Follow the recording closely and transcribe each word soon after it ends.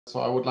So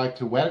I would like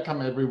to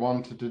welcome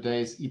everyone to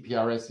today's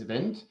EPRS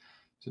event.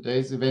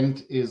 Today's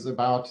event is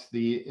about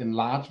the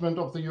enlargement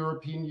of the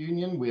European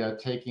Union. We are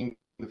taking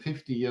the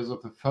 50 years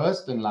of the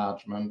first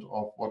enlargement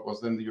of what was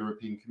then the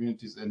European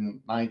Communities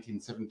in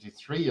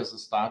 1973 as a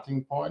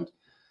starting point.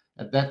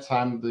 At that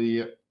time,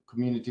 the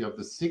community of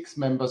the 6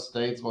 member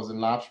states was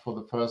enlarged for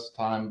the first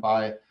time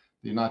by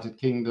the United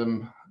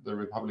Kingdom, the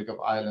Republic of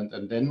Ireland,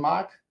 and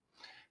Denmark.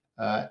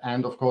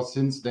 And of course,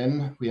 since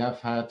then, we have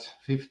had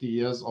 50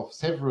 years of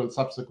several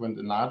subsequent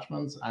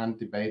enlargements and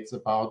debates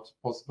about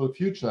possible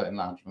future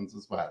enlargements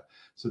as well.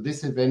 So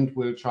this event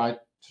will try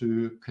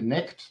to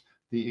connect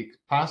the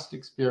past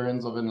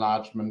experience of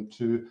enlargement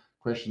to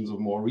questions of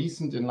more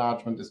recent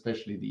enlargement,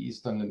 especially the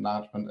Eastern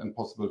enlargement and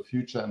possible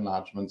future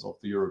enlargements of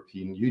the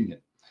European Union.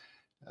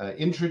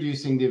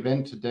 Introducing the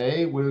event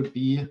today will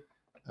be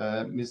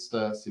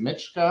Mr.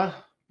 ŠIMEČKA.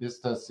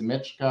 Mr.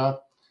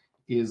 ŠIMEČKA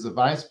is a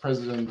Vice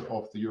President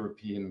of the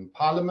European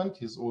Parliament.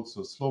 He's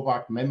also a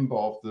Slovak member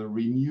of the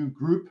Renew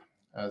Group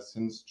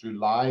since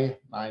July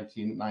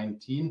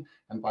 1919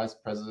 and Vice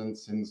President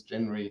since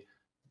January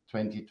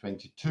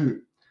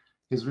 2022.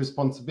 His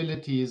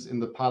responsibilities in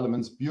the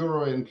Parliament's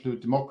Bureau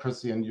include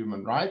democracy and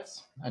human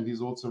rights, and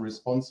he's also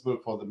responsible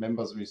for the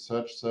Members'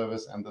 Research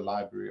Service and the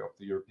Library of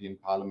the European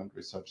Parliament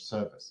Research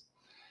Service.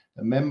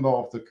 A member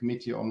of the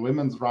Committee on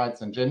Women's Rights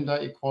and Gender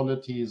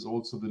Equality, is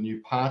also the new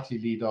party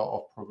leader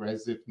of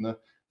Progressivne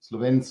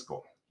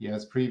Slovensko. He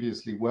has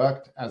previously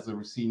worked as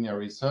a senior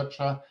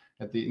researcher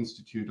at the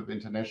Institute of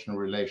International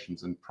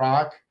Relations in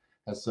Prague,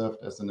 has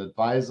served as an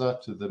advisor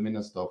to the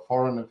Minister of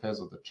Foreign Affairs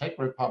of the Czech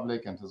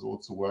Republic, and has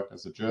also worked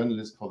as a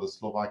journalist for the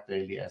Slovak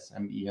daily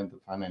SME and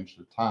the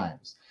Financial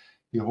Times.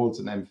 He holds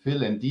an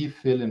MPhil and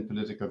DPhil in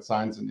Political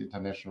Science and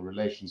International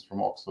Relations from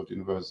Oxford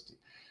University.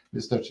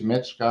 Mr.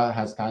 ŠIMEČKA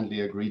has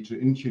kindly agreed to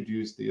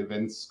introduce the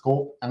event's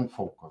scope and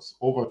focus.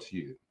 Over to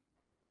you.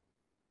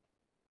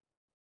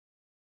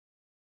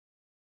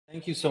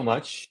 Thank you so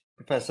much,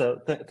 Professor.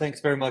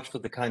 Thanks very much for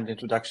the kind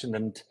introduction.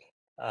 And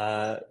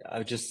I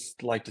would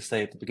just like to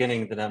say at the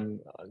beginning that I'm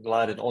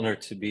glad and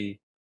honored to be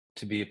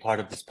a part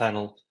of this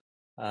panel.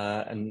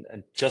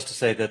 And just to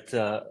say that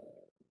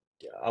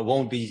I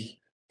won't be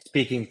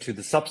speaking to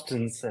the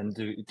substance and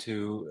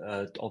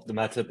of the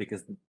matter,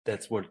 because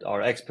that's what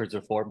our experts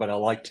are for, but I'd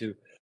like to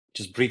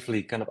just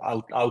briefly kind of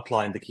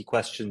outline the key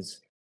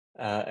questions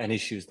and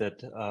issues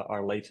that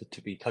are later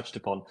to be touched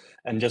upon.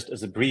 And just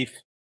as a brief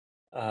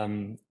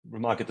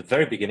remark at the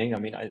very beginning, I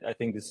mean, I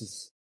think this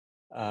is,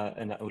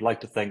 and I would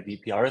like to thank the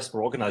EPRS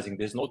for organizing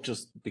this, not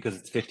just because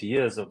it's 50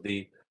 years of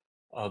the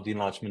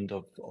enlargement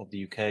of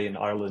the UK and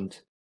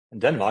Ireland and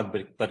Denmark,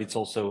 but it's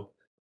also,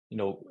 you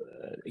know,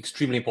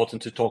 extremely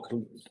important to talk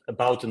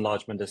about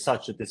enlargement as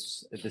such at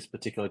this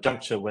particular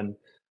juncture, when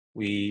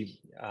we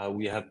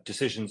have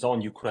decisions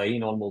on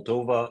Ukraine, on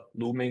Moldova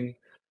looming.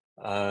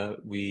 We're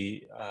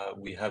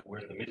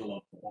in the middle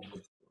of a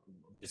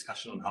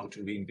discussion on how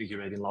to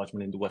reinvigorate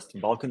enlargement in the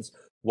Western Balkans.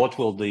 What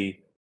will the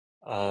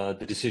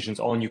decisions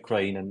on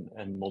Ukraine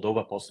and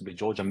Moldova, possibly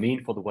Georgia,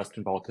 mean for the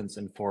Western Balkans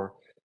and for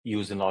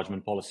EU's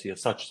enlargement policy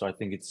as such? So I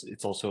think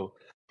it's also,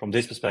 from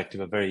this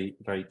perspective, a very,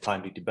 very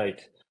timely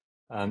debate.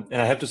 And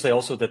I have to say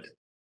also that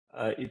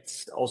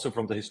it's also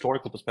from the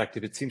historical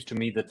perspective, it seems to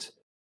me that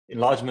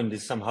enlargement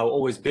has somehow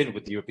always been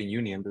with the European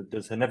Union. That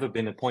there's never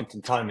been a point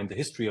in time in the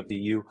history of the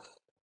EU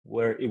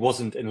where it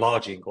wasn't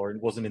enlarging, or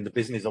it wasn't in the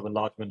business of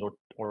enlargement,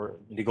 or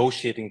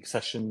negotiating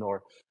accession,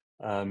 or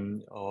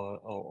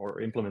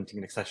implementing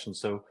an accession.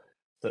 So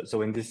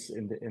in this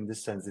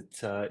sense,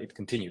 it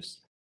continues.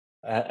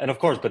 And of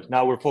course, but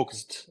now we're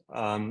focused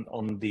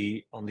on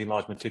the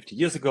enlargement 50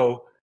 years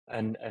ago.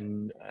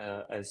 And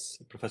as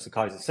Professor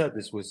KAISER said,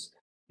 this was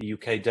the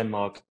UK,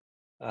 Denmark,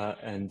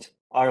 and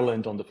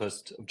Ireland on the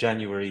 1st of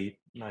January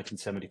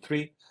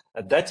 1973.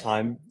 At that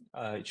time,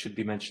 it should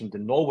be mentioned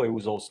that Norway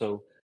was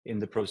also in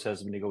the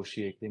process of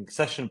negotiating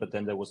accession, but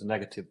then there was a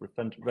negative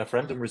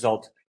referendum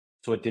result,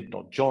 so it did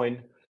not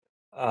join.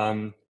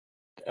 Of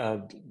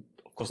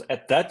course,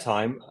 at that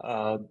time,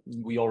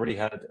 we already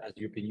had, as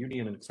the European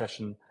Union, an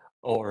accession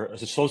or an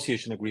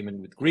association agreement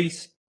with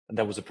Greece, and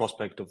there was a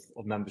prospect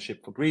of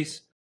membership for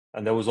Greece.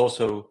 And there was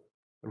also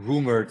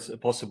rumored a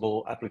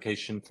possible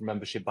application for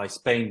membership by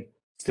Spain,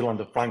 still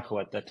under Franco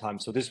at that time.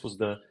 So this was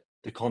the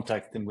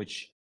context in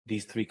which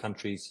these 3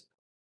 countries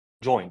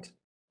joined.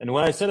 And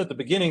when I said at the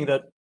beginning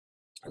that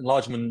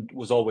enlargement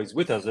was always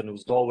with us and it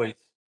was always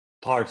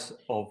part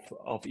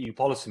of EU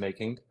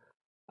policymaking,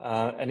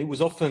 and it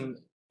was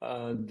often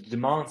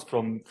demands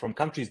from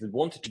countries that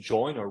wanted to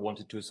join or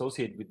wanted to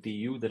associate with the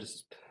EU that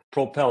has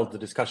propelled the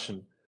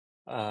discussion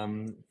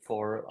and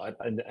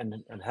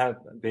have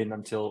been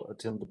until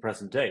the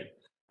present day.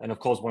 And of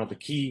course, one of the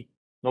key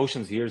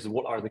notions here is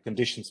what are the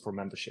conditions for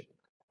membership,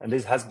 and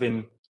this has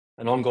been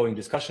an ongoing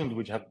discussion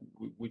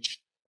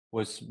which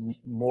was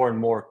more and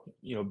more,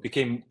 you know,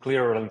 became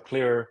clearer and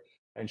clearer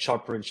and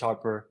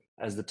sharper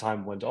as the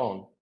time went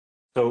on.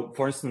 So,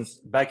 for instance,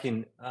 back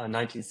in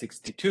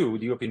 1962,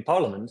 the European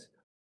Parliament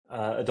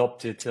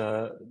adopted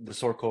the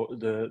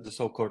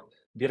so-called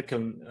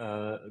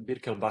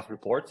Birkelbach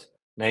report,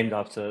 named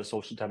after a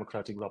social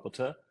democratic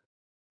rapporteur,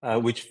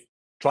 which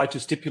tried to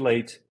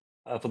stipulate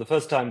for the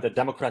first time that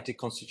democratic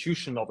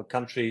constitution of a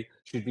country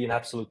should be an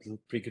absolute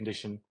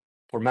precondition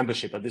for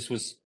membership. And this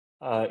was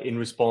in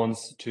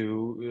response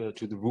to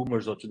the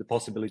rumors or to the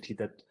possibility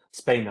that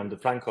Spain under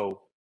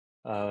Franco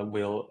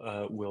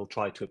will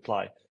try to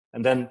apply.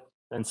 And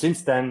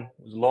since then,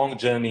 it was a long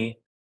journey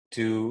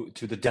to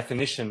the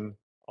definition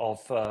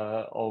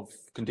of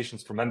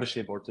conditions for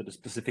membership, or to the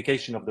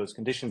specification of those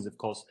conditions. Of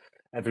course,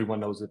 everyone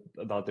knows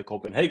about the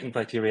Copenhagen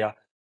criteria,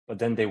 but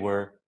then they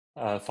were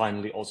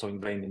finally also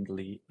ingrained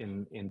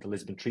in the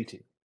Lisbon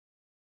Treaty.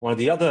 One of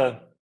the other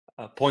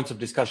points of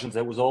discussions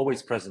that was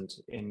always present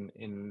in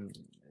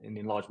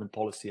enlargement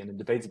policy and in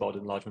debates about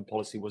enlargement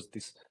policy was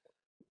this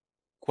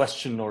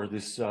question, or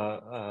this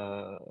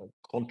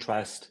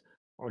contrast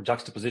or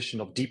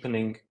juxtaposition of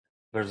deepening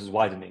versus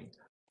widening.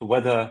 So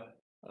whether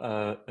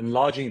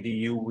enlarging the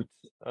EU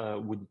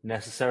would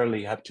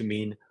necessarily have to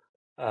mean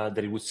that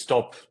it would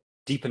stop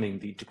deepening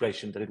the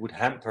integration, that it would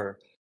hamper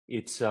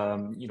its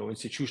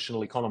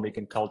institutional, economic,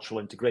 and cultural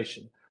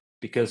integration,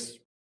 because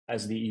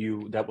as the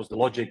EU, that was the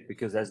logic,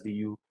 because as the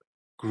EU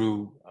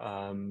grew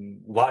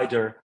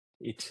wider,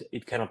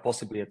 it cannot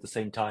possibly at the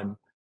same time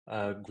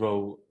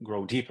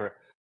grow deeper.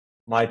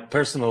 My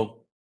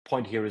personal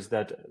point here is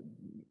that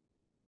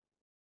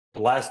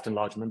the last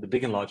enlargement, the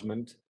big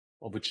enlargement,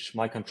 of which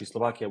my country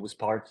Slovakia was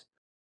part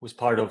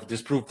of,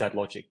 disproved that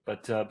logic.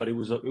 But it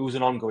was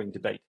an ongoing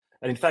debate,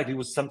 and in fact, it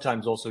was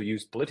sometimes also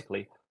used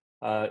politically.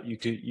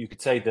 You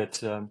could say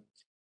that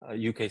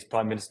UK's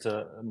Prime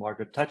Minister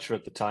Margaret Thatcher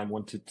at the time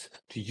wanted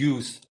to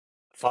use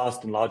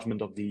fast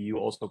enlargement of the EU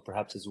also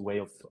perhaps as a way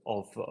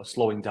of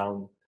slowing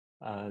down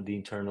the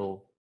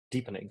internal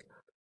deepening.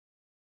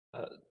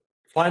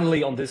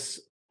 Finally, on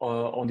these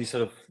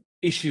sort of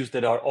issues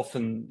that are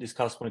often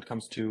discussed when it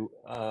comes to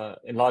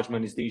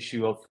enlargement is the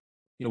issue of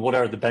what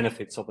are the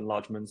benefits of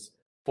enlargements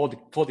for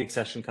the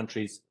accession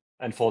countries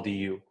and for the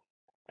EU.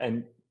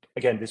 And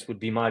again, this would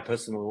be my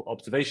personal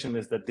observation,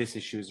 is that this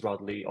issue is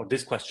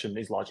this question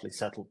is largely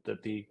settled,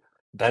 that the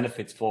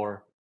benefits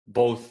for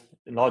both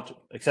large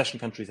accession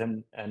countries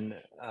and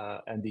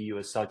the EU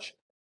as such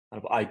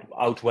kind of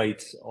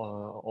outweighed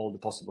all the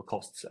possible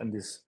costs. And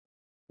this,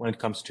 when it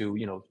comes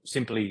to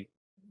simply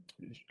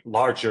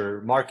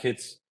larger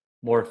markets,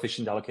 more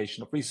efficient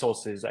allocation of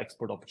resources,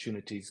 export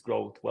opportunities,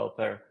 growth,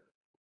 welfare,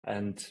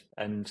 and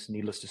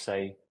needless to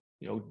say,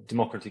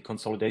 democratic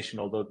consolidation.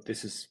 Although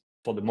this is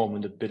for the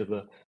moment a bit of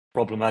a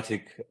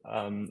problematic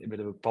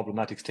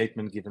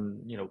statement,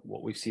 given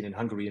what we've seen in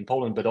Hungary and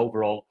Poland. But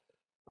overall,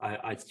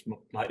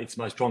 it's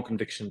my strong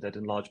conviction that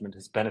enlargement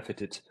has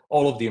benefited.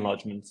 All of the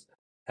enlargements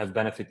have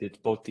benefited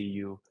both the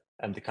EU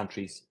and the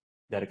countries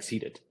that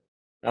acceded.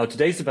 Now,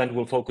 today's event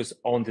will focus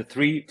on the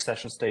 3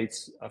 accession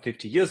states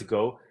 50 years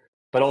ago,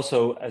 but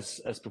also, as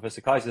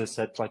Professor KAISER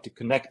said, try to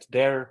connect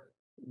their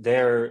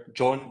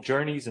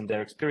journeys and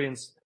their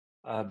experience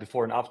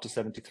before and after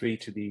 73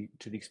 to the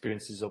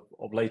experiences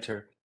of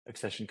later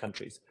accession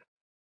countries.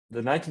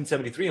 The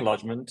 1973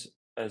 enlargement,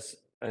 as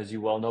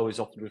you well know, is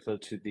often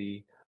referred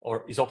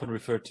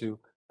to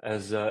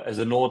as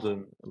a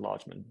northern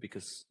enlargement,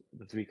 because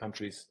the 3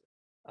 countries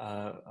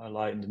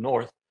lie in the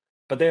north.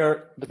 But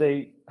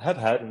they have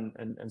had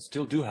and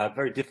still do have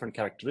very different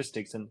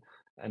characteristics and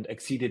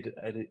acceded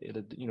at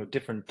a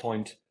different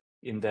point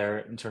in their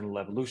internal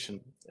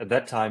evolution. At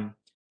that time,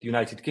 the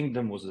United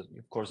Kingdom was,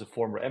 of course, a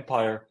former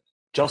empire,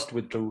 just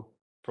withdrew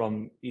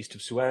from east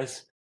of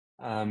Suez.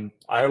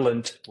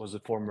 Ireland was a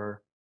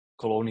former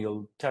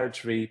colonial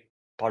territory,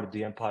 part of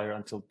the empire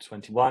until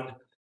 21,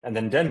 and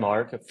then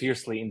Denmark, a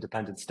fiercely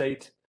independent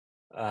state.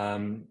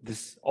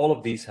 All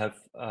of these have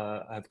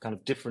kind of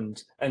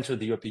entered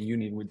the European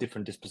Union with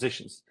different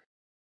dispositions.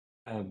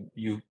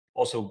 You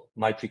also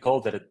might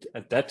recall that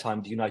at that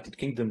time the United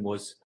Kingdom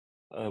was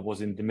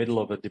in the middle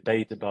of a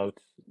debate about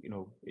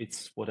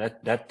what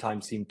at that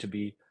time seemed to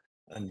be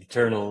an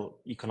eternal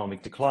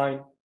economic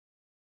decline.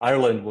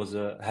 Ireland was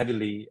a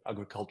heavily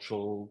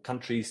agricultural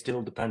country,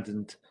 still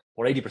dependent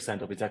for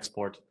 80% of its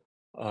export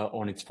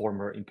on its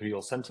former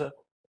imperial center.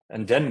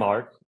 And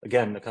Denmark,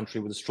 again, a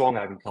country with strong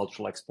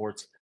agricultural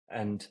exports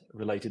and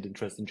related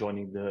interest in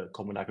joining the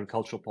common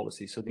agricultural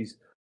policy. So these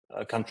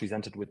countries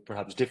entered with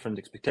perhaps different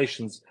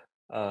expectations,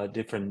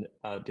 different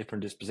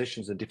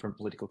dispositions, and different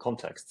political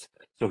contexts.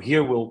 So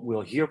here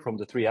we'll hear from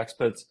the 3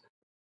 experts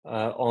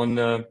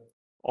on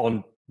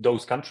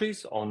those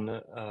countries,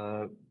 on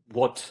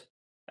what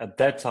at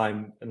that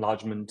time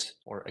enlargement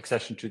or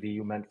accession to the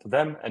EU meant for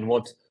them,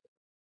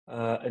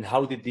 and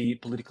how did the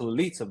political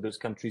elites of those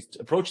countries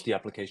approach the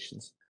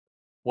applications.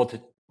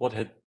 What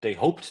had they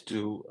hoped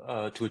to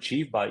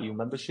achieve by EU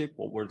membership?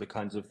 What were the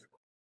kinds of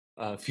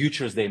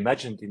futures they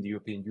imagined in the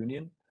European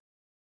Union?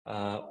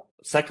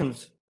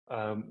 Second,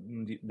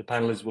 the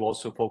panelists will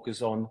also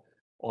focus on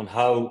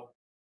how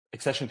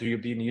accession to the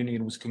European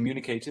Union was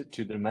communicated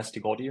to the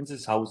domestic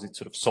audiences. How was it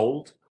sort of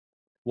sold?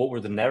 What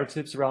were the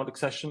narratives around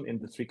accession in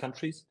the 3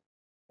 countries?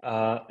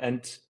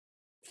 And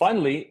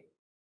finally,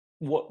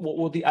 what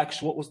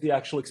was the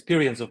actual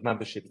experience of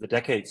membership, the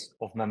decades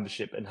of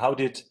membership, and how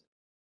did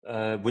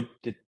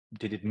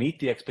it meet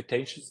the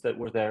expectations that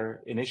were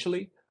there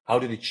initially? How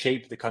did it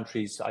shape the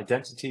country's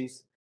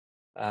identities?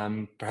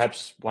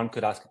 Perhaps one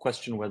could ask a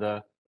question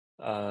whether,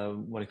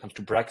 when it comes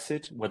to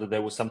Brexit, whether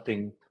there was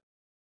something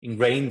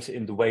ingrained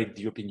in the way that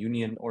the European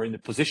Union, or in the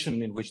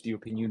position in which the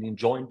European Union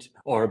joined,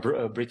 or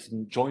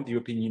Britain joined the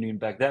European Union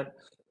back then,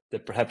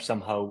 that perhaps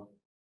somehow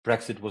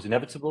Brexit was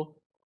inevitable.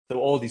 So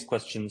all these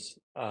questions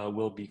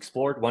will be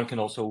explored. One can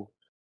also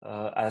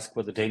ask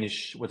whether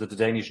the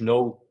Danish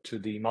no to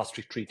the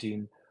Maastricht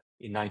Treaty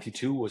in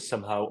 92 was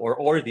somehow,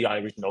 or the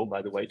Irish no,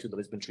 by the way, to the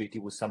Lisbon Treaty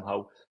was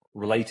somehow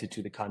related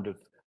to the kind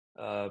of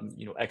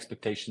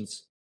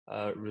expectations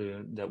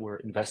that were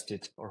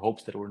invested, or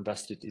hopes that were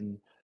invested in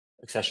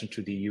accession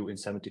to the EU in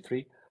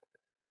 73.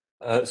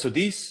 So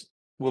these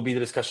will be the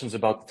discussions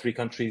about the three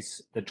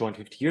countries that joined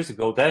 50 years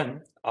ago.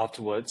 Then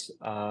afterwards,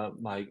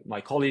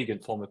 my colleague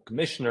and former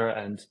commissioner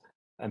and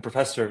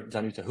Professor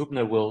Danuta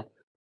HÜBNER will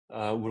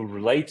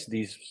relate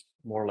these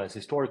more or less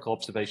historical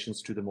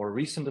observations to the more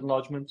recent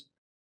enlargement,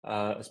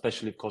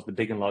 especially, of course, the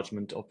big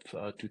enlargement of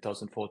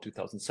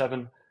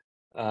 2004-2007.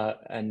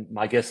 And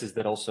my guess is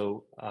that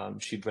also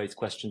she'd raise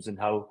questions in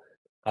how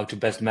to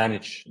best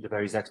manage the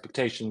various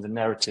expectations and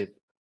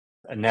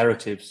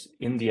narratives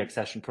in the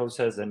accession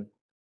process, and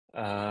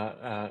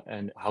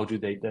how do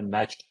they then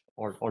match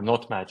or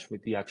not match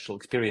with the actual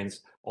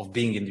experience of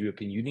being in the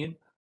European Union,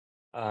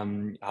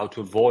 how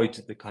to avoid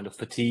the kind of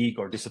fatigue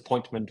or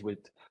disappointment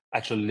with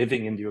actually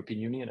living in the European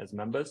Union as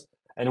members,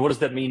 and what does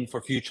that mean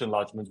for future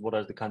enlargements? What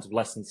are the kinds of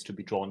lessons to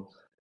be drawn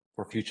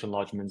for future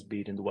enlargements,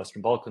 be it in the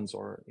Western Balkans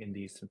or in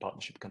the Eastern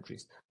Partnership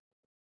countries?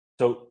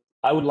 So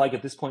I would like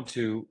at this point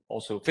to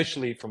also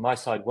officially, from my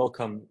side,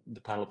 welcome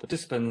the panel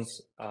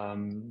participants.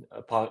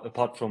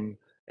 Apart from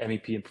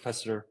MEP and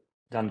Professor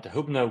Danuta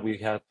HÜBNER, we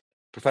have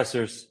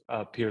Professors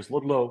Piers,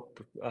 LUDLOW,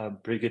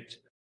 Brigid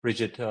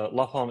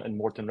LAFFAN, and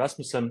Morten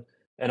RASMUSSEN.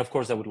 And of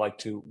course, I would like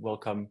to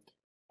welcome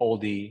all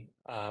the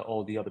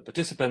other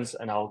participants.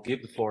 And I'll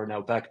give the floor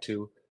now back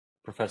to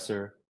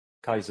Professor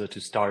KAISER to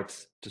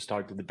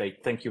start the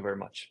debate. Thank you very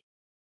much.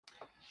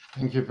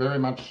 Thank you very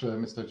much,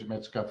 Mr.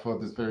 ŠIMEČKA, for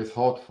this very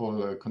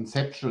thoughtful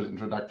conceptual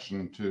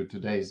introduction to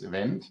today's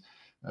event.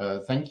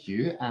 Thank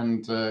you.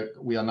 And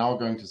we are now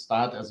going to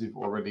start, as you've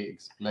already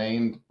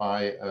explained,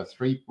 by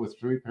three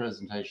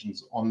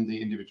presentations on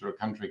the individual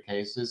country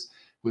cases.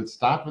 We'll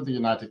start with the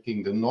United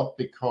Kingdom, not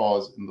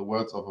because, in the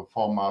words of a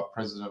former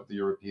president of the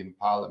European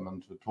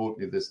Parliament who told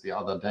me this the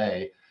other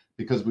day,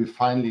 because we've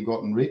finally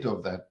gotten rid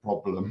of that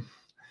problem,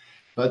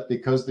 but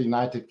because the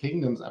United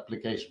Kingdom's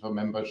application for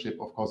membership,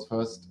 of course,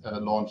 first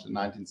launched in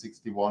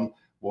 1961,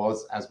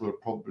 was, as we'll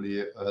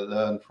probably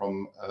learn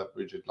from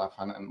Brigid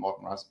LAFFAN and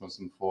Morten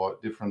RASMUSSEN, for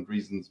different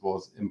reasons,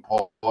 was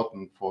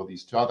important for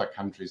these two other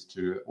countries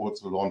to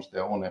also launch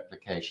their own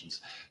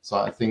applications. So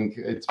I think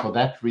it's for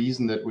that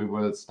reason that we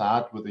will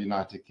start with the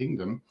United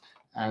Kingdom.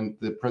 And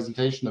the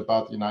presentation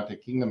about the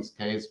United Kingdom's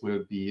case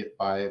will be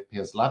by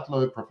Piers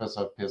LUDLOW,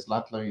 Professor Piers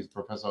LUDLOW. He's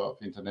Professor of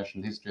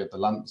International History at the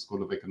London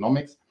School of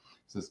Economics.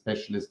 He's a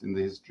specialist in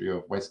the history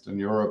of Western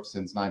Europe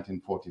since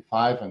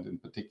 1945, and in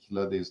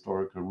particular the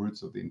historical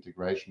roots of the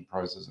integration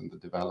process and the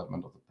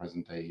development of the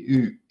present-day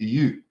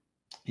EU.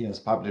 He has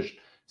published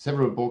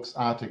several books,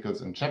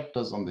 articles, and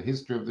chapters on the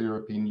history of the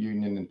European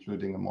Union,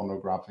 including a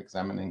monograph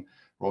examining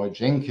Roy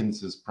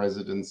Jenkins's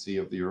presidency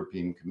of the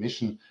European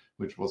Commission,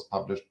 which was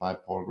published by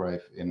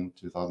Palgrave in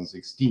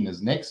 2016.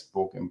 His next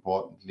book,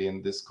 importantly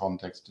in this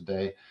context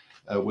today,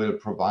 will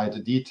provide a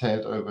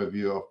detailed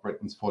overview of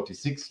Britain's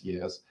 46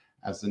 years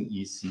as an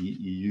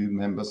EC-EU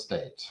member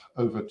state.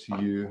 Over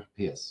to you,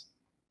 Piers.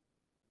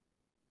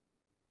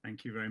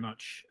 Thank you very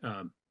much,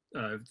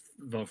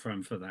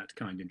 Wolfram, for that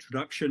kind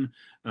introduction,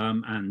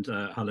 and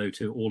hello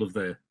to all of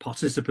the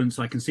participants.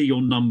 I can see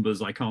your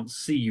numbers. I can't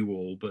see you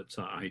all, but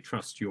I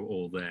trust you're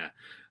all there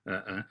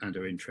and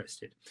are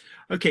interested.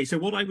 Okay, so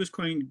what I was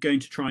going to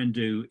try and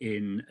do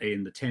in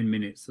the 10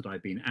 minutes that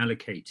I've been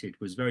allocated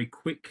was very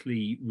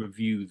quickly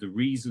review the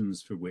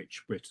reasons for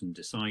which Britain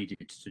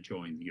decided to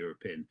join the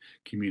European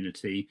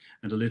community,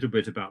 and a little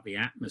bit about the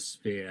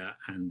atmosphere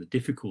and the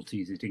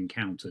difficulties it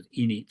encountered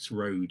in its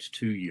road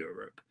to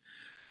Europe.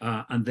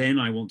 And then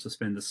I want to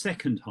spend the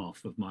second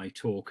half of my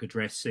talk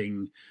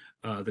addressing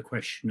the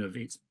question of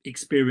its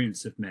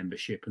experience of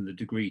membership and the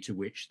degree to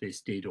which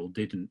this did or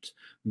didn't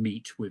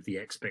meet with the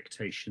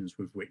expectations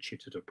with which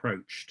it had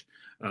approached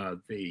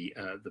the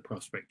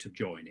prospect of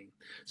joining.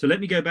 So let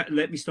me go back.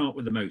 Let me start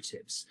with the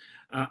motives.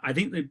 I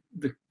think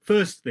the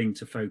first thing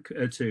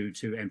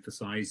to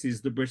emphasise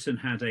is that Britain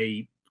had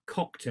a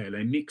cocktail,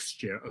 a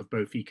mixture of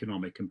both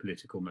economic and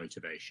political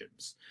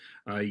motivations.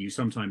 You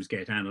sometimes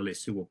get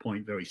analysts who will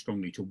point very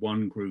strongly to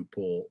one group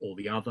or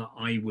the other.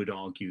 I would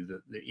argue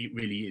that it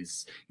really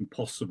is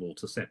impossible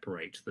to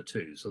separate the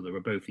two. So there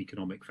are both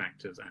economic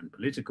factors and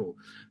political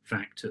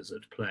factors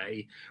at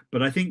play.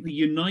 But I think the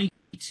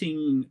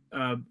uniting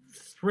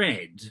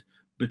thread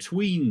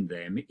between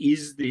them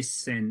is this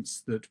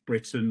sense that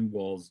Britain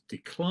was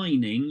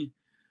declining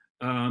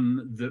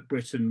that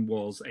Britain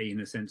was,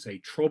 in a sense, a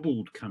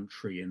troubled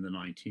country in the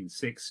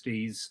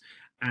 1960s,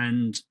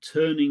 and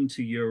turning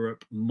to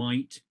Europe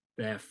might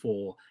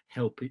therefore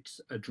help it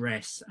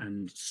address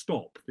and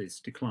stop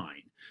this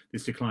decline.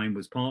 This decline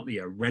was partly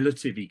a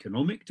relative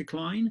economic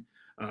decline.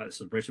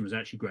 So Britain was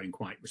actually growing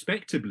quite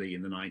respectably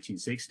in the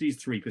 1960s,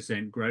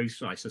 3%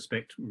 growth. I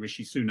suspect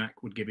Rishi Sunak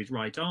would give his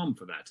right arm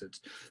for that at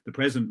the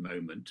present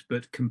moment.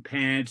 But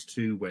compared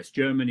to West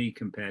Germany,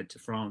 compared to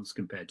France,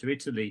 compared to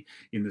Italy,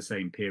 in the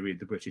same period,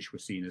 the British were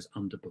seen as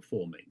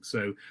underperforming.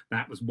 So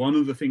that was one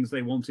of the things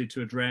they wanted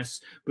to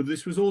address. But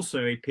this was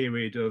also a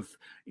period of,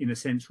 in a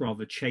sense,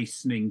 rather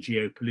chastening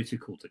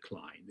geopolitical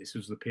decline. This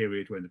was the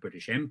period when the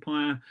British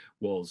Empire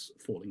was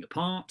falling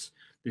apart.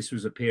 This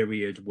was a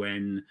period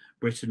when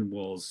Britain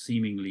was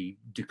seemingly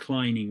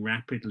declining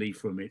rapidly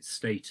from its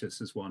status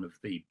as one of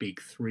the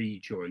big three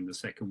during the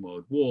Second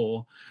World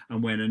War,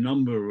 and when a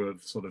number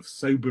of sort of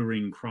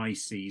sobering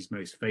crises,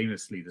 most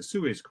famously the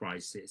Suez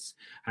Crisis,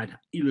 had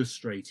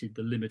illustrated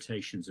the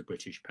limitations of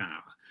British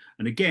power.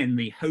 And again,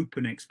 the hope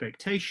and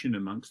expectation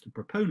amongst the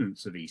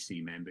proponents of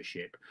EC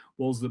membership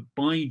was that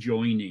by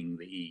joining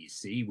the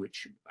EEC,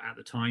 which at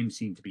the time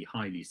seemed to be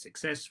highly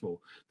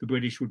successful, the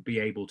British would be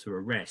able to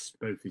arrest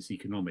both this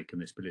economic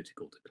and this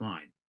political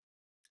decline.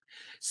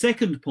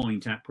 Second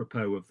point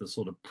apropos of the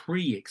sort of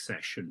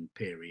pre-accession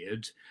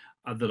period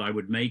that I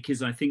would make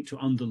is, I think, to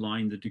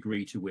underline the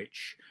degree to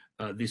which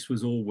this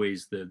was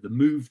always, the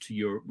move to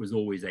Europe was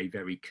always a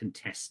very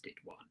contested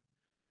one.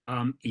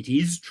 It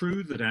is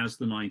true that as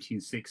the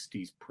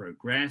 1960s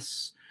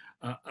progress,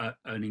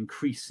 an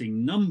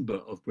increasing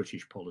number of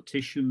British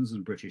politicians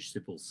and British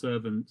civil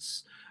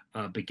servants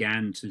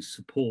began to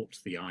support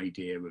the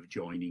idea of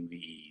joining the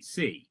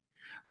EEC.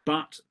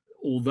 But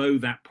although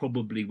that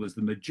probably was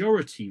the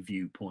majority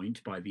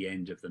viewpoint by the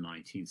end of the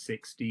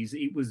 1960s,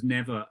 it was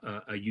never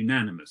a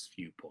unanimous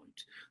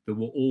viewpoint. There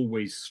were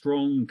always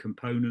strong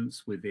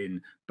components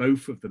within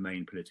both of the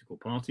main political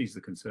parties, the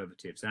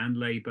Conservatives and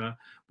Labour,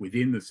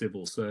 within the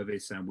civil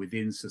service and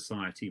within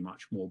society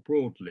much more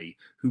broadly,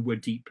 who were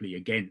deeply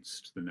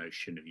against the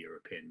notion of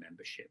European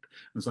membership.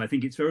 And so I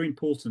think it's very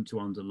important to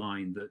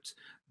underline that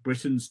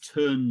Britain's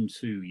turn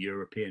to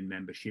European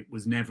membership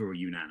was never a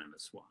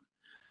unanimous one.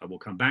 We'll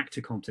come back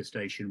to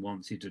contestation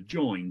once it had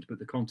joined, but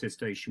the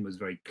contestation was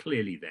very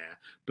clearly there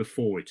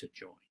before it had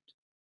joined.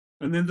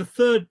 And then the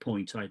third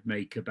point I'd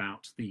make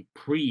about the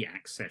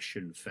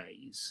pre-accession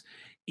phase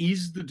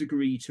is the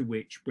degree to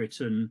which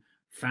Britain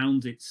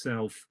found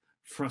itself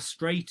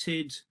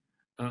frustrated,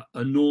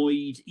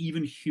 annoyed,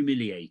 even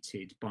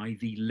humiliated by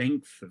the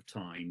length of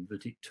time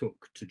that it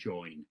took to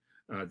join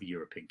the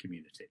European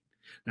community.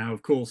 Now,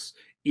 of course,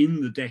 in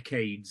the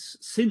decades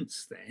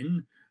since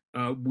then,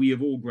 we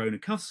have all grown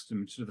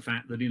accustomed to the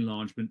fact that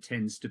enlargement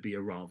tends to be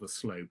a rather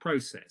slow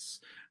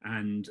process.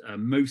 And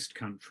most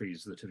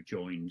countries that have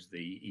joined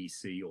the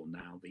EC or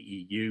now the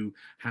EU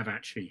have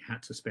actually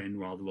had to spend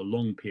rather a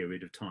long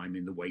period of time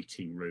in the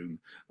waiting room,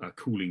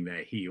 cooling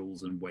their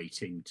heels and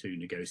waiting to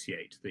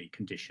negotiate the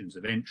conditions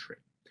of entry.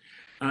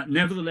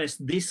 Nevertheless,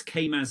 this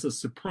came as a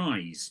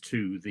surprise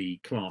to the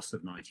class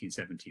of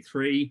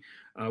 1973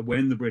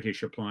 when the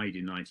British applied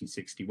in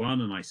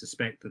 1961, and I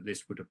suspect that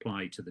this would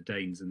apply to the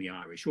Danes and the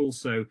Irish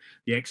also.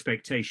 The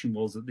expectation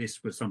was that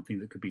this was something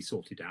that could be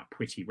sorted out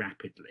pretty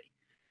rapidly.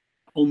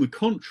 On the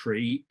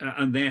contrary,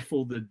 and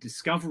therefore the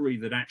discovery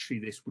that actually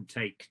this would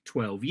take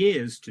 12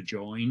 years to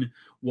join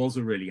was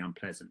a really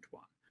unpleasant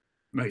one.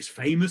 Most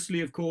famously,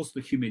 of course,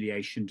 the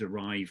humiliation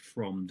derived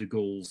from de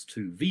Gaulle's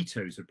two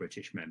vetoes of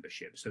British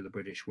membership. So the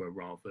British were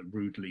rather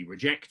rudely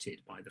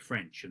rejected by the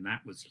French, and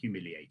that was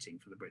humiliating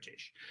for the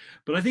British.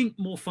 But I think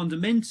more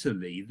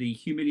fundamentally, the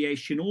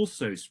humiliation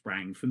also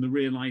sprang from the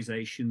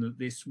realization that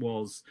this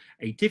was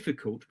a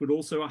difficult but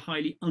also a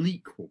highly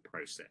unequal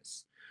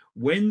process.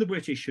 When the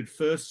British had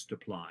first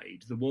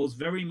applied, there was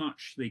very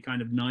much the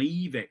kind of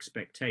naive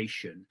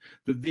expectation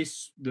that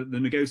the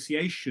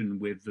negotiation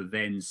with the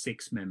then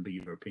 6-member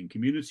European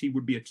community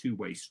would be a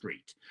two-way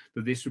street,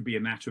 that this would be a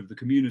matter of the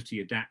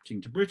community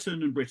adapting to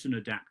Britain and Britain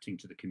adapting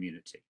to the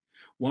community.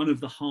 One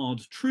of the hard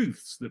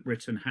truths that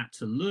Britain had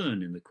to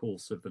learn in the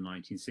course of the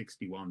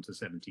 1961 to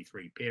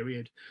 73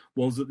 period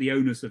was that the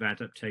onus of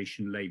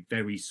adaptation lay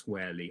very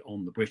squarely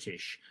on the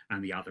British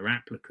and the other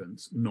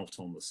applicants, not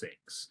on the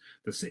 6.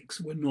 The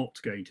 6 were not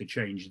going to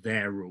change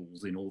their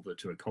rules in order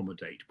to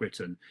accommodate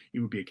Britain. It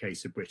would be a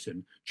case of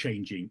Britain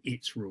changing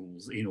its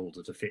rules in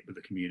order to fit with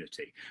the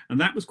community. And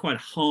that was quite a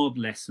hard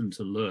lesson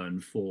to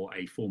learn for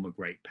a former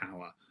great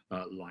power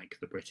like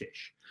the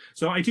British.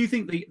 So I do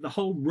think the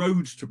whole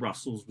road to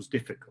Brussels was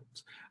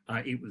difficult.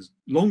 It was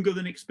longer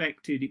than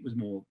expected, it was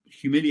more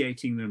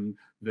humiliating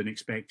than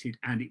expected,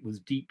 and it was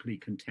deeply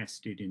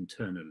contested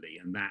internally,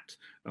 and that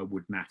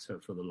would matter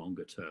for the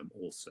longer term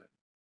also.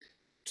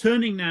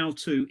 Turning now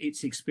to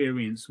its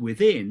experience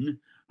within,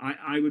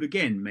 I would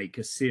again make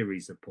a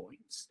series of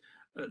points.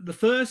 The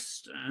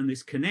first, and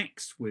this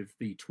connects with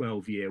the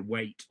 12-year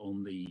wait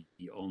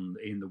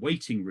in the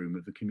waiting room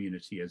of the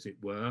community, as it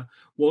were,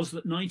 was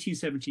that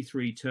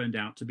 1973 turned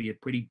out to be a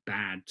pretty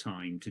bad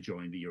time to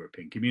join the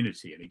European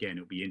community. And again,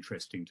 it'll be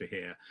interesting to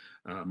hear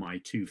my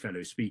two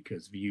fellow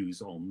speakers'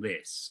 views on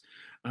this.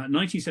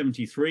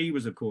 1973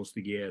 was, of course,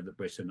 the year that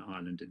Britain,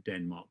 Ireland, and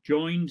Denmark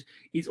joined.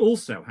 It's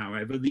also,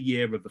 however, the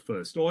year of the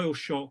first oil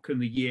shock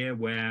and the year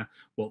where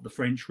what the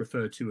French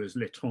refer to as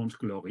les 30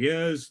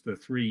 glorieuses, the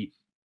 3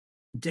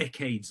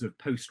 decades of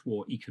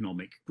post-war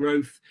economic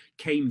growth,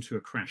 came to a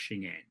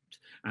crashing end,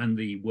 and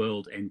the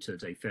world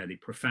entered a fairly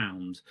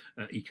profound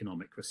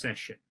economic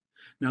recession.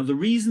 Now, the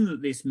reason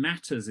that this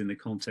matters in the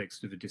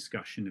context of a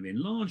discussion of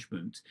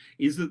enlargement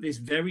is that this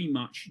very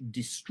much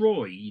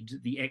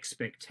destroyed the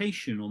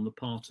expectation on the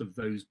part of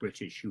those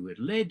British who had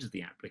led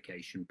the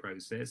application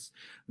process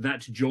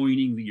that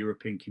joining the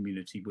European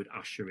community would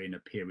usher in a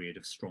period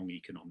of strong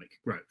economic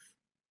growth.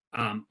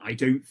 I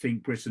don't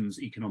think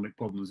Britain's economic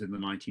problems in the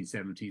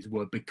 1970s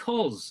were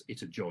because it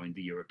had joined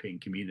the European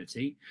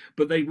community,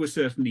 but they were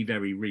certainly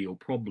very real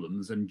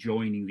problems, and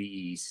joining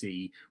the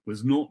EEC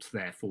was not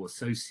therefore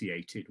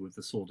associated with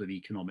the sort of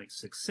economic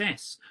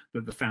success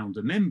that the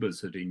founder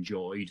members had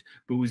enjoyed,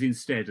 but was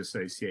instead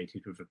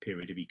associated with a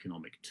period of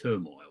economic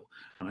turmoil.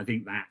 And I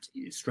think that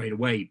straight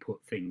away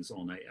put things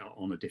on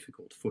a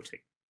difficult footing.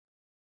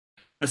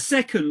 A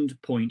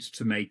second point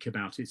to make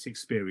about its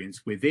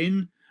experience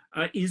within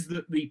is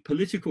that the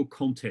political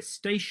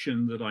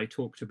contestation that I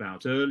talked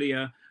about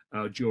earlier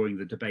during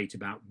the debate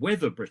about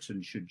whether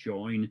Britain should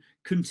join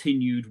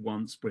continued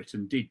once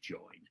Britain did join.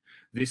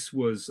 This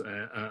was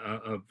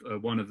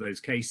one of those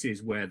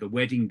cases where the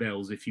wedding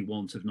bells, if you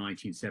want, of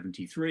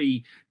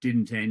 1973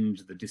 didn't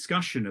end the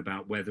discussion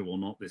about whether or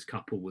not this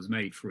couple was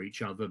made for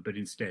each other, but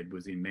instead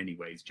was in many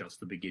ways just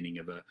the beginning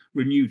of a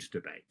renewed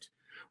debate.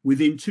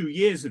 Within 2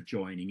 years of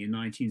joining in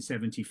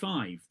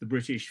 1975, the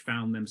British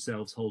found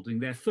themselves holding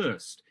their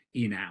first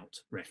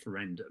in-out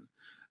referendum.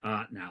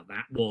 Now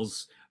that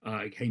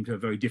came to a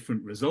very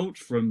different result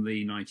from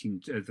the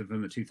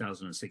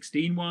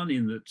 2016 one,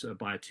 in that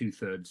by a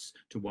 2/3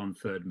 to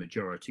 1/3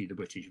 majority, the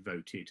British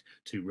voted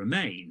to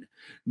remain.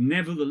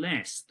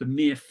 Nevertheless, the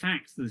mere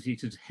fact that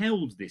it had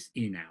held this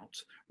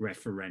in-out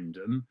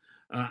referendum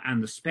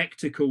and the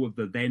spectacle of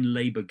the then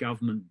Labour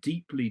government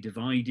deeply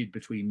divided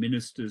between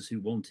ministers who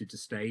wanted to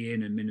stay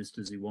in and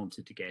ministers who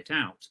wanted to get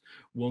out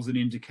was an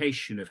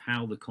indication of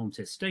how the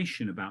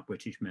contestation about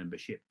British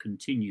membership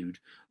continued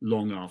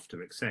long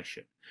after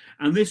accession.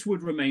 And this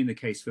would remain the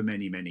case for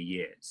many, many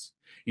years.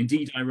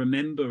 Indeed, I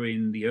remember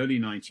in the early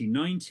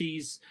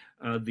 1990s,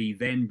 the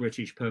then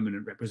British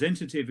permanent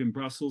representative in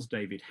Brussels,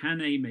 David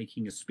Hannay,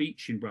 making a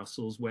speech in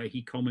Brussels where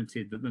he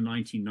commented that the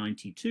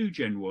 1992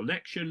 general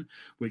election,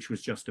 which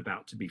was just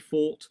about to be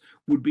fought,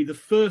 would be the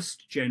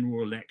first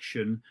general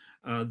election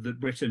that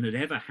Britain had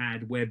ever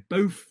had where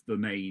both the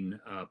main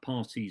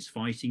parties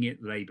fighting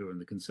it, Labour and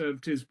the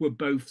Conservatives, were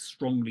both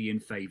strongly in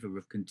favour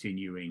of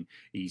continuing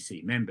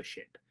EC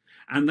membership.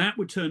 And that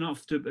would turn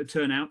out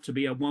to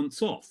be a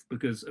once-off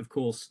because, of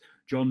course,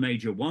 John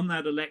Major won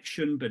that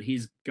election, but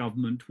his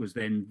government was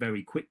then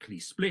very quickly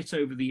split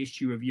over the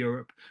issue of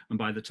Europe. And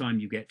by the time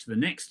you get to the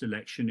next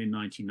election in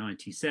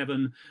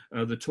 1997,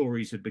 the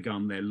Tories had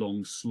begun their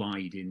long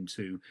slide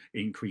into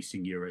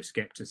increasing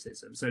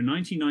Euroscepticism. So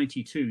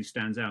 1992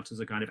 stands out as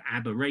a kind of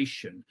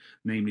aberration,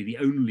 namely the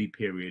only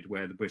period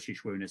where the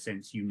British were in a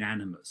sense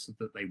unanimous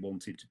that they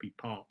wanted to be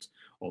part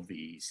of the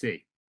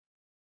EEC.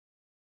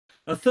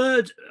 A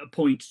third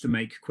point to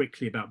make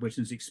quickly about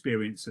Britain's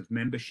experience of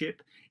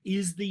membership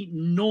is the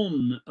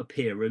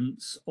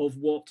non-appearance of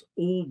what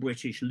all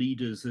British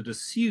leaders had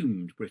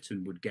assumed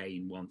Britain would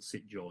gain once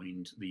it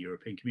joined the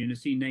European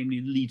community, namely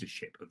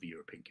leadership of the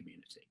European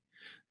community.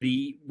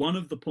 One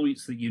of the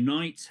points that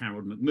unites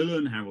Harold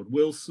Macmillan, Harold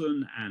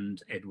Wilson,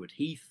 and Edward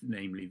Heath,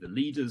 namely the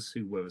leaders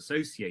who were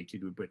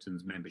associated with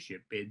Britain's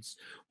membership bids,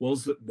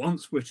 was that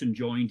once Britain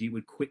joined, it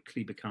would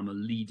quickly become a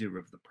leader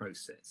of the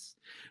process.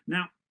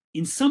 Now,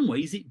 in some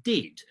ways it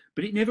did,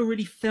 but it never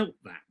really felt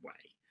that way.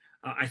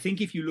 I think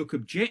if you look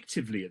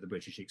objectively at the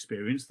British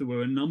experience, there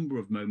were a number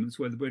of moments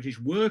where the British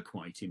were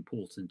quite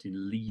important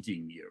in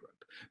leading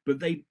Europe,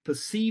 but they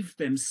perceived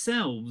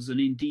themselves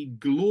and indeed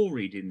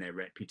gloried in their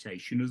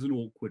reputation as an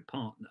awkward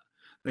partner.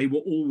 They were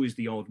always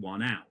the odd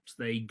one out.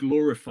 They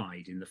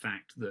glorified in the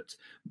fact that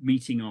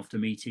meeting after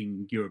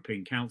meeting,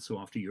 European Council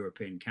after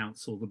European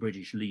Council, the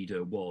British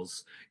leader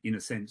was, in a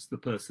sense, the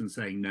person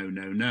saying no,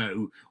 no,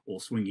 no, or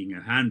swinging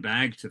a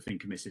handbag, to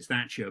think of Mrs.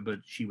 Thatcher, but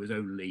she was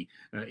only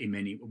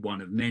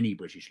one of many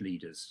British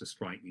leaders to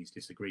strike these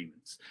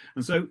disagreements.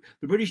 And so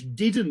the British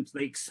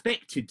they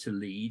expected to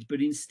lead,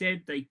 but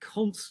instead they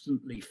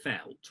constantly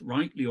felt,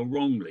 rightly or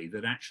wrongly,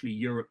 that actually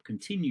Europe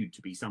continued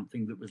to be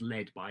something that was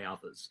led by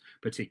others,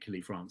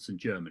 particularly France and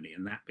Germany,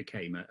 and that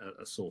became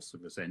a source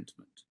of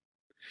resentment.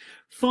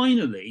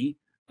 Finally,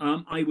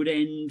 I would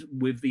end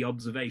with the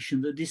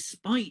observation that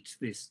despite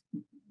this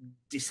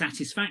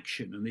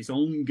dissatisfaction and this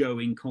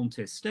ongoing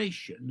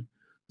contestation,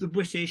 the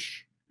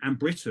British and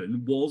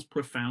Britain was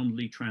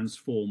profoundly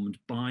transformed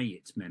by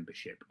its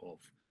membership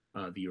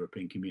of the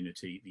European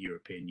Community, the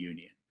European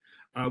Union.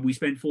 We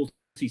spent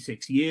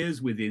 46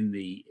 years within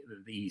the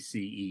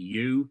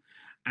ECEU,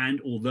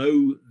 and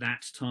although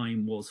that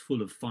time was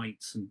full of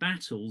fights and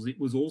battles, it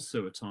was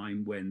also a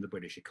time when the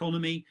British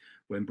economy,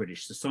 when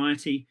British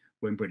society,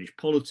 when British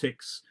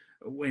politics,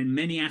 when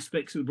many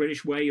aspects of the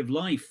British way of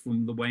life,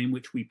 from the way in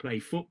which we play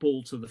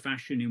football to the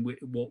fashion in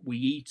what we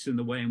eat and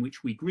the way in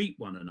which we greet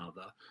one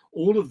another,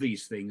 all of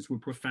these things were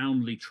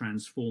profoundly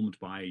transformed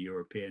by a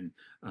European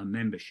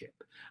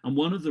membership. And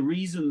one of the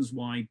reasons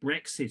why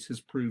Brexit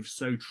has proved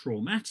so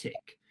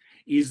traumatic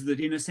is that,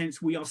 in a sense,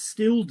 we are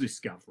still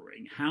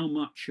discovering how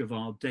much of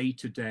our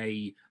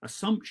day-to-day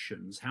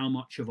assumptions, how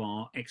much of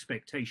our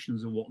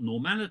expectations of what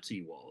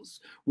normality was,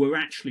 were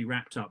actually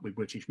wrapped up with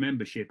British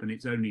membership. And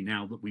it's only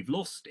now that we've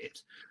lost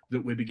it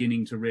that we're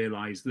beginning to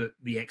realise that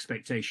the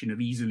expectation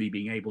of easily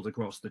being able to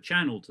cross the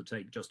channel, to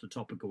take just a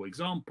topical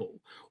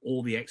example,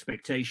 or the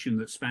expectation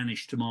that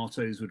Spanish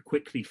tomatoes would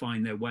quickly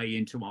find their way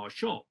into our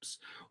shops,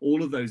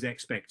 all of those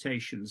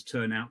expectations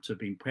turn out to have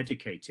been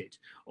predicated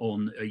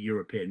on a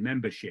European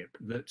membership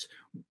that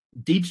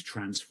did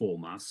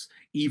transform us,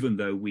 even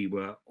though we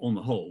were, on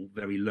the whole,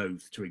 very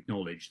loath to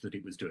acknowledge that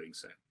it was doing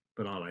so.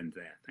 But I'll end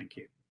there. Thank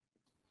you.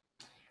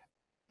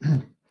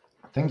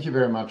 Thank you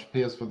very much,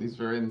 Piers, for these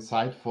very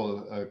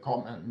insightful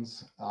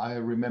comments. I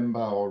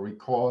remember or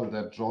recall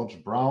that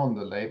George Brown,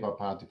 the Labour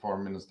Party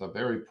foreign minister,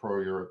 very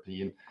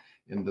pro-European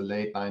in the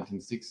late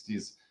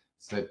 1960s,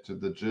 said to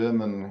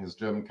his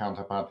German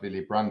counterpart,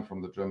 Willy Brandt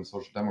from the German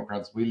Social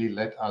Democrats, "Willy,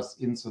 let us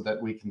in so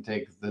that we can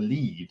take the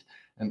lead."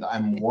 And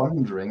I'm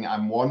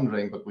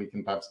wondering, but we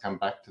can perhaps come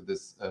back to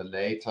this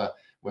later,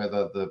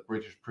 whether the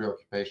British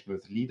preoccupation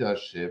with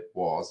leadership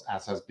was,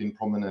 as has been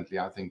prominently,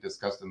 I think,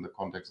 discussed in the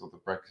context of the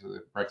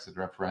Brexit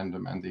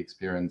referendum and the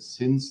experience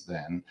since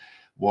then,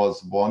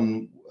 was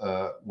one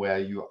where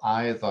you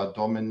either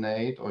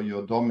dominate or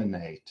you're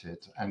dominated.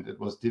 And it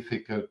was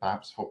difficult,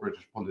 perhaps, for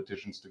British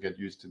politicians to get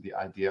used to the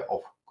idea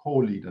of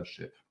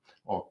co-leadership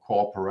or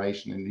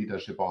cooperation in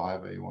leadership, or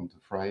however you want to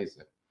phrase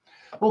it.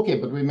 Okay,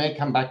 but we may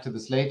come back to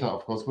this later,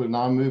 of course. We'll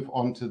now move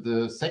on to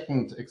the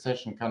second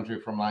accession country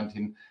from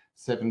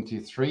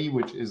 1973,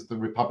 which is the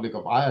Republic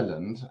of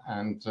Ireland.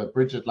 And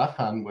Brigid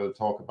LAFFAN will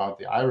talk about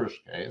the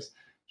Irish case.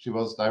 She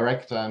was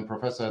director and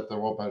professor at the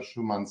Robert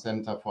Schuman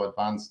Center for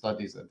Advanced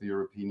Studies at the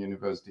European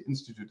University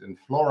Institute in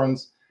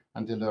Florence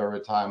until her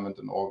retirement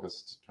in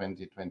August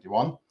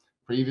 2021.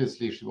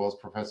 Previously, she was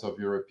professor of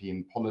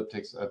European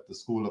politics at the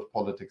School of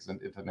Politics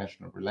and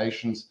International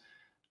Relations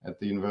at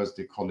the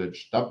University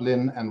College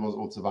Dublin, and was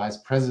also vice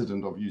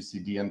president of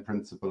UCD and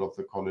principal of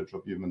the College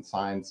of Human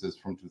Sciences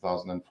from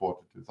 2004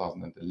 to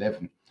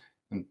 2011.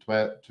 In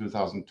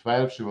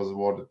 2012, she was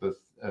awarded the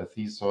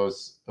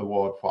Thesaurus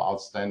Award for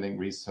Outstanding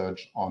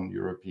Research on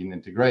European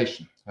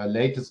Integration. Her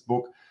latest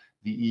book,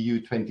 The EU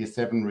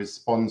 27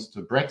 Response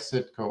to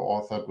Brexit,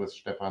 co-authored with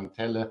Stefan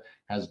Telle,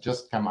 has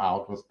just come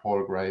out with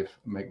Palgrave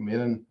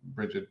Macmillan.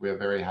 Brigid, we're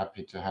very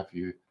happy to have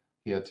you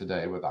here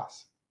today with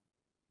us.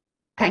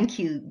 Thank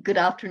you. Good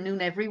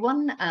afternoon,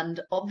 everyone.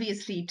 And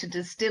obviously, to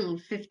distill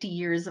 50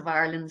 years of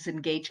Ireland's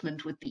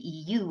engagement with the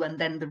EU and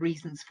then the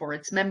reasons for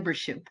its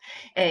membership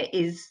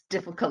is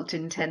difficult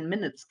in 10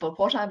 minutes. But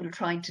what I will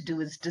try to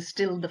do is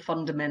distill the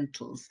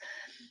fundamentals.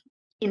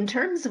 In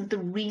terms of the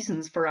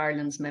reasons for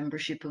Ireland's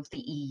membership of the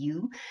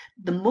EU,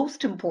 the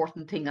most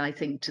important thing, I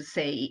think, to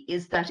say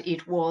is that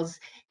it was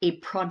a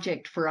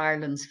project for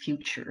Ireland's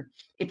future.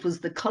 It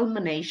was the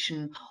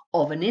culmination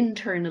of an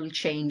internal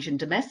change in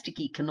domestic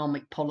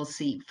economic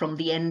policy from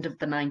the end of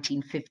the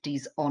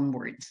 1950s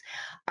onwards.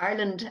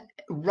 Ireland,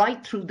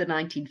 right through the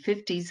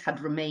 1950s,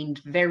 had remained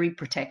very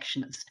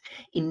protectionist.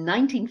 In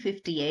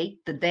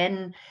 1958, the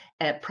then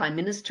Prime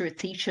Minister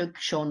Taoiseach,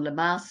 Sean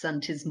Lemass,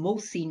 and his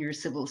most senior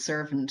civil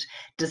servant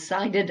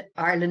decided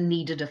Ireland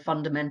needed a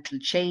fundamental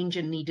change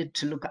and needed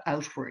to look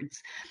outwards.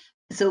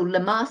 So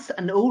Lemass,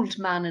 an old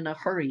man in a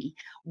hurry,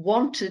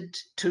 wanted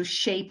to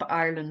shape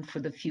Ireland for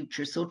the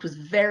future. So it was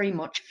very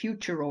much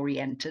future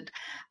oriented.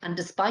 And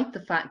despite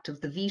the fact of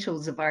the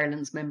vetoes of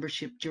Ireland's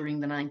membership during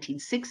the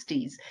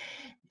 1960s,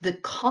 the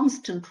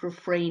constant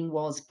refrain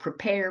was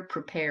prepare,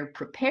 prepare,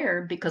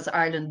 prepare, because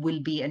Ireland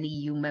will be an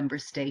EU member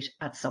state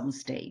at some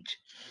stage.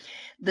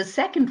 The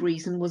second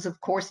reason was,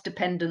 of course,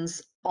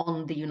 dependence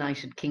on the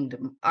United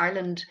Kingdom.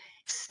 Ireland,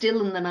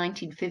 still in the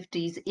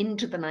 1950s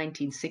into the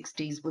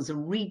 1960s, was a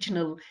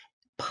regional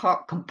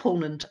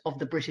component of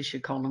the British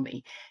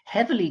economy,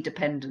 heavily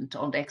dependent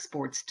on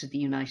exports to the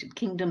United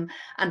Kingdom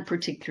and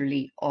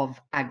particularly of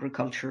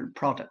agricultural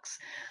products.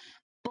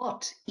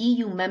 But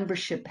EU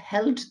membership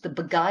held the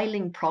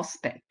beguiling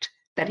prospect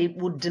that it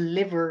would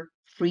deliver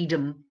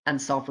freedom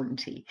and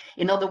sovereignty.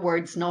 In other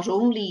words, not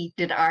only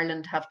did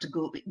Ireland have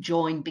to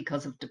join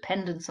because of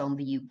dependence on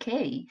the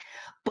UK,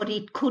 but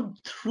it could,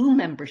 through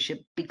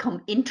membership,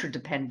 become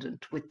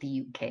interdependent with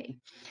the UK.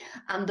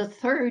 And the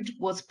third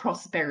was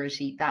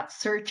prosperity. That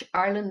search,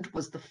 Ireland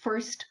was the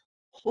first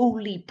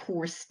wholly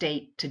poor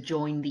state to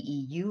join the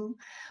EU,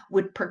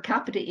 with per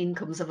capita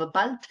incomes of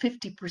about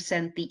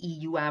 50% the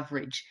EU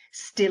average,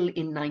 still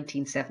in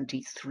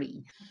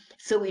 1973.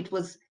 So it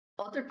was,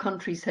 other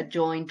countries had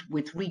joined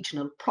with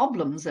regional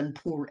problems and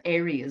poor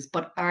areas,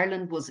 but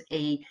Ireland was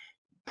a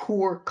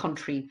poor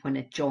country when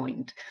it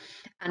joined.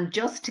 And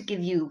just to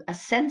give you a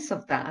sense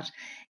of that,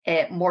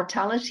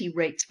 mortality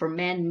rates for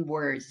men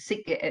were,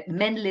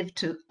 men lived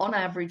to, on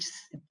average,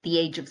 the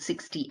age of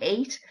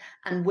 68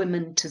 and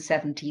women to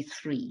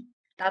 73.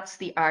 That's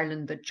the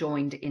Ireland that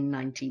joined in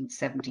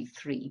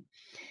 1973.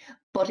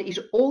 But it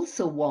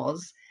also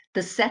was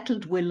the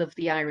settled will of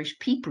the Irish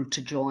people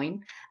to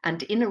join,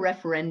 and in a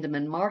referendum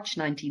in March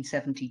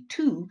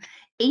 1972,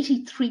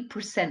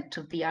 83%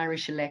 of the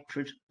Irish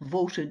electorate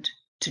voted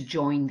to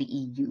join the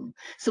EU.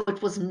 So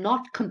it was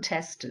not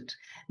contested,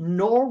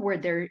 nor were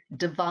there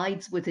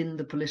divides within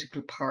the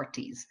political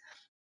parties.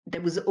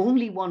 There was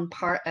only one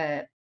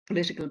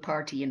political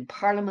party in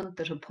Parliament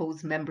that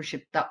opposed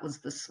membership. That was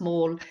the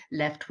small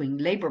left-wing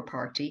Labour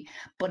Party,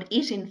 but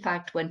it in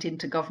fact went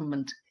into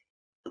government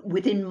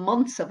within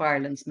months of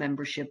Ireland's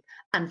membership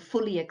and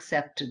fully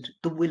accepted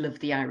the will of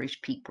the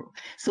Irish people.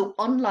 So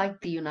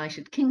unlike the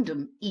United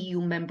Kingdom, EU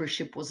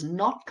membership was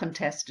not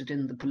contested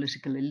in the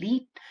political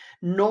elite,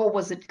 nor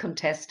was it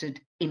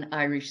contested in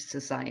Irish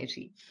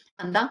society.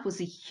 And that was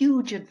a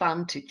huge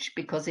advantage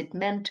because it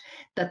meant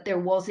that there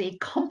was a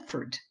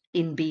comfort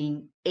in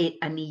being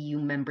an EU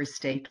member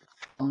state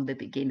from the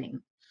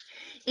beginning.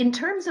 In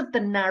terms of the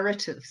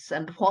narratives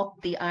and what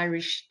the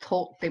Irish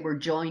thought they were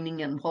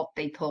joining and what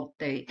they thought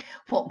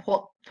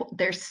what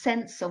their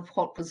sense of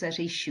what was at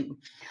issue,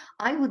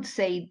 I would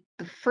say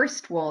the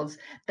first was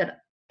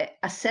that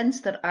a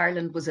sense that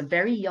Ireland was a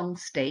very young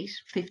state,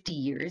 50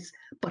 years,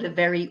 but a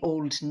very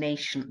old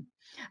nation.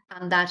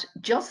 And that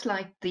just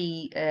like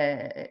the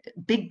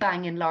Big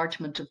Bang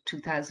enlargement of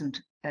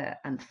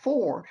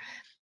 2004,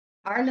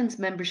 Ireland's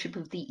membership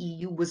of the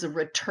EU was a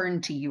return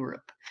to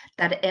Europe,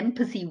 that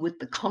empathy with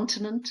the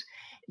continent,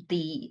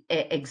 the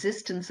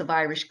existence of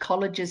Irish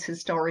colleges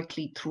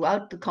historically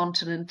throughout the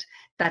continent,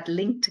 that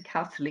link to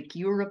Catholic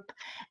Europe,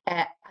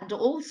 and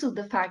also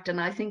the fact, and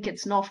I think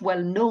it's not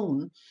well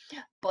known,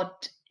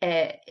 but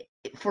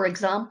for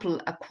example,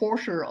 a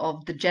quarter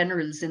of the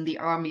generals in the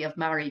army of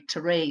Marie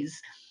Therese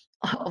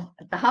of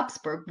the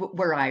Habsburg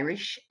were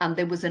Irish, and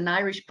there was an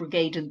Irish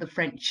brigade in the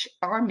French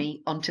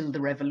army until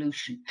the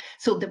revolution.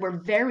 So there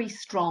were very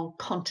strong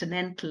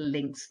continental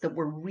links that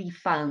were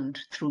refound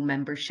through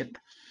membership.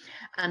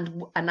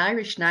 And an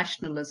Irish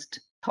nationalist,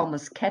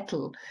 Thomas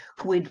Kettle,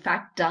 who in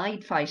fact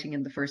died fighting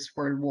in the First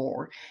World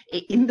War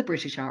in the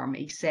British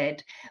Army,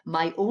 said,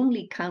 "My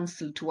only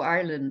counsel to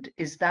Ireland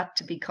is that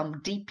to become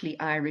deeply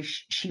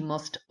Irish, she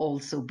must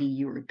also be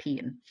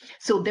European."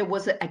 So there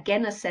was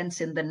again a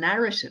sense in the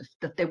narrative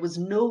that there was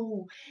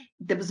no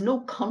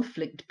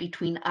conflict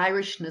between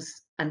Irishness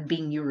and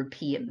being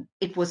European.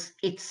 It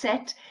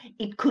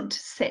could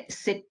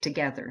sit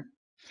together.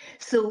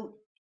 So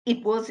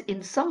it was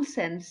in some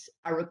sense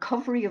a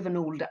recovery of an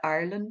old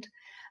Ireland,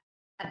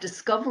 a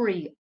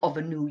discovery of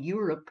a new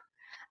Europe,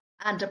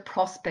 and a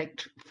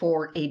prospect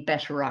for a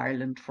better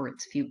Ireland for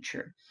its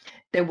future.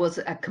 There was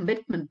a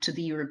commitment to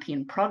the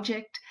European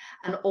project,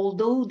 and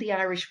although the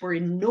Irish were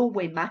in no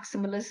way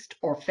maximalist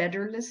or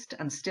federalist,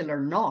 and still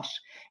are not,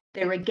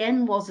 there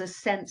again was a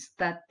sense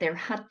that there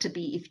had to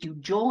be, if you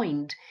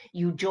joined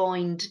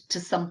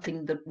to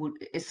something that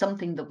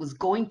was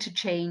going to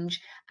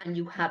change, and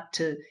you had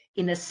to,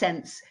 in a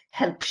sense,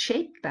 help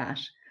shape that,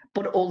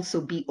 but also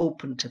be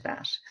open to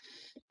that.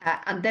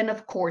 And then,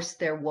 of course,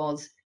 there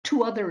was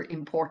two other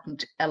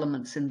important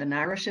elements in the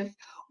narrative.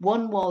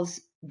 One was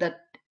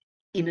that,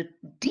 in a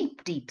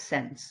deep, deep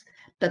sense,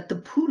 that the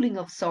pooling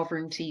of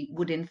sovereignty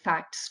would in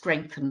fact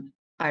strengthen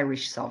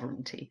Irish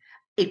sovereignty.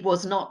 It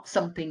was not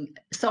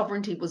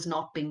sovereignty was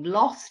not being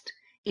lost,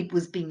 it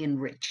was being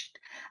enriched.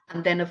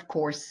 And then, of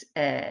course,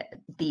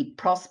 the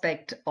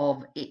prospect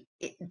of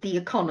the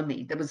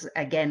economy. There was,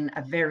 again,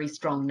 a very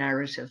strong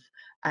narrative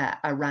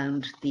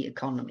around the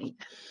economy.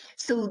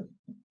 So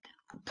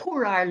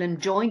poor Ireland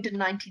joined in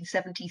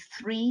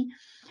 1973.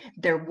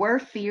 There were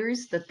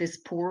fears that this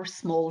poor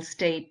small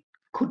state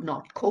could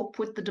not cope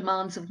with the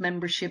demands of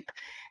membership.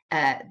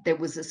 There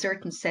was a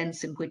certain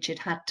sense in which it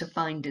had to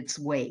find its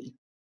way.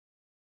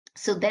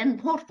 So then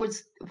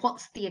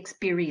what's the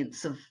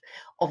experience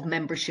of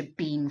membership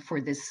been for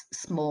this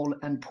small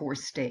and poor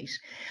state?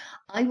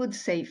 I would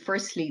say,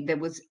 firstly, there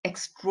was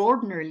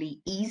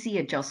extraordinarily easy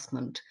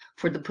adjustment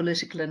for the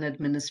political and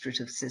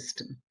administrative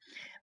system,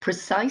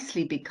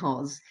 precisely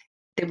because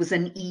there was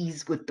an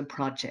ease with the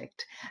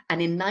project. And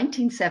in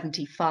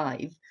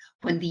 1975,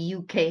 when the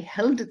UK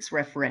held its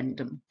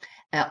referendum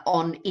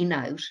on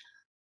in-out,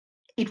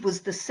 it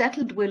was the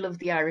settled will of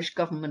the Irish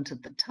government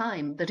at the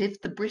time that if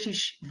the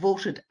British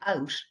voted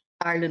out,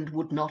 Ireland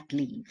would not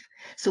leave.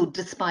 So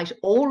despite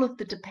all of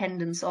the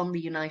dependence on the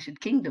United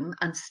Kingdom,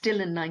 and still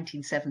in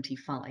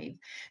 1975,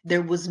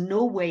 there was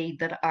no way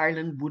that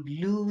Ireland would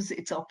lose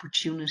its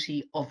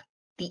opportunity of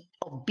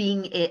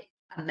being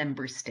a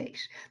member state.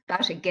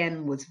 That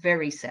again was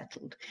very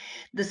settled.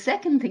 The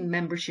second thing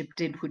membership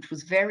did, which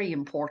was very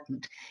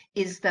important,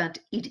 is that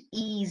it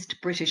eased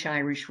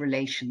British-Irish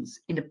relations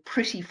in a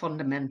pretty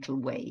fundamental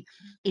way.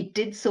 It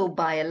did so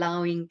by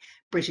allowing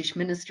British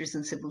ministers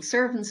and civil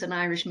servants and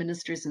Irish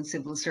ministers and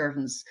civil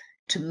servants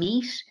to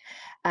meet,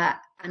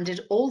 and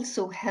it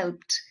also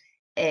helped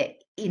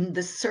in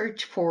the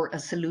search for a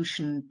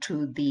solution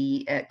to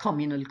the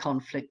communal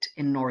conflict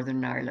in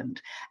Northern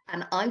Ireland.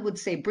 And I would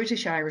say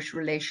British-Irish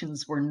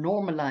relations were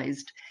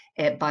normalised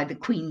by the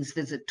Queen's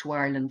visit to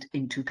Ireland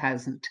in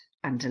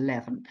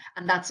 2011.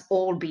 And that's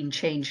all been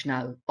changed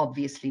now,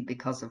 obviously,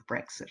 because of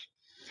Brexit.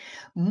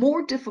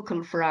 More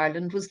difficult for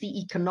Ireland was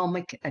the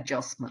economic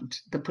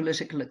adjustment, the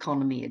political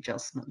economy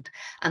adjustment.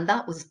 And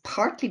that was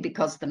partly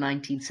because the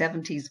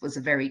 1970s was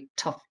a very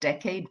tough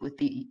decade with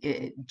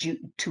the due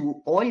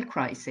to oil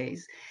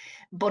crises,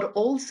 but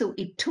also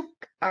it took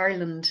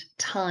Ireland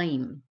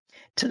time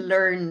to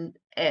learn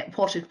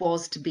what it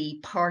was to be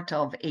part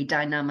of a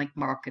dynamic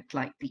market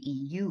like the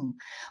EU.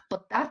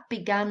 But that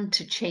began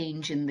to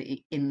change in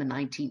the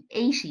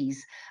 1980s.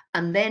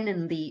 And then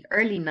in the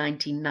early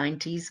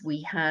 1990s,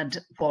 we had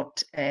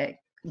what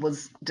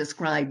was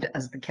described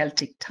as the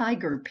Celtic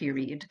Tiger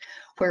period,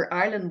 where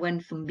Ireland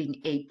went from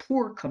being a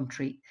poor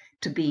country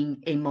to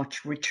being a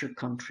much richer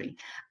country.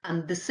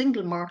 And the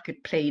single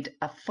market played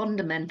a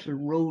fundamental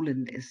role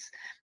in this,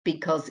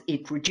 because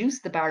it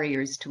reduced the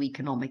barriers to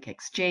economic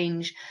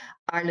exchange.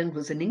 Ireland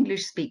was an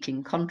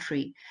English-speaking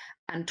country,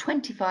 and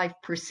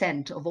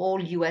 25% of all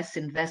US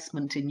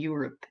investment in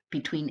Europe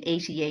between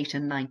 88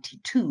 and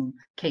 92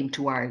 came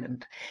to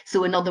Ireland.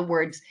 So in other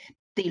words,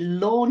 the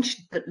launch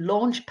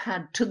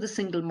pad to the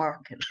single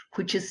market,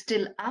 which is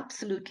still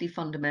absolutely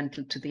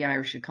fundamental to the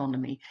Irish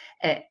economy,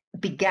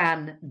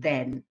 began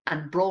then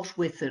and brought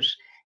with it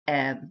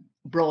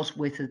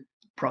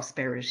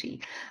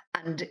prosperity.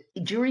 And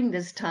during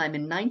this time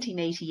in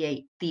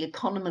 1988, The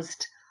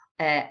Economist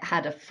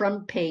had a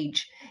front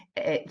page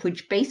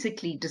which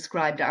basically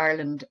described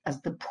Ireland as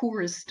the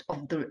poorest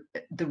of the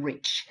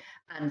rich.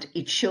 And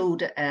it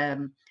showed a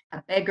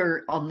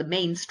beggar on the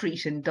main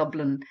street in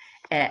Dublin.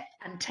 And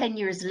 10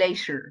 years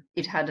later,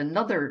 it had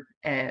another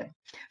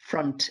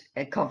front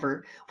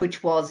cover,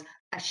 which was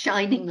a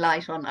shining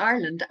light on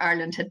Ireland.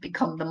 Ireland had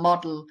become the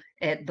model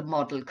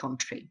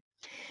country.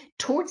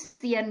 Towards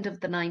the end of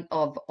the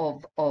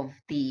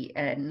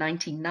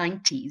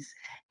 1990s,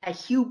 a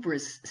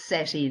hubris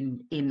set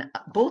in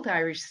both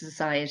Irish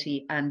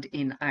society and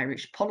in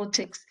Irish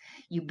politics.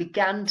 You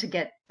began to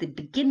get the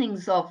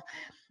beginnings of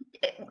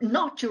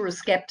not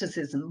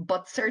Euroscepticism,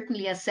 but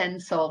certainly a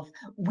sense of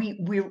we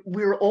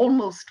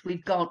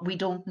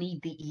don't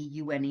need the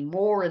EU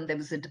anymore. And there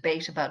was a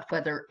debate about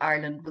whether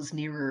Ireland was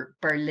nearer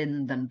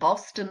Berlin than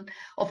Boston.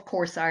 Of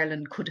course,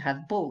 Ireland could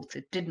have both.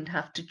 It didn't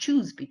have to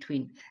choose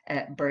between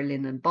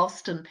Berlin and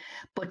Boston,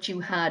 but you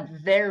had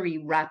very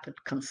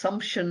rapid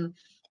consumption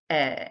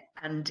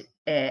and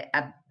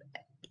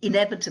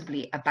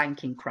inevitably a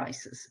banking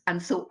crisis.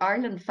 And so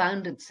Ireland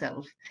found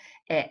itself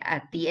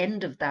at the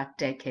end of that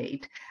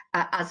decade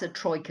as a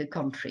troika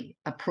country,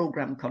 a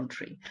program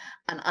country.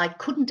 And I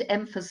couldn't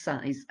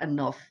emphasize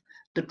enough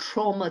the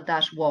trauma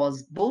that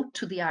was both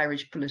to the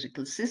Irish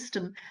political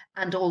system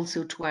and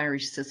also to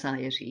Irish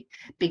society,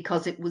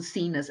 because it was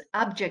seen as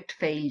abject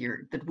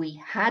failure, that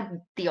we had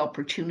the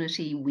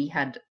opportunity, we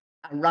had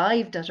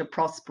arrived at a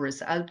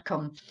prosperous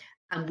outcome,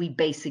 and we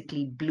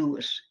basically blew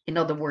it. In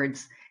other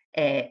words,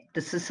 the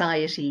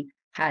society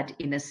had,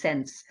 in a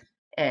sense,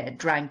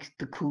 drank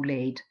the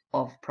Kool-Aid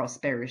of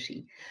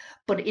prosperity.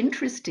 But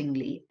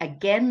interestingly,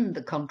 again,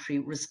 the country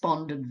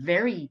responded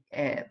very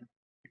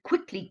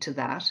quickly to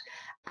that.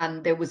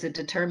 And there was a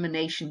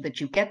determination that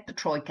you get the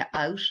Troika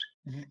out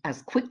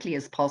as quickly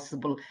as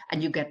possible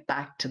and you get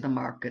back to the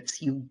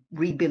markets, you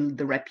rebuild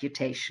the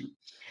reputation.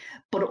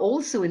 But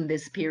also in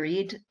this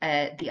period,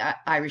 the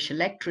Irish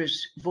electorate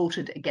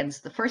voted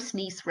against the first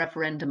Nice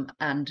referendum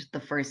and the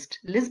first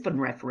Lisbon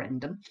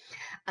referendum.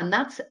 And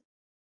that's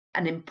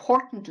an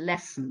important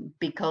lesson,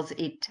 because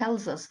it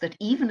tells us that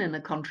even in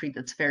a country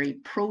that's very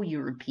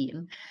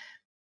pro-European,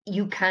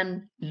 you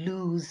can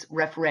lose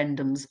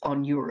referendums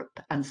on Europe.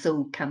 And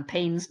so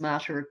campaigns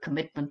matter,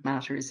 commitment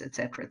matters,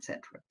 etc.,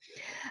 etc.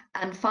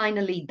 And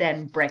finally,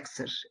 then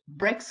Brexit.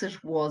 Brexit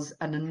was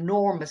an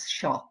enormous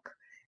shock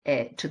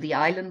to the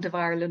island of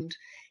Ireland.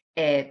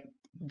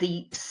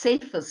 The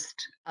safest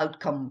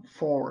outcome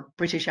for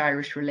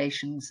British-Irish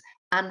relations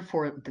and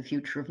for the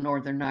future of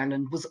Northern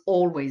Ireland was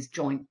always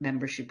joint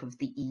membership of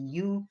the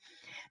EU.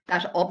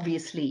 That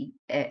obviously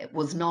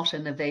was not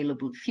an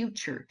available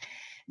future.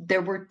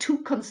 There were two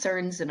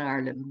concerns in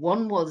Ireland.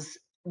 One was,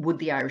 would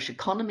the Irish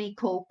economy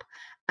cope?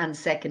 And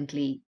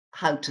secondly,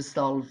 how to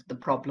solve the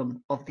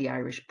problem of the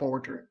Irish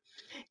border.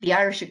 The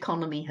Irish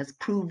economy has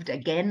proved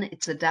again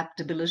its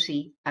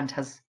adaptability and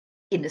has,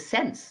 in a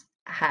sense,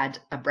 had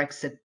a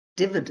Brexit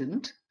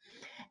dividend.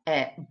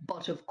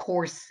 But of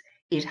course,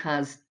 it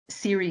has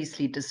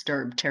seriously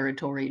disturbed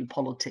territorial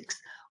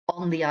politics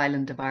on the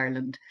island of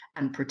Ireland,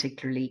 and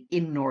particularly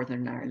in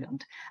Northern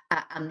Ireland.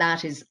 And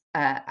that is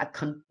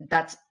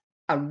that's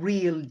a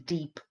real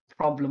deep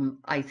problem,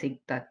 I think,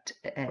 that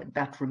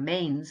that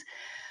remains.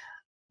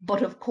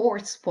 But of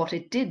course, what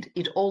it did,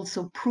 it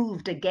also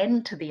proved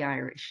again to the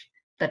Irish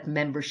that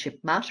membership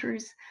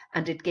matters,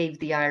 and it gave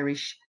the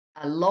Irish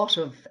a lot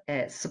of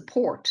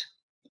support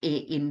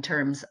in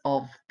terms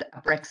of the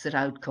Brexit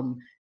outcome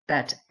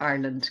that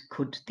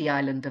the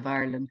island of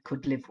Ireland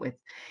could live with.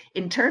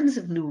 In terms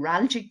of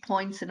neuralgic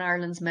points in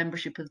Ireland's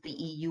membership of the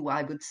EU,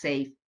 I would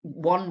say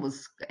one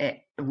was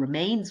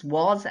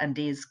and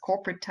is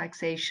corporate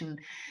taxation.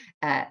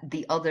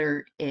 The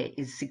other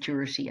is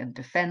security and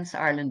defence.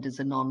 Ireland is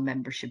a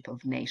non-membership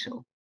of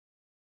NATO.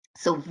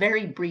 So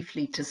very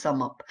briefly to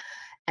sum up,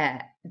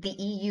 the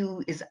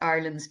EU is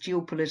Ireland's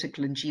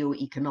geopolitical and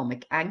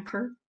geo-economic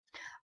anchor.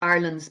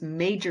 Ireland's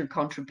major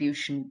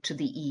contribution to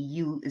the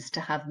EU is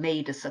to have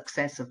made a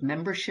success of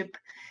membership,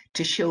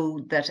 to show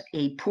that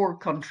a poor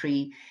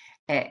country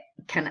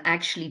can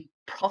actually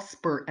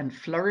prosper and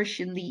flourish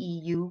in the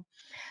EU.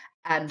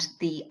 And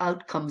the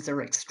outcomes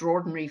are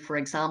extraordinary. For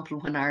example,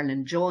 when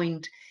Ireland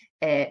joined,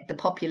 the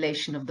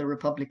population of the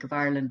Republic of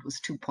Ireland was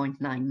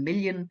 2.9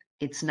 million.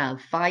 It's now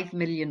 5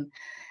 million.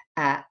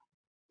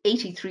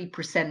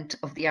 83%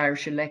 of the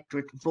Irish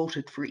electorate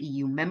voted for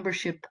EU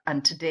membership,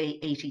 and today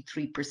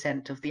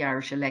 83% of the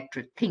Irish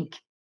electorate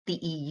think the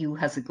EU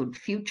has a good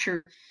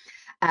future.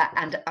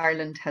 And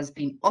Ireland has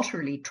been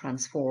utterly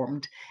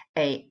transformed.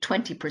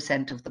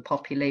 20% of the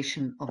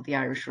population of the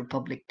Irish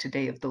Republic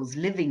today, of those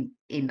living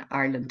in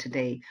Ireland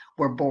today,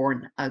 were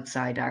born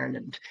outside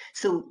Ireland.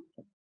 So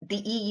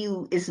the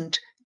EU isn't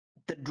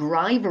the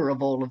driver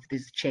of all of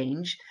this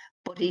change,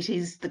 but it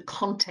is the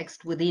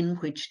context within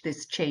which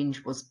this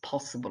change was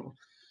possible.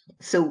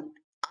 So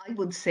I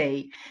would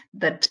say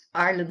that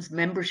Ireland's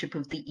membership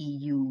of the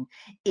EU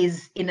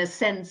is, in a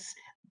sense,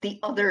 the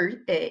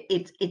other,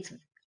 it's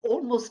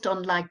almost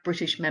unlike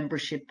British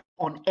membership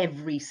on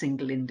every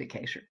single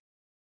indicator.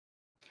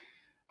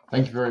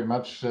 Thank you very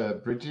much,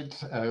 Brigid.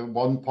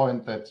 One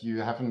point that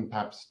you haven't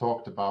perhaps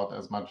talked about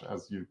as much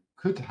as you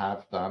could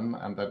have done,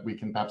 and that we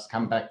can perhaps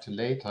come back to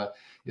later,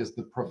 is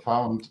the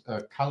profound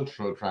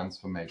cultural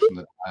transformation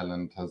that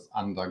Ireland has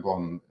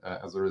undergone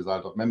as a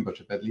result of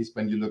membership. At least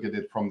when you look at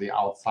it from the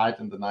outside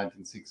in the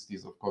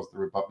 1960s, of course, the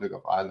Republic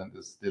of Ireland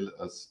is still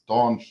a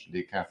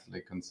staunchly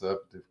Catholic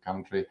conservative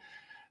country.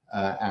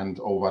 And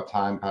over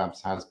time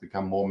perhaps has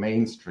become more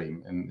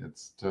mainstream in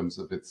its terms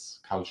of its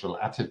cultural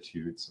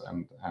attitudes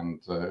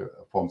and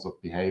forms of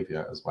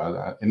behavior as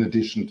well, in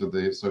addition to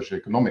the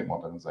socioeconomic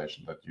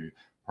modernization that you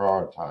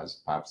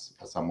prioritize perhaps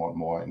somewhat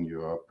more in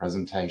your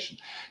presentation.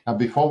 Now,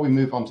 before we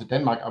move on to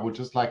Denmark, I would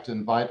just like to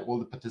invite all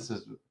the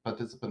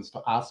participants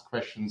to ask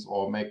questions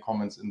or make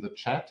comments in the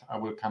chat. I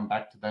will come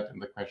back to that in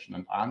the question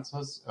and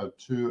answers.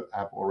 Two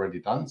have already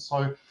done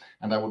so.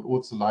 And I would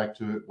also like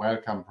to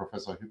welcome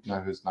Professor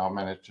Hübner, who's now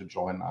managed to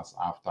join us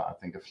after, I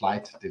think, a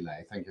flight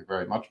delay. Thank you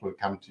very much. We'll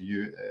come to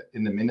you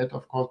in a minute,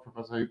 of course,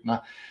 Professor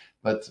Hübner.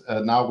 But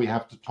now we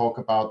have to talk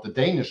about the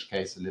Danish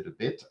case a little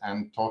bit.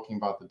 And talking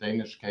about the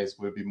Danish case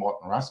will be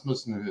Morten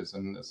Rasmussen, who is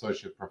an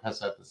associate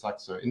professor at the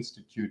Saxo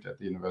Institute at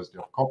the University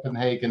of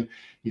Copenhagen.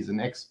 He's an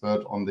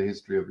expert on the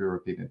history of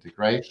European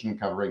integration,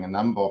 covering a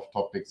number of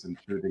topics,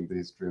 including the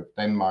history of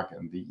Denmark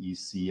and the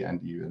EC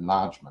and EU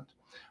enlargement.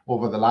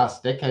 Over the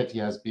last decade, he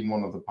has been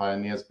one of the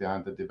pioneers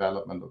behind the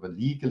development of a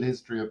legal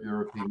history of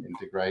European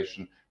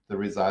integration, the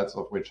results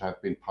of which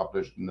have been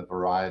published in a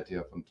variety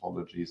of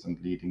anthologies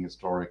and leading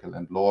historical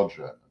and law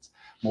journals.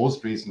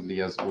 Most recently,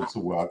 he has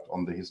also worked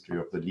on the history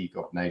of the League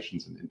of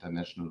Nations and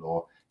international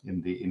law in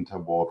the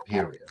interwar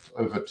period.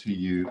 Over to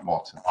you,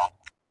 Morten.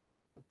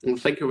 Well,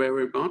 thank you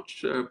very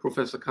much,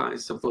 Professor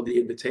KAISER, for the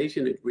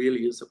invitation. It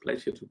really is a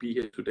pleasure to be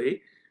here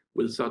today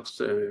with such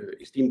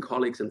esteemed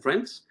colleagues and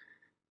friends.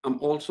 I'm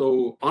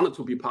also honored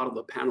to be part of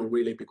the panel,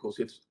 really, because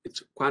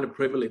it's quite a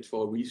privilege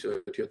for a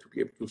researcher to be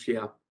able to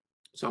share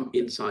some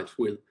insights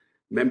with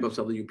members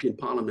of the European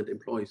Parliament,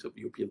 employees of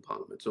the European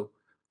Parliament. So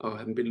I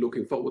have been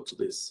looking forward to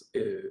this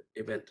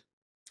event.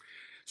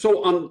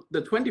 So on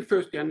the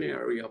 21st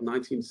January of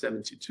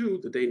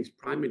 1972, the Danish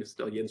Prime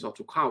Minister Jens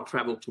Otto Krag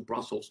traveled to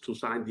Brussels to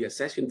sign the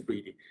accession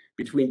treaty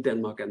between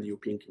Denmark and the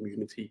European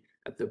Community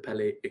at the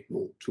Palais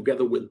Egmont,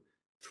 together with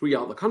 3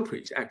 other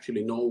countries.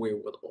 Actually, Norway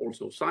was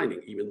also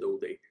signing, even though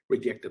they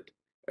rejected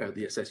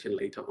the accession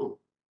later on.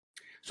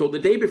 So the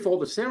day before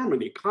the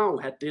ceremony,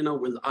 Krag had dinner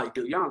with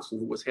Ejgil Jørgensen,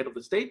 who was head of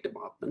the State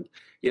Department,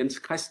 Jens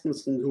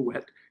Christensen, who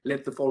had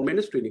led the Foreign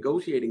Ministry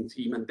negotiating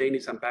team, and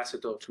Danish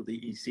ambassador to the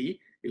EC,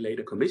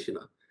 later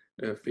commissioner,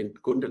 Finn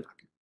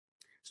Gundelach.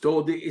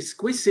 So the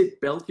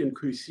exquisite Belgian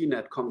cuisine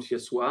at Comme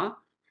Chez Soi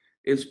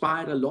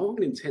inspired a long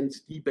and intense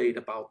debate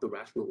about the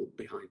rationale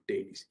behind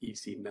Danish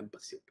EC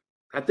membership.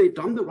 Had they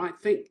done the right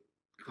thing?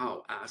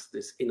 Krag asked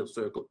this inner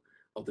circle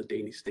of the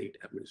Danish state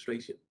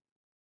administration.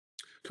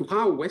 To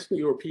Krag, Western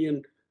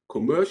European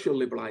commercial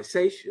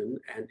liberalization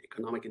and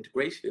economic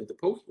integration in the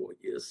post-war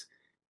years,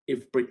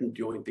 if Britain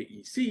joined the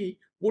EC,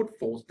 would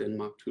force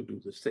Denmark to do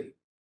the same.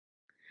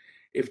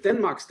 If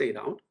Denmark stayed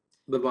out,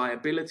 the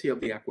viability of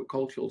the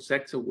agricultural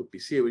sector would be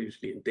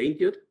seriously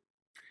endangered,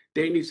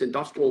 Danish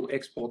industrial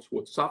exports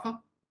would suffer,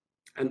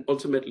 and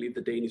ultimately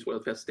the Danish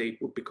welfare state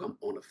would become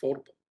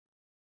unaffordable.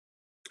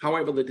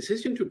 However, the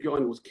decision to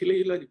join was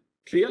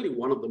clearly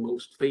one of the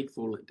most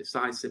fateful and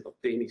decisive of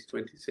Danish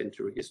 20th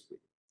century history.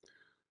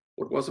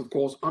 What was, of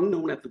course,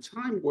 unknown at the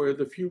time were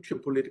the future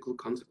political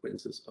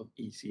consequences of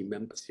EC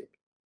membership.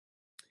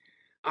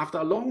 After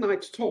a long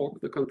night's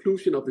talk, the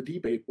conclusion of the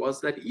debate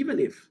was that even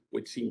if,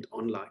 which seemed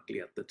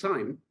unlikely at the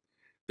time,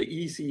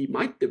 the EC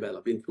might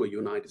develop into a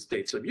United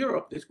States of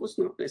Europe, this was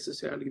not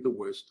necessarily the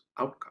worst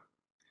outcome.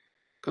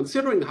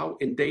 Considering how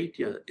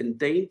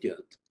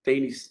endangered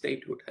Danish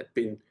statehood had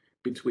been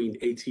between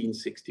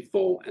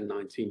 1864 and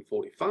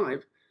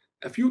 1945,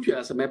 a future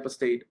as a member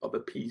state of a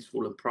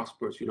peaceful and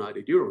prosperous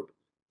United Europe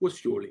was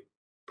surely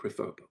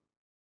preferable.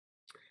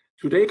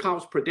 Today,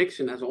 Klaus'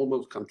 prediction has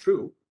almost come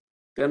true.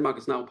 Denmark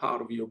is now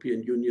part of the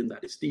European Union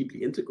that is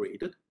deeply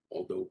integrated,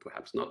 although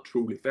perhaps not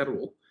truly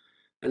federal,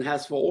 and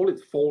has, for all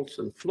its faults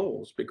and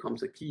flaws,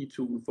 becomes a key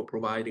tool for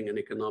providing an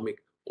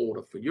economic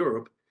order for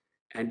Europe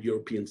and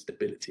European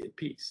stability and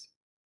peace.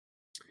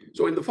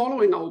 So in the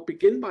following, I will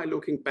begin by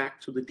looking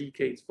back to the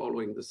decades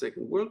following the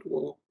Second World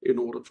War in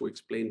order to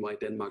explain why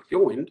Denmark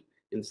joined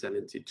in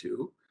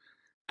 1972,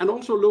 and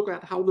also look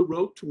at how the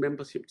road to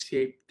membership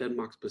shaped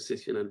Denmark's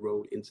position and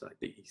role inside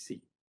the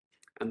EC.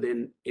 And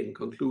then in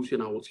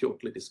conclusion, I will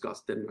shortly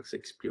discuss Denmark's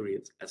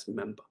experience as a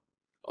member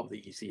of the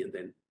EC and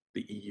then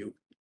the EU.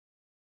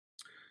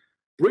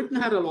 Britain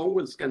had, along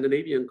with the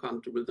Scandinavian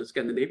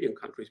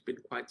countries, been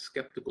quite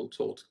skeptical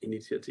towards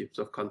initiatives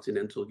of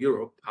continental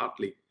Europe,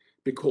 partly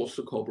because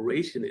the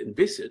cooperation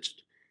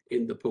envisaged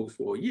in the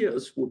post-war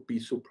years would be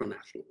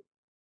supranational.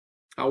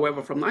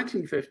 However, from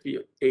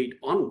 1958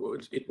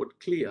 onwards, it was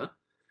clear,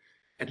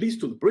 at least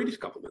to the British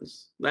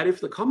governments, that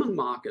if the common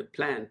market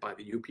planned by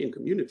the European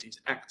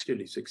communities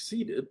actually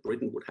succeeded,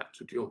 Britain would have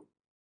to join.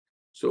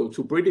 So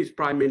to British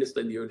Prime Minister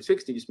in the early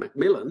 60s,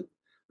 Macmillan,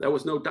 there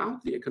was no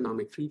doubt the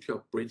economic future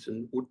of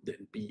Britain would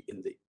then be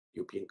in the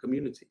European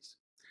communities.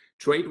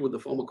 Trade with the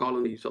former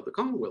colonies of the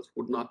Commonwealth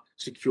would not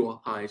secure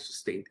high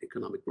sustained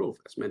economic growth,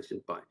 as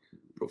mentioned by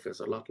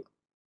Professor LUDLOW.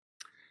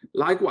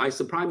 Likewise,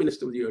 the Prime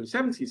Minister of the early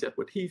 70s,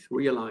 Edward Heath,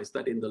 realized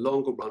that in the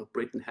longer run,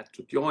 Britain had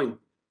to join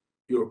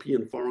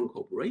European foreign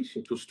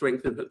cooperation to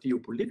strengthen her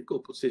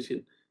geopolitical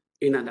position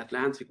in an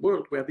Atlantic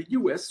world where the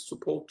US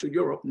support to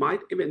Europe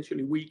might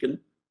eventually weaken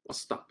or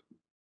stop.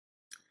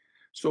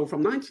 So from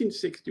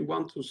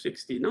 1961 to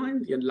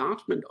 69, the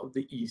enlargement of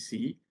the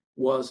EC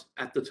was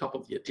at the top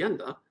of the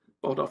agenda,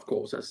 but of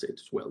course, as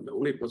it's well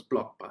known, it was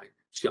blocked by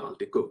Charles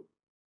de Gaulle.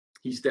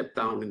 He stepped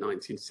down in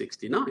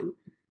 1969,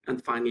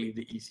 and finally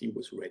the EC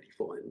was ready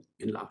for an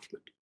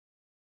enlargement.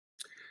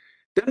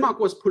 Denmark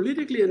was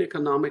politically and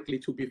economically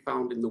to be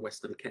found in the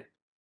Western camp.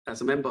 As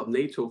a member of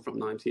NATO from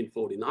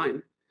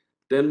 1949,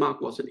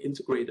 Denmark was an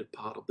integrated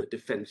part of the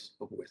defense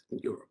of Western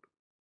Europe.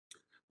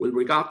 With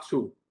regard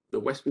to the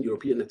Western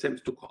European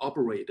attempts to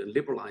cooperate and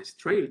liberalize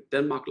trade,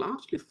 Denmark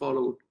largely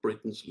followed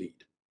Britain's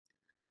lead.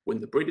 When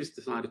the British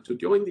decided to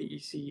join the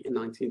EC in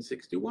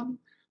 1961,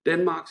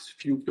 Denmark's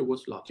future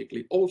was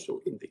logically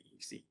also in the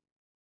EC.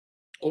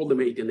 All the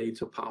major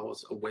NATO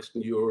powers of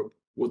Western Europe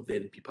would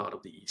then be part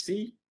of the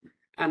EC,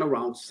 and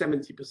around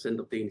 70%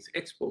 of Danish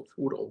exports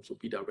would also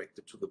be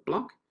directed to the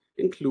bloc,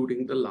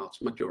 including the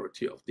large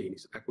majority of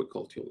Danish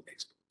agricultural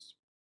exports.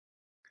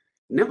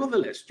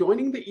 Nevertheless,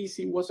 joining the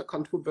EC was a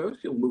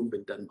controversial move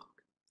in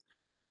Denmark.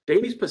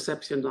 Danish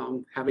perception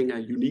on having a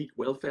unique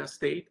welfare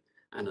state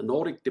and a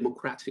Nordic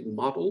democratic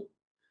model,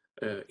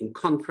 in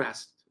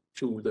contrast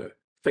to the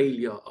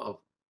failure of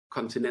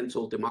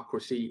continental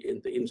democracy in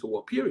the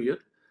interwar period,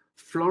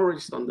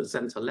 flourished on the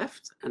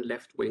center-left and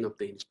left-wing of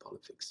Danish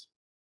politics.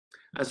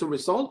 As a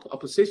result,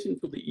 opposition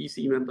to the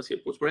EC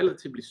membership was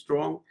relatively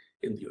strong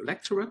in the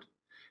electorate,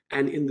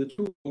 and in the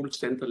two old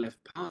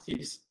center-left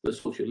parties, the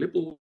Social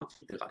Liberal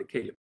Party, the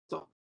Radikale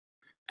Venstre,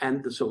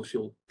 and the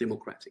Social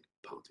Democratic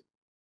Party.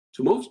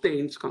 To most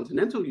Danes,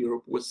 continental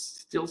Europe was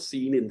still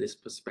seen in this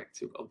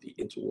perspective of the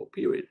interwar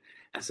period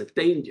as a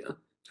danger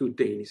to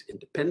Danish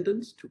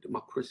independence, to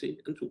democracy,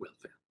 and to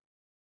welfare.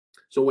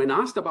 So when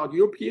asked about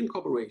European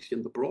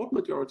cooperation, the broad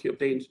majority of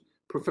Danes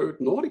preferred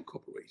Nordic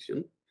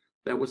cooperation.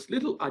 There was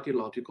little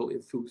ideological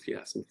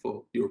enthusiasm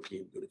for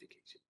European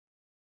unification.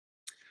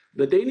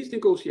 The Danish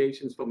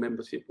negotiations for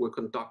membership were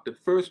conducted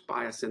first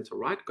by a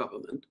center-right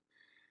government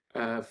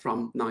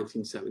from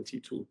 1970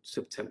 to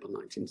September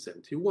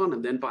 1971,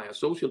 and then by a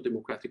social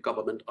democratic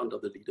government under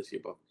the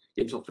leadership of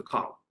Jens Otto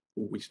Krag,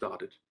 who we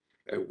started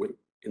with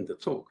in the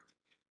talk.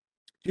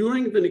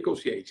 During the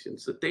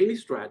negotiations, the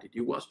Danish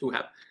strategy was to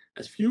have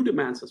as few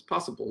demands as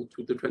possible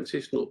to the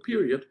transitional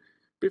period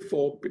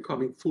before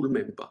becoming full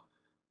member,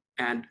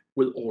 and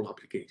with all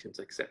obligations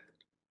accepted.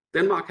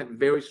 Denmark had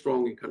very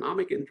strong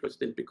economic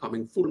interest in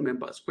becoming full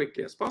member as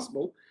quickly as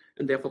possible,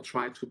 and therefore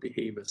tried to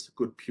behave as a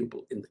good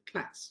pupil in the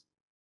class.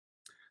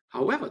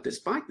 However,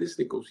 despite this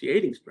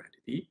negotiating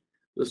strategy,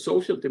 the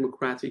Social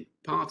Democratic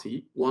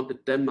Party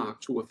wanted Denmark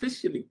to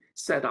officially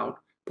set out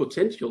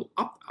potential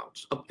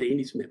opt-outs of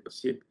Danish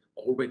membership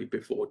already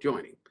before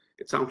joining.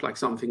 It sounds like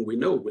something we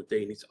know with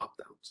Danish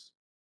opt-outs.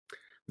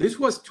 This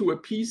was to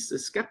appease the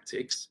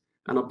skeptics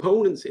and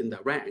opponents in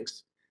their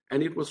ranks,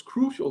 and it was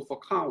crucial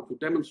for Krag to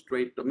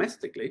demonstrate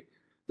domestically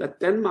that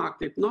Denmark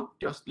did not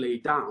just lay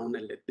down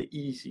and let the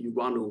EC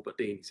run over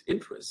Danish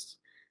interests.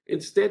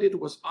 Instead, it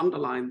was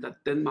underlined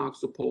that Denmark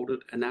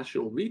supported a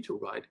national veto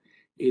right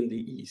in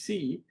the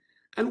EC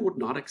and would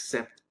not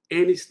accept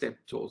any step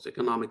towards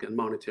economic and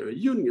monetary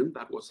union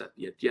that was at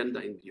the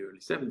agenda in the early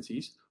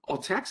 70s, or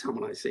tax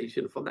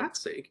harmonization for that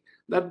sake,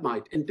 that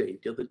might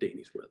endanger the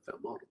Danish welfare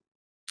model.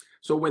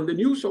 So when the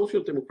new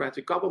social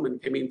democratic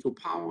government came into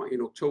power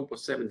in October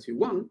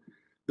 71,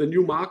 the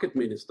new market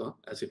minister,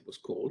 as it was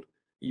called,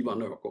 Ivar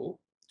Nørgaard,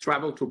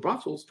 traveled to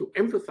Brussels to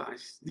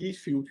emphasize these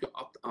future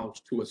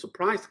opt-outs to a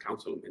surprise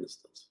council of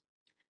ministers.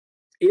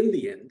 In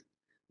the end,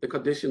 the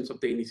conditions of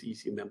Danish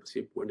EC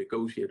membership were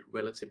negotiated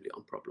relatively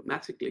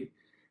unproblematically,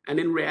 and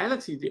in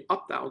reality, the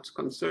opt-outs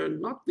concerned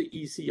not the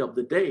EC of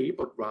the day,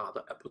 but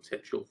rather a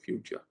potential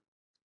future.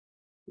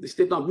 This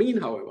did not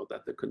mean, however,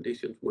 that the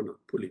conditions were not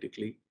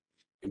politically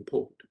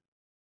important.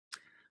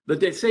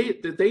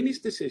 The Danish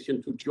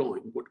decision to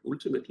join would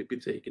ultimately be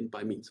taken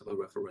by means of a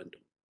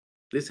referendum.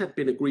 This had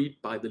been agreed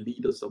by the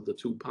leaders of the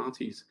two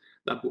parties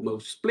that were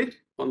most split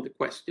on the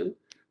question,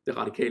 the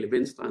Radikale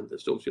Venstre and the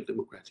Social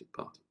Democratic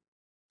Party.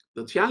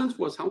 The challenge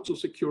was how to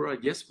secure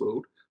a yes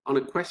vote on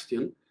a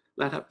question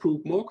that had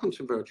proved more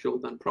controversial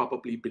than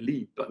probably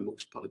believed by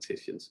most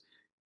politicians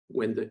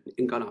when the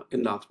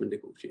enlargement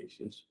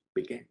negotiations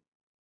began.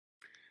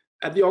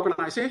 At the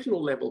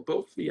organizational level,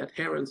 both the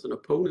adherents and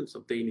opponents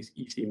of Danish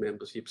EC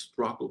membership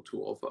struggled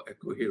to offer a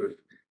coherent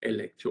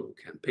electoral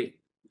campaign.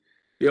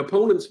 The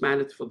opponents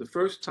managed for the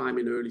first time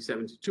in early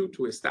 72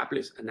 to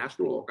establish a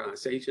national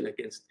organization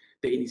against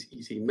Danish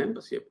EC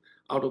membership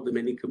out of the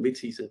many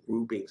committees and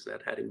groupings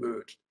that had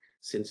emerged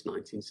since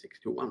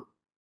 1961.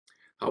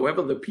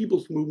 However, the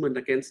people's movement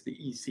against the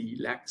EC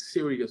lacked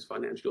serious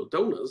financial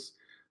donors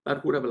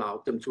that would have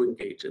allowed them to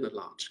engage in a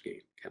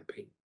large-scale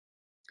campaign.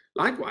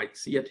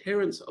 Likewise, the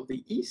adherents of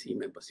the EC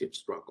membership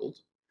struggled,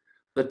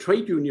 the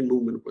trade union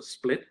movement was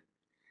split,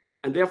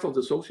 and therefore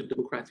the Social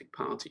Democratic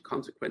Party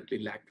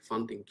consequently lacked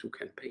funding to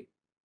campaign.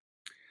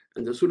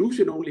 And the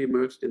solution only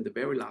emerged in the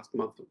very last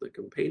month of the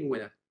campaign,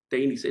 where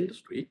Danish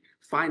industry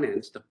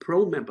financed a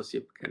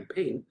pro-membership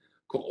campaign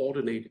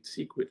coordinated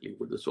secretly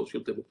with the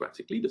Social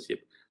Democratic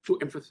leadership to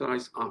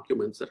emphasize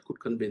arguments that could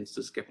convince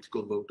the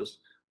skeptical voters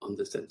on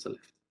the center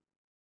left.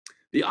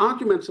 The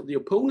arguments of the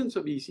opponents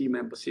of EC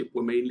membership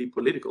were mainly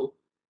political.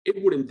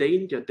 It would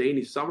endanger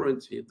Danish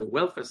sovereignty, the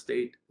welfare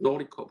state,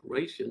 Nordic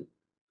cooperation,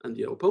 and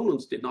the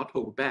opponents did not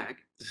hold back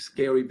the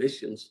scary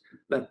visions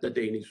that the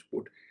Danish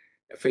would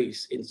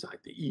face inside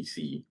the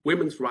EC.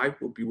 Women's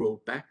rights would be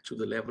rolled back to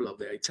the level of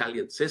their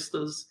Italian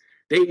sisters.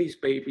 Danish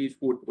babies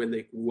would, when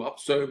they grew up,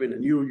 serve in a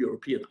new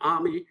European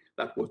army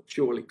that would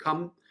surely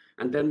come,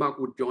 and Denmark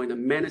would join a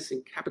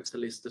menacing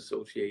capitalist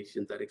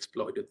association that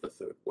exploited the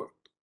third world.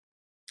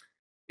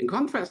 In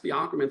contrast, the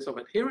arguments of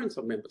adherents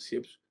of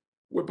memberships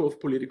were both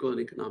political and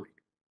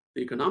economic.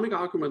 The economic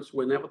arguments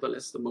were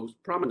nevertheless the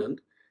most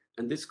prominent,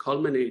 and this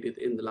culminated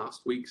in the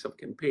last weeks of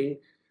campaign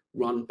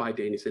run by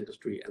Danish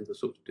industry and the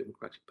Social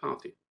Democratic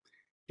Party.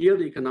 Here,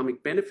 the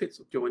economic benefits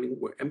of joining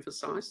were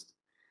emphasized,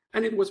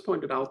 and it was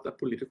pointed out that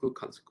political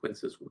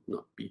consequences would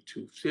not be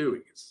too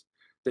serious.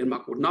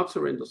 Denmark would not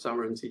surrender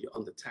sovereignty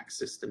on the tax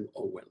system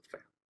or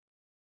welfare.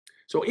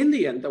 So in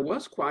the end, there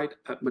was quite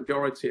a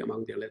majority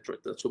among the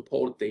electorate that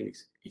supported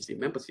Danish EC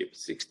membership,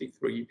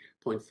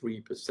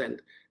 63.3%,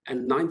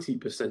 and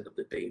 90% of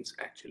the Danes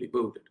actually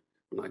voted,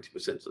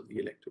 90% of the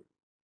electorate.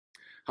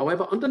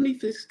 However, underneath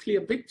this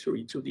clear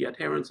victory to the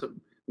adherents of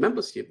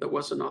membership, there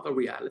was another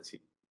reality.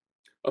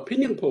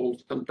 Opinion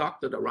polls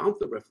conducted around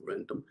the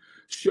referendum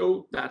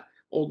showed that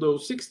although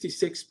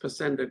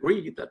 66%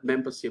 agreed that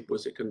membership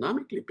was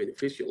economically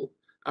beneficial,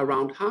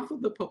 around half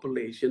of the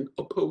population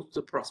opposed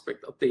the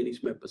prospect of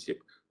Danish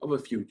membership of a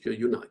future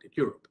united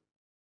Europe.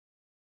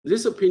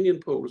 This opinion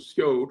poll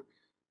showed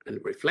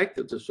and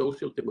reflected the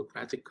social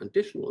democratic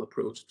conditional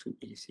approach to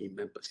EC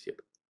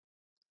membership.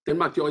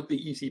 Denmark joined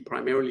the EC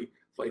primarily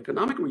for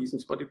economic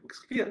reasons, but it was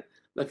clear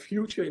that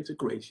future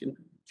integration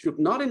should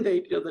not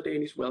endanger the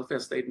Danish welfare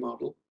state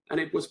model, and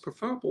it was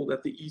preferable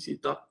that the EC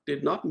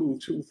did not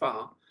move too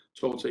far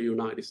towards a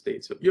United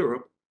States of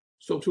Europe.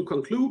 So to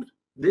conclude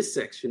this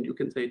section, you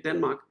can say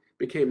Denmark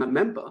became a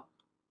member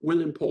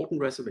with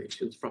important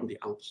reservations from the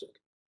outset.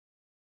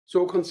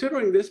 So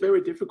considering this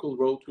very difficult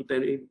road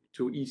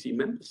to EC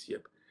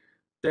membership,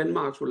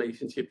 Denmark's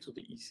relationship to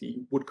the EC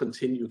would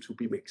continue to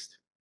be mixed.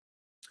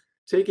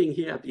 Taking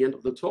here at the end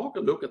of the talk a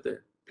look at the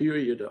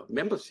period of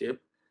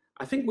membership,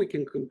 I think we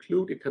can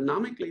conclude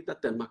economically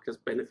that Denmark has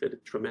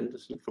benefited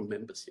tremendously from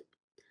membership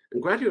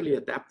and gradually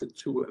adapted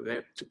to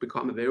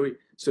become a very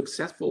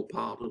successful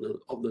partner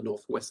of the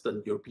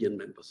Northwestern European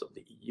members of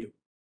the EU.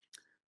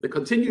 The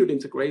continued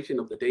integration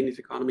of the Danish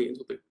economy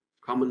into the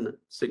common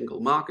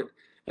single market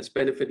has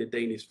benefited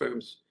Danish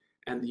firms,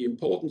 and the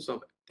importance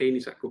of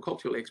Danish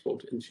agricultural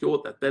exports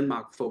ensured that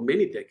Denmark for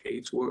many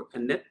decades were a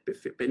net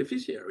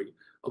beneficiary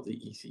of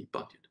the EC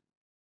budget.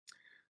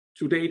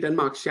 Today,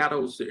 Denmark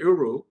shadows the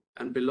euro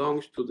and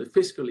belongs to the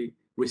fiscally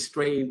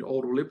restrained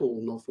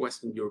ordoliberal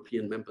Northwestern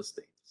European member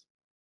states.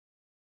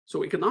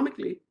 So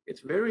economically,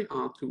 it's very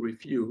hard to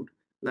refute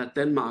that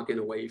Denmark, in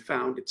a way,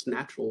 found its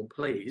natural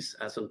place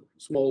as a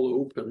small,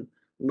 open,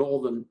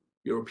 Northern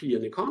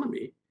European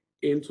economy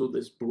into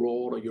this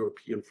broader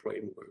European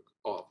framework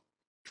of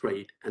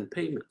trade and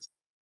payments.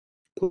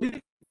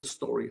 Political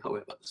story,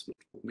 however, is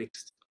much more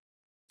mixed.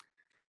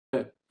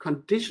 The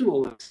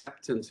conditional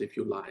acceptance, if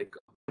you like,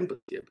 of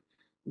membership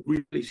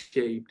really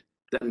shaped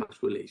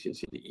Denmark's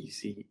relationship to the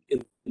EC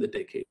in the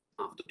decade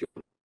after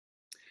joining.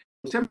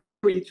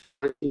 Contemporary to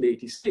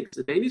 1986,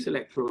 the Danish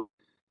electorate,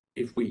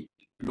 if we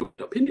look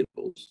at opinion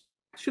polls,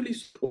 actually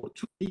support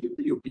to leave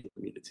the European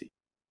community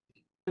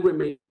and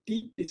remain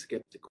deeply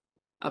skeptical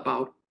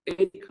about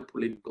any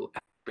political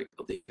aspect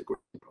of the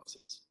integration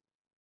process.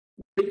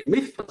 Big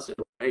myth was in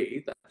a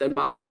way that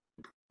Denmark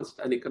was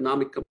an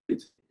economic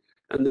community,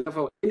 and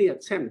therefore any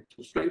attempt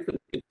to strengthen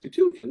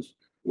institutions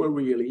were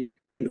really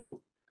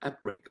a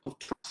break of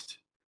trust.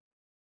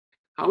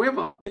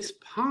 However, this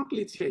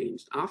partly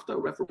changed after a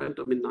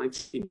referendum in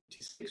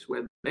 1986,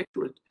 where the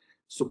electorate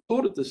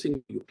supported the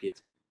single European,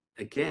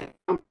 again,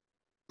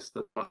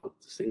 about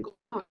the single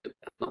market,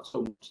 and not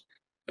so much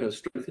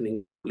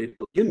strengthening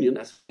political union,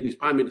 as his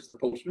Prime Minister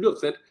Poul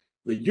said,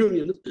 the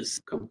union is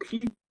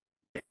completely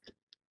dead.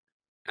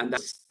 And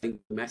that's the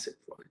message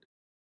for it.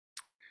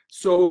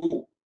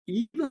 So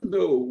even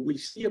though we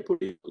see a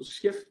political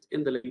shift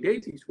in the late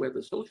 80s, where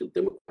the Social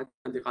Democrats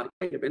and the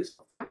Radical events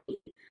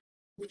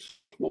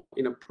more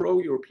in a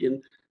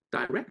pro-European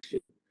direction,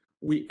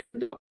 we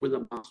end up with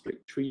a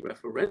Maastricht Treaty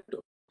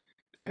referendum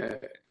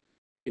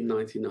in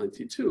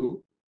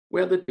 1992,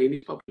 where the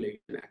Danish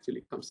population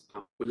actually comes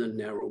out with a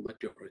narrow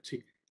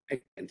majority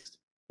against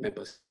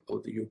members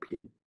of the European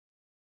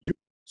Union.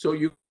 So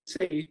you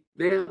say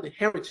there the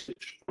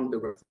heritage from the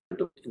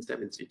referendum in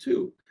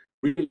 72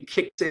 really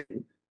kicked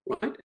in,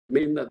 right?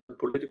 Meaning that the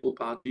political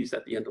parties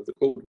at the end of the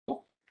Cold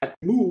War had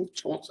moved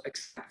towards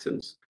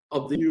acceptance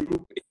of the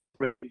new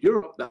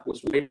Europe that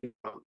was waiting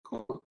around the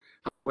corner.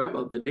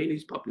 However, the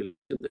Danish population,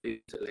 the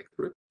Danish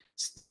electorate,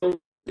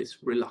 still this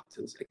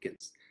reluctance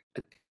against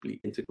a deeply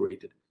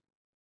integrated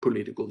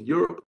political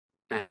Europe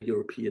and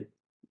European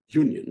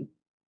Union.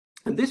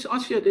 And this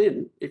ushered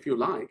in, if you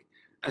like,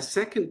 a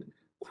second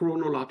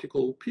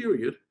chronological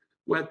period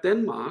where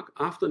Denmark,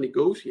 after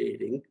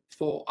negotiating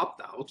 4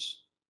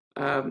 opt-outs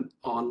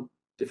on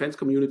defense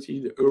community,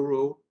 the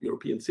euro,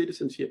 European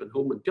citizenship, and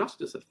home and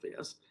justice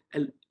affairs,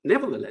 and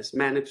nevertheless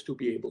managed to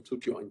be able to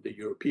join the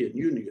European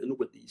Union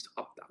with these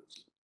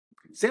opt-outs.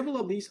 Several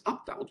of these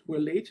opt-outs were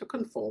later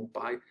confirmed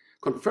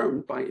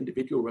by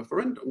individual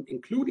referendum,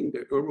 including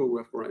the euro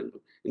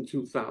referendum in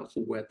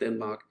 2000, where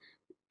Denmark,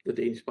 the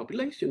Danish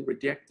population,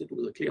 rejected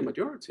with a clear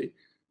majority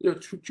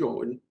to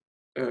join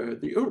the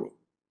euro.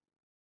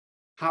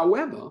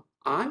 However,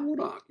 I would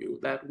argue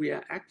that we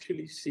are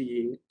actually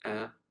seeing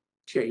a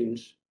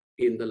change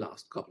in the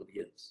last couple of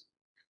years.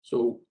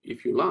 So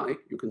if you like,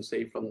 you can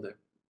say from the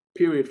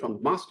period from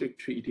the Maastricht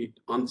Treaty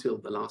until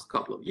the last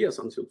couple of years,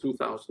 until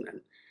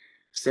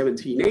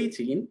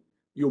 2017-18,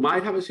 you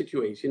might have a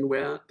situation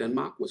where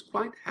Denmark was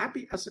quite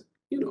happy as a,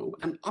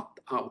 an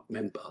opt-out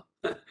member,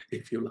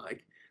 if you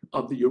like,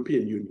 of the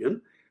European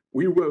Union.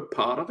 We were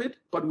part of it,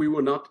 but we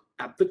were not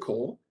at the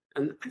core,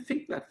 and I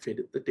think that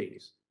fitted the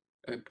Danish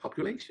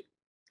population.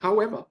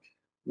 However,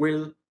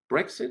 with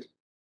Brexit,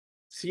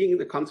 seeing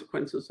the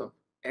consequences of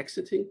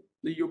exiting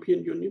the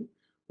European Union,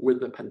 with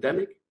the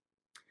pandemic,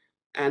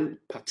 and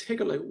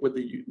particularly with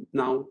the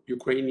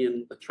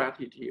the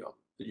tragedy of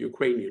the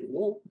Ukrainian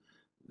war,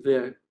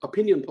 the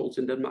opinion polls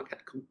in Denmark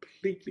had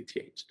completely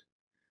changed.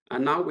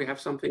 And now we have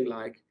something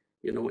like,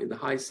 in the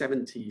high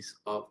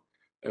 70s of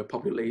a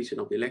population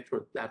of the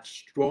electorate that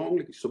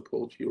strongly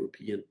supports the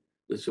European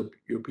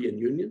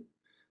Union.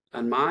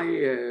 And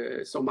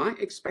my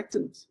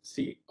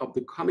expectancy of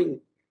the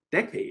coming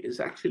decade is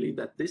actually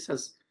that this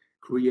has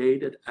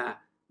created a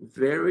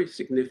very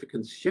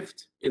significant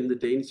shift in the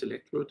Danish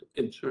electorate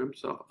in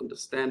terms of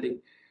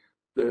understanding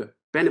the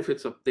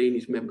benefits of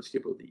Danish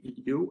membership of the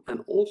EU,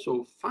 and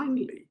also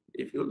finally,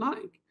 if you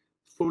like,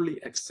 fully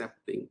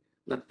accepting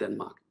that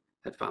Denmark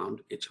had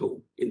found its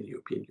home in the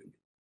European Union.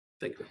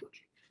 Thank you very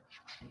much.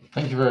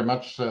 Thank you very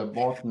much,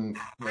 Morten.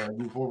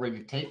 You've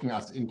already taken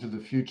us into the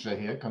future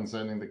here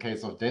concerning the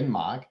case of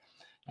Denmark,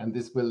 and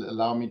this will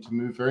allow me to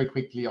move very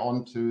quickly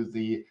on to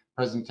the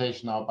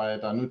presentation now by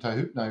Danuta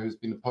HÜBNER, who's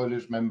been a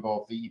Polish member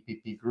of the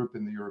EPP group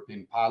in the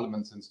European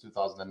Parliament since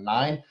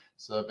 2009,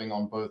 serving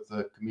on both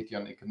the Committee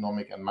on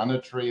Economic and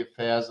Monetary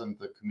Affairs and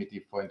the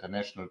Committee for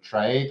International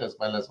Trade, as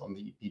well as on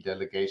the EP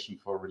delegation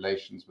for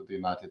relations with the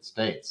United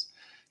States.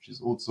 She's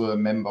also a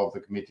member of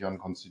the Committee on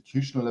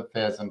Constitutional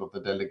Affairs and of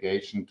the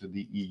delegation to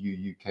the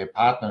EU-UK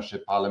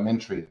Partnership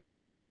Parliamentary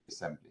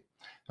Assembly.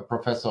 a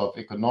professor of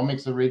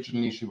economics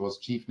originally. She was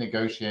chief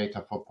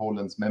negotiator for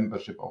Poland's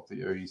membership of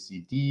the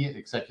OECD,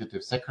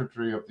 executive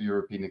secretary of the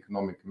European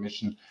Economic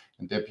Commission,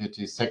 and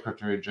deputy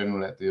secretary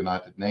general at the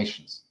United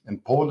Nations. In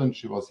Poland,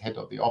 she was head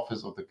of the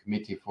office of the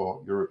Committee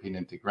for European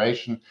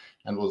Integration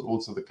and was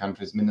also the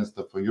country's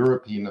Minister for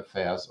European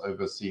Affairs,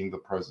 overseeing the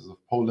process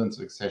of Poland's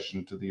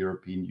accession to the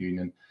European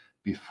Union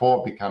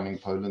before becoming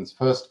Poland's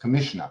first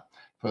commissioner,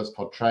 first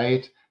for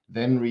trade,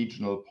 then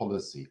regional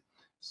policy.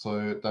 So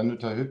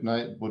Danuta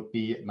HÜBNER, it would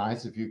be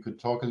nice if you could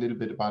talk a little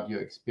bit about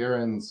your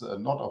experience,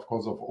 not of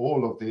course of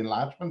all of the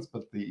enlargements,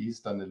 but the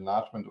Eastern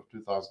enlargement of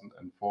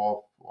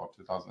 2004 or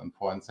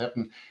 2004 and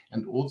 7,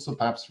 and also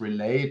perhaps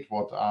relate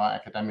what our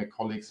academic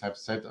colleagues have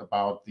said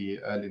about the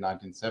early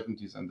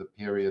 1970s and the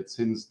period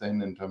since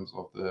then in terms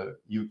of the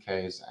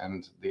UK's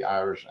and the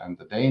Irish and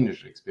the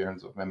Danish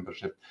experience of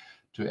membership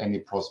to any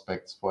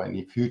prospects for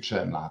any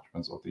future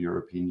enlargements of the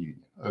European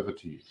Union. Over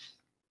to you.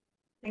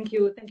 Thank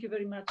you. Thank you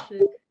very much,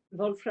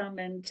 Wolfram.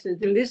 And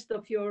the list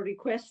of your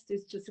requests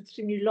is just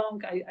extremely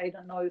long. I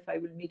don't know if I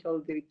will meet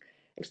all the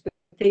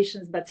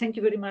expectations, but thank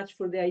you very much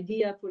for the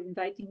idea, for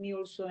inviting me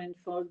also, and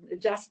for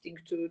adjusting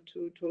to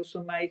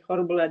also my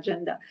horrible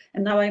agenda.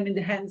 And now I'm in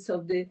the hands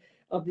of the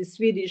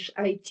Swedish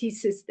IT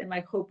system.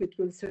 I hope it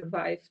will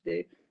survive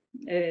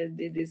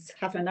this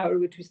half an hour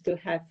which we still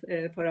have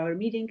for our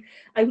meeting.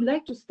 I would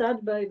like to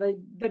start by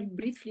very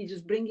briefly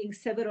just bringing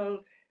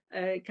several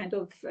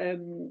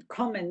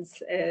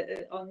comments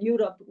on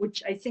Europe,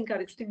 which I think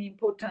are extremely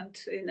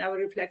important in our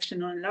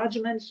reflection on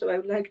enlargement. So I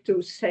would like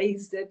to say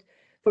that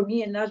for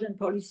me, enlargement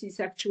policies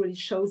actually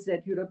shows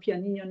that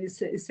European Union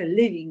is a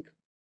living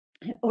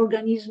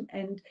organism,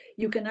 and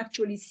you can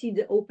actually see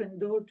the open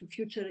door to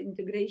future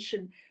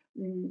integration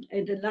and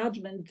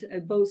enlargement,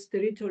 both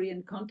territory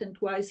and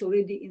content-wise,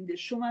 already in the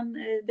Schuman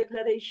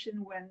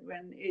Declaration,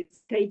 when it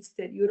states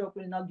that Europe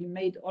will not be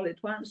made all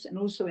at once, and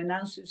also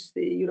announces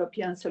the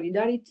European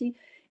solidarity.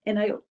 And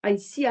I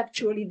see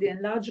actually the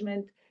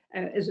enlargement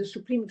as a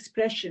supreme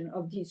expression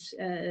of these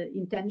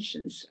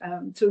intentions.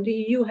 So the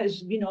EU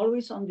has been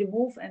always on the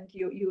move, and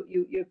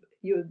you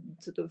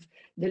sort of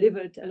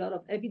delivered a lot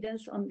of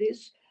evidence on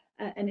this,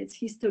 and its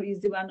history is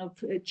the one of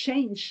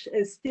change.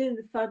 Still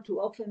far too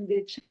often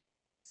the change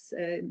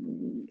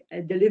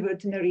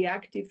delivered in a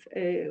reactive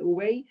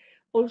way.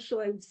 Also,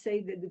 I would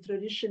say that the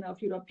tradition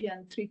of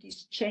European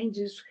treaties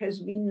changes has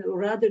been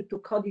rather to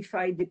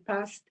codify the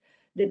past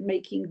than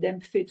making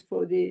them fit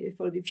for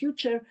the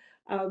future.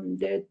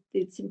 That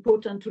it's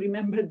important to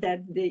remember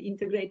that the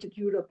integrated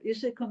Europe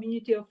is a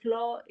community of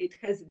law. It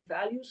has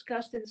values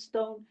cast in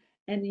stone,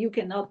 and you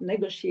cannot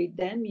negotiate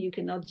them. You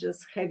cannot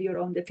just have your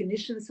own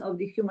definitions of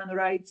the human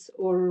rights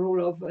or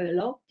rule of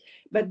law.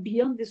 But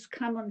beyond this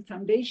common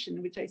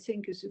foundation, which I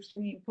think is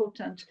extremely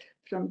important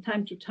from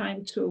time to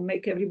time to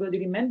make everybody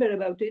remember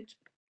about it,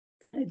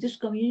 this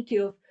community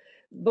of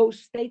both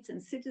states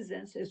and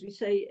citizens, as we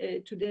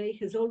say today,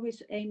 has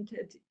always aimed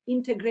at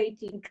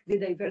integrating the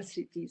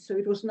diversity. So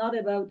it was not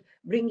about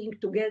bringing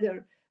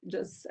together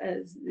just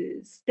as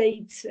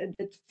states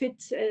that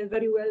fit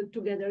very well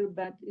together,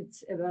 but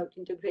it's about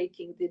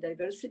integrating the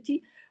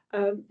diversity.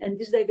 And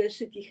this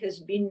diversity has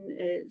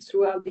been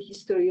throughout the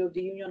history of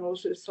the Union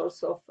also a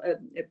source of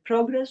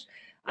progress.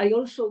 I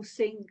also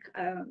think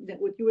that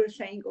what you were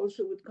saying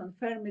also would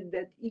confirm it,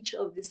 that each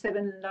of the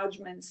 7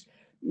 enlargements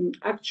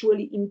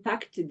actually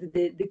impacted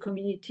the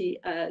community,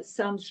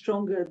 some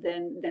stronger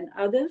than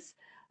others.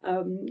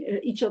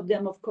 Each of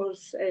them, of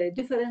course,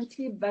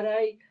 differently, but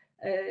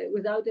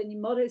without any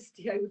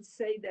modesty, I would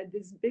say that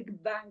this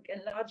big bang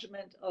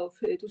enlargement of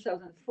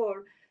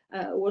 2004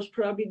 was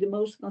probably the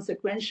most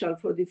consequential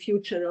for the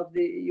future of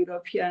the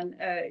European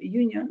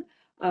Union.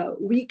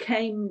 We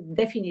came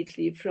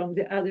definitely from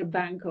the other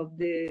bank of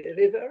the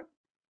river,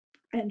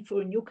 and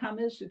for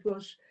newcomers, it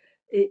was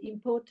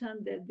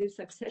important that this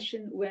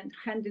accession went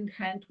hand in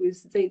hand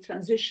with the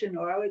transition,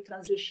 or our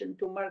transition,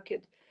 to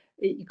market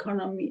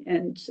economy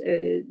and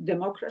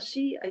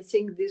democracy. I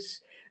think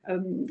this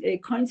a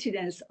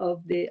coincidence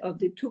of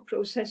the two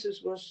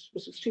processes was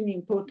extremely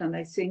important,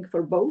 I think,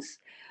 for both.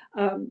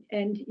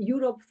 And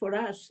Europe, for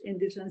us, in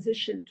the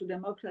transition to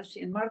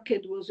democracy and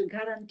market, was a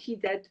guarantee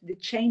that the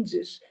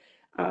changes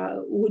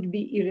would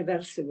be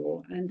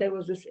irreversible. And there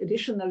was this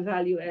additional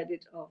value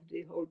added of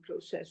the whole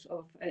process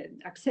of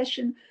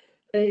accession.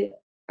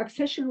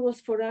 Accession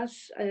was for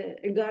us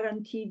a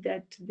guarantee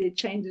that the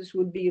changes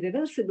would be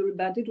irreversible,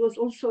 but it was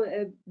also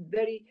a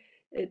very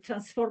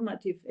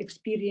transformative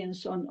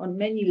experience on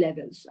many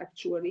levels,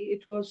 actually.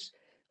 It was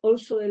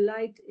also a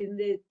light in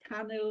the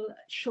tunnel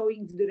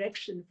showing the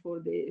direction for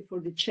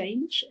the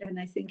change, and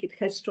I think it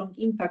has strong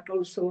impact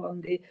also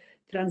on the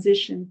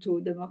transition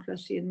to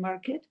democracy and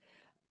market.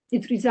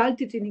 It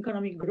resulted in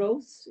economic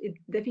growth. It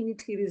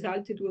definitely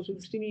resulted, was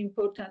extremely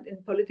important,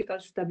 in political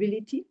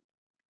stability,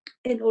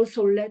 and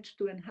also led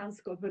to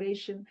enhanced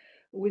cooperation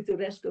with the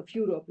rest of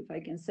Europe, if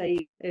I can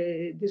say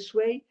this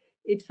way.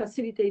 It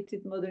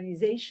facilitated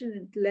modernization.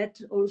 It led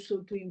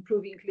also to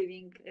improving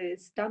living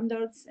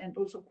standards and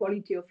also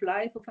quality of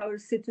life of our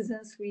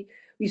citizens.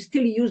 We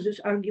still use this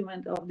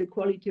argument of the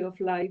quality of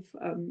life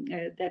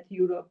that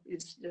Europe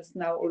is just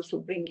now also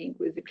bringing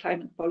with the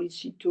climate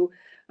policy to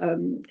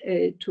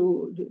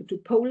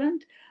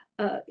Poland.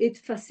 It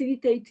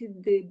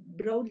facilitated the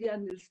broadly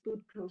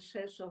understood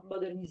process of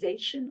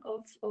modernization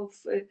of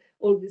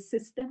all the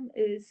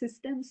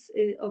systems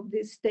of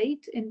the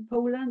state in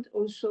Poland.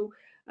 Also,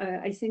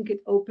 I think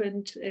it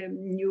opened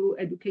new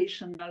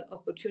educational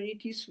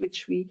opportunities,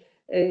 which we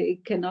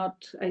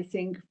cannot, I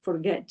think,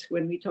 forget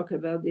when we talk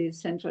about the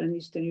Central and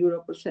Eastern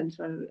Europe or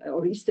Central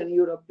or Eastern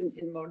Europe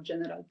in more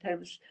general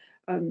terms,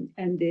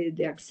 and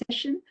the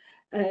accession.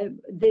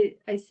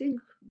 I think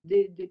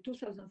the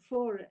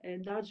 2004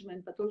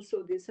 enlargement, but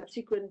also the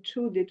subsequent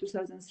to the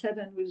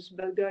 2007 with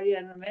Bulgaria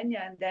and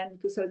Romania, and then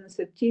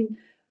 2013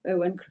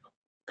 when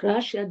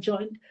Croatia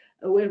joined,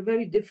 were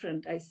very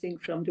different, I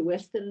think, from the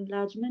Western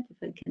enlargement, if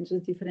I can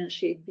just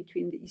differentiate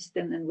between the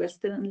Eastern and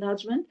Western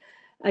enlargement.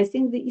 I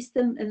think the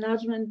Eastern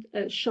enlargement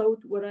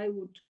showed what I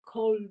would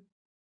call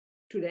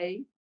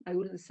today, I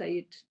wouldn't say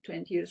it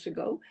 20 years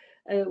ago,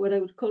 what I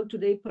would call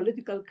today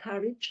political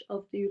courage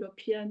of the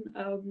European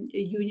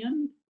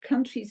Union.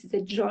 Countries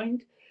that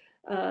joined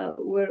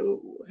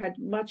had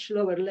much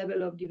lower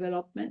level of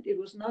development. It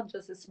was not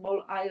just a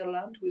small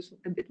Ireland with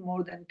a bit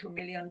more than 2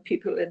 million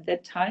people at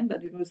that time,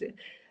 but it was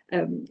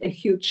a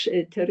huge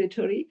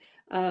territory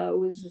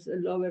with a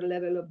lower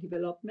level of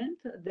development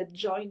that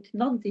joined,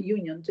 not the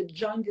union, that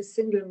joined the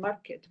single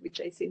market,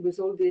 which I think was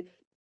all the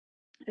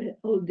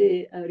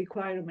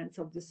requirements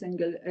of the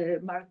single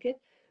market.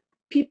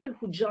 People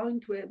who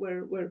joined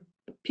were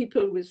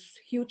people with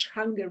huge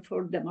hunger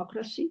for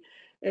democracy,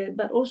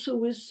 but also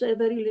with a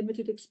very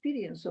limited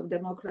experience of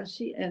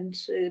democracy and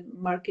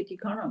market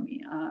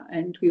economy.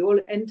 And we all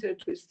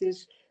entered with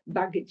this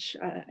baggage,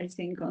 I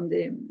think,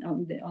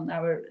 on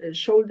our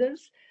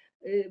shoulders.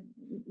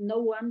 No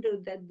wonder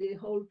that the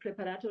whole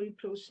preparatory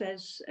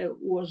process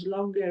was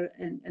longer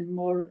and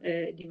more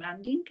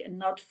demanding, and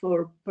not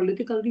for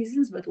political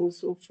reasons, but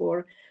also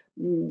for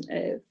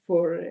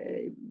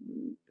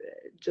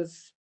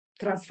just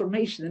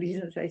transformation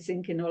reasons, I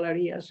think, in all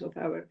areas of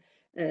our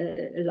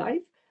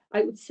life.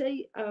 I would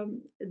say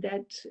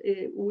that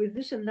with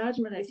this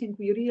enlargement, I think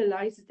we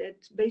realized that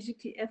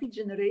basically every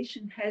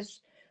generation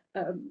has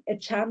a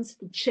chance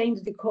to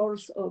change the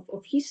course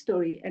of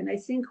history. And I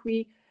think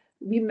we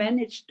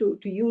managed to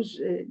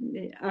use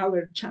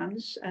our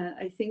chance.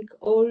 I think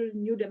all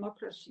new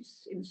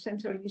democracies in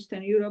Central and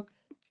Eastern Europe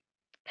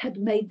had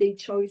made their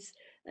choice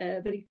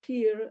very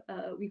clear.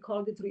 We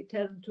called it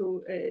return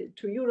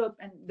to Europe,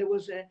 and there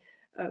was a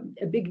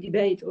big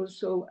debate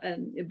also,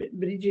 and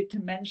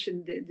Brigid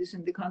mentioned this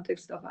in the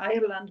context of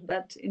Ireland,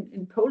 but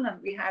in Poland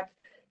we had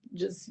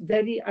just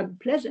very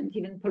unpleasant,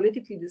 even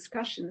politically,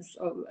 discussions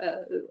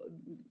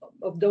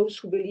of those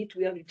who believed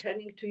we are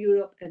returning to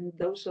Europe and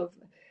those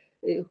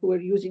who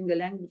were using the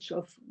language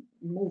of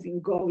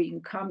moving,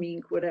 going,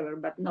 coming, whatever,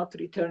 but not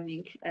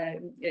returning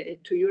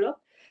to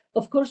Europe.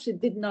 Of course, it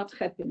did not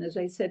happen. As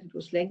I said, it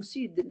was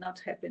lengthy. It did not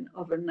happen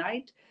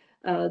overnight.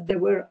 There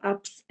were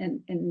ups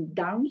and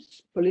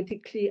downs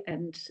politically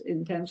and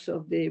in terms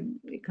of the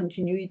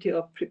continuity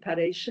of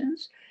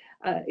preparations.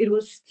 It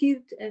was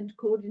steered and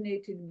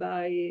coordinated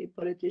by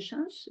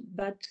politicians,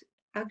 but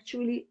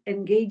actually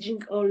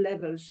engaging all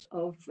levels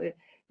of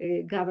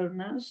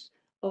governance,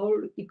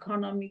 all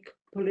economic,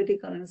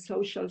 political and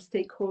social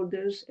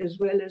stakeholders, as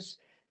well as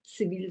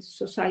civil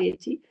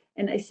society.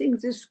 And I think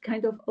this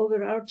kind of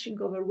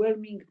overarching,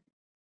 overwhelming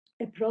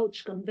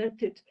approach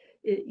converted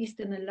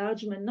Eastern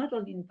enlargement, not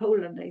only in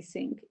Poland, I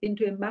think,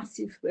 into a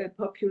massive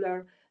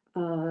popular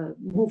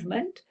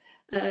movement.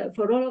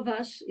 For all of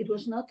us, it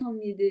was not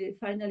only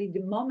finally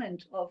the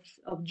moment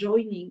of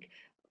joining,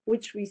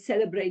 which we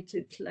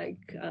celebrated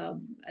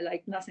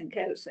like nothing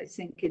else, I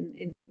think,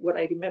 in what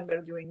I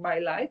remember during my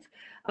life,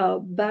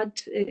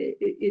 but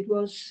it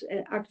was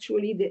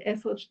actually the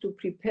efforts to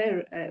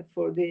prepare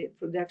for the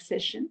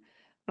accession,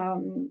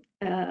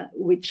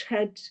 which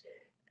had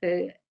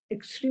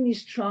extremely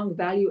strong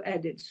value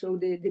added. So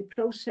the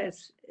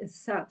process as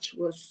such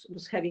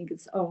was having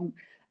its own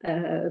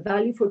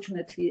value.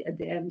 Fortunately, at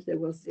the end, there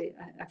was the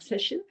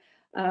accession.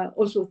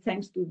 Also,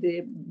 thanks to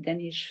the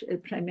Danish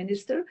Prime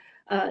Minister.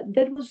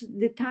 That was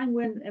the time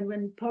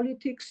when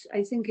politics,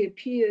 I think,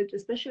 appeared,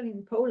 especially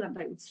in Poland,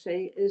 I would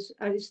say, as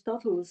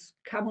Aristotle's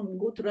common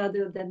good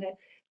rather than a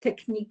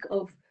technique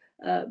of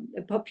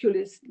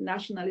populist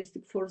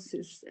nationalistic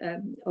forces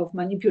of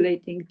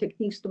manipulating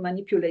techniques to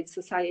manipulate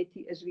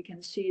society as we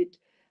can see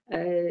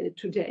it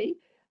today.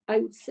 I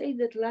would say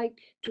that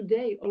like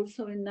today,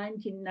 also in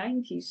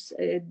 1990s,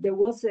 there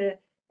was a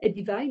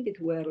divided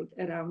world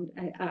around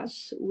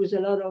us with a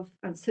lot of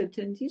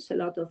uncertainties, a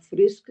lot of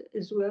risk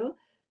as well.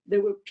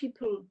 There were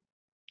people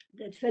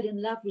that fell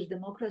in love with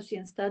democracy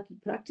and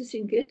started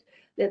practicing it.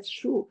 That's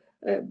true.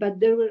 But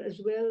there were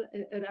as well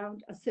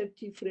around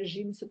assertive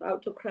regimes of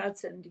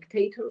autocrats and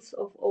dictators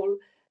of all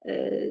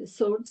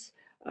sorts.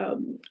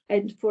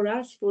 And for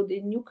us, for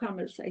the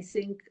newcomers, I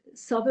think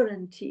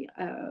sovereignty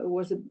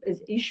was an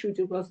issue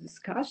that was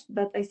discussed,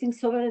 but I think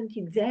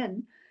sovereignty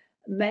then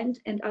meant,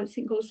 and I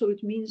think also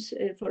it means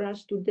for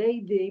us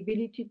today, the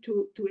ability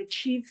to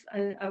achieve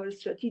our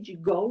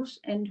strategic goals.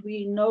 And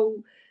we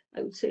know,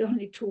 I would say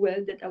only too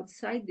well, that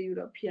outside the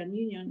European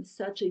Union,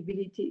 such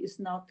ability is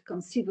not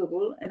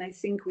conceivable. And I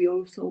think we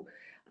also,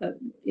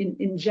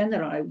 in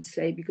general, I would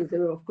say, because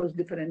there are of course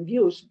different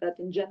views, but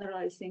in general,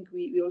 I think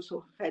we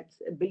also had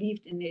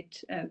believed in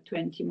it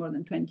more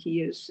than 20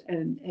 years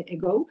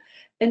ago.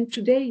 And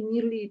today,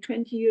 nearly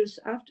 20 years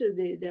after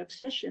the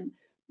accession,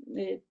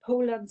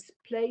 Poland's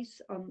place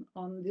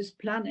on this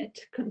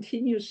planet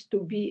continues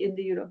to be in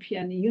the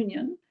European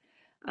Union,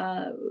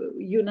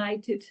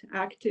 united,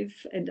 active,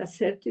 and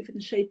assertive in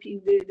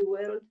shaping the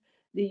world.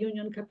 The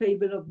Union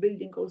capable of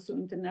building also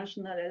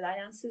international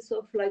alliances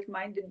of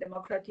like-minded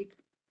democratic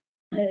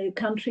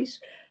countries.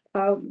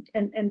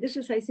 And this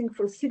is, I think,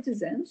 for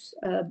citizens,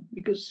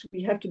 because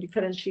we have to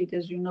differentiate,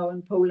 as you know,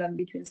 in Poland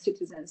between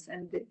citizens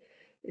and the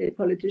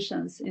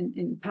politicians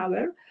in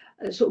power.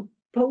 So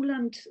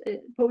Poland's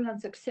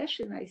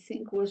accession, I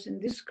think, was in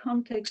this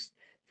context,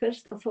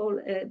 first of all,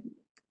 a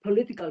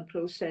political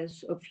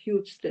process of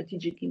huge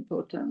strategic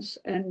importance.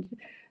 And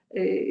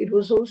it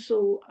was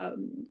also,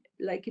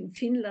 like in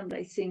Finland,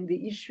 I think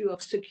the issue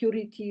of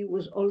security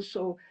was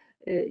also,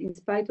 in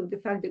spite of the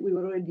fact that we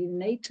were already in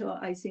NATO,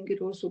 I think it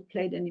also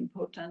played an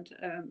important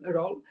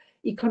role.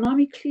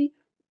 Economically,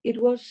 it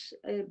was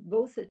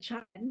both a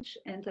challenge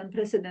and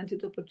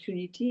unprecedented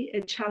opportunity. A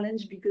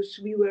challenge because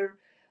we were,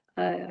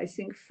 I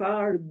think,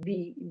 far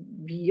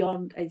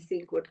beyond, I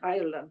think, what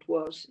Ireland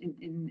was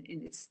in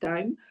its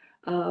time.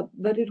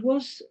 But it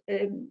was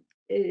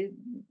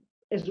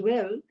as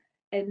well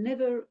a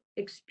never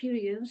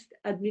experienced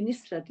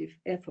administrative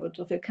effort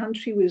of a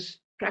country with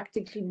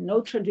practically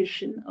no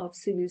tradition of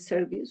civil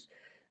service,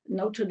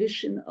 no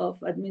tradition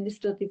of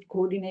administrative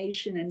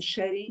coordination and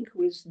sharing,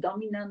 with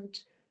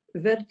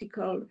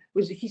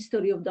a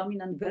history of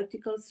dominant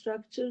vertical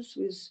structures,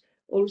 with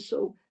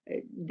also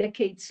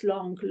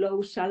decades-long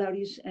low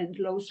salaries and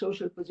low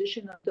social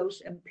position of those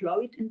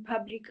employed in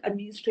public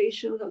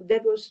administration. So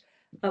that was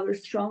our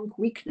strong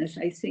weakness,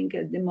 I think,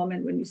 at the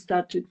moment when we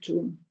started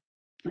to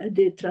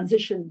the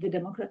transition, the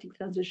democratic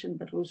transition,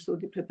 but also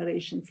the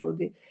preparation for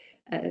the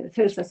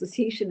first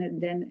association and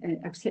then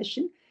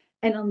accession.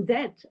 And on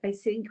that, I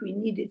think we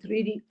needed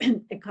really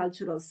a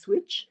cultural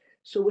switch.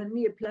 So when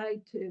we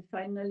applied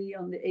finally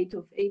on the 8th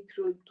of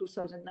April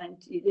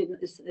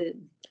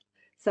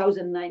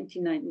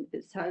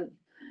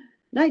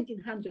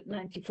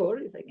 1994,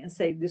 if I can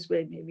say it this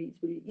way, maybe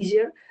it will be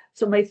easier.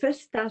 So my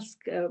first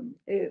task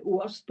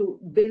was to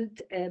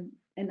build an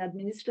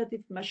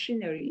administrative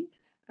machinery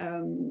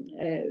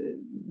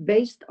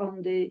based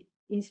on the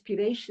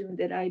inspiration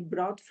that I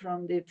brought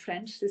from the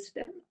French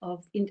system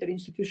of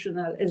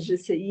interinstitutional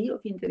SGCI,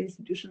 of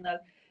interinstitutional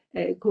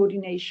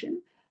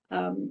coordination.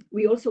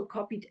 We also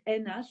copied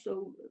ENA,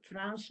 so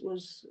France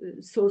was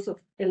a source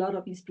of a lot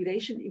of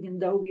inspiration, even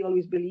though we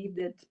always believed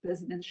that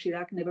President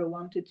Chirac never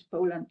wanted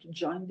Poland to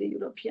join the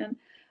European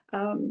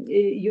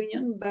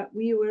Union, but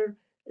we were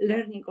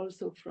learning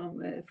also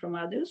from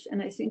others.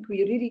 And I think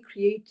we really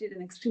created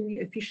an extremely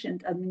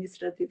efficient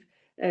administrative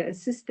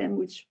system,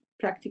 which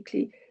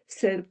practically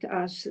served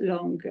us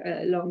long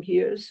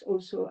years,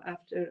 also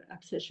after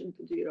accession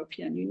to the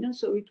European Union.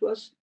 So it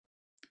was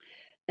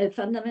a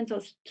fundamental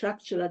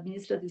structure,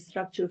 administrative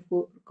structure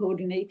for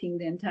coordinating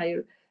the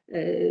entire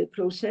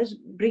process,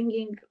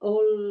 bringing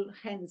all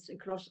hands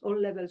across all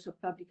levels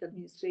of public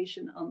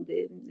administration on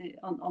the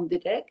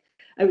deck.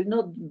 I will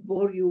not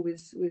bore you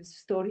with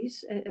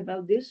stories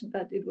about this,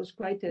 but it was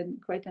quite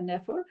an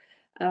effort.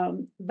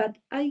 But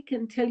I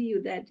can tell you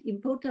that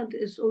important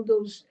as all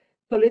those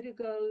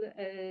political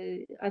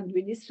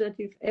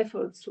administrative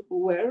efforts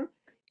were,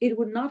 it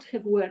would not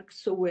have worked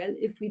so well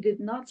if we did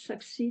not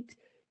succeed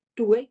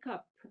to wake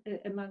up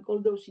among all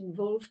those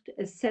involved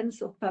a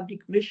sense of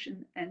public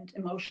mission and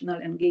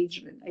emotional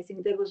engagement. I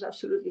think that was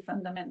absolutely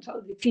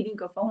fundamental. The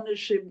feeling of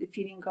ownership, the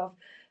feeling of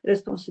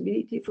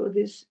responsibility for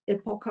this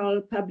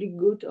epochal public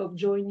good of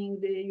joining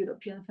the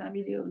European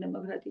family of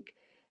democratic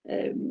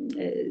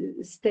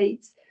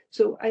states.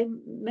 So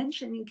I'm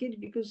mentioning it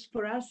because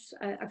for us,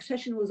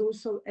 accession was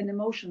also an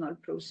emotional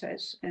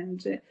process,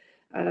 and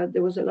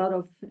there was a lot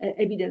of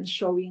evidence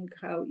showing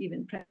how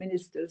even prime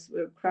ministers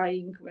were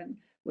crying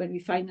when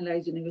we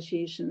finalized the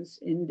negotiations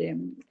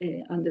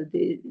under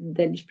the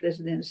Danish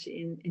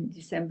presidency in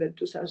December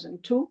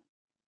 2002.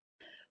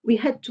 We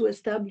had to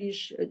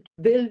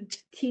build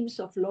teams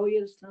of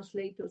lawyers,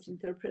 translators,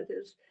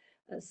 interpreters.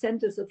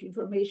 Centers of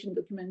information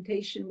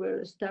documentation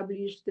were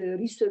established. The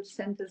research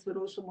centers were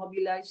also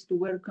mobilized to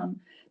work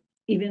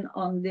even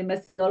on the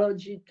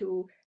methodology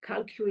to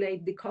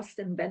calculate the costs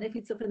and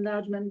benefits of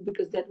enlargement,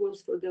 because that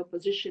was for the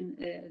opposition,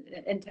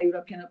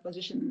 anti-European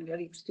opposition, a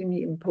very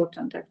extremely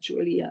important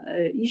actually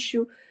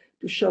issue,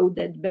 to show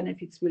that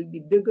benefits will be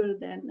bigger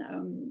than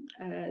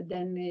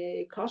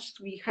costs.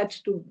 We had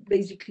to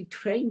basically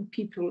train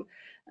people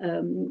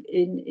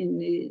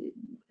in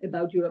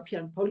about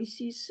European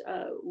policies.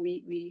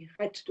 We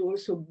had to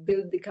also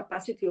build the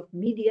capacity of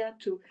media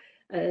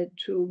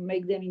to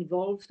make them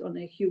involved on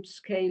a huge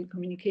scale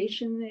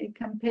communication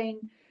campaign.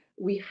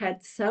 We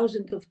had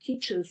thousands of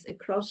teachers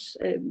across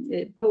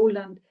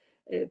Poland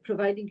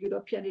providing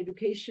European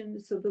education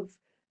sort of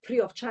free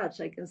of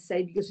charge, I can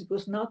say, because it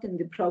was not in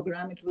the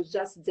program. It was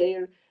just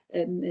there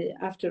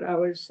after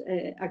hours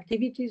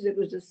activities. It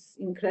was just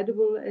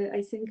incredible,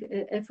 I think,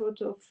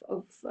 effort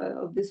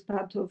of this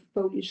part of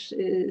Polish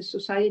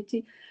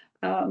society.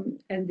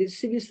 And the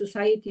civil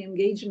society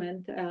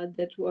engagement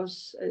that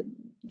was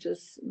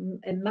just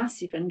a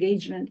massive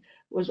engagement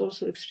was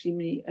also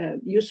extremely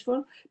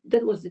useful.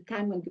 That was the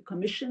time when the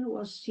Commission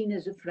was seen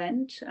as a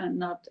friend and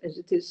not as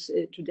it is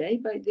today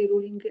by the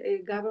ruling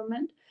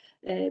government.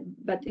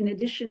 But in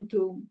addition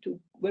to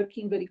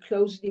working very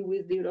closely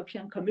with the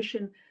European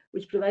Commission,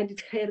 which provided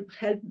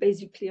help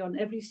basically on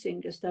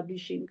everything,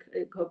 establishing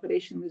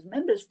cooperation with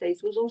member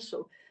states was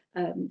also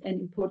an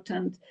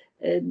important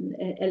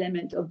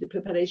element of the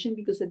preparation,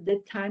 because at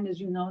that time, as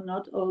you know,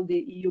 not all the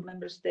EU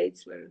member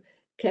states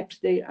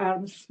kept their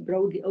arms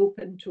broadly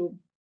open to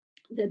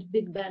that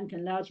big bang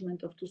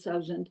enlargement of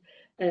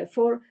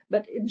 2004.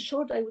 But in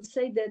short, I would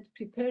say that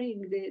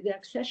preparing the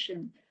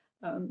accession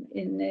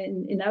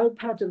in our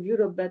part of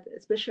Europe, but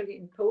especially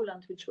in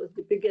Poland, which was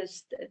the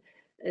biggest,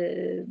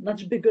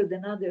 much bigger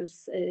than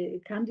others,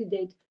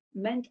 candidate,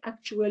 meant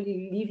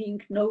actually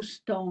leaving no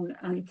stone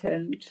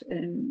unturned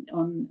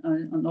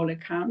on all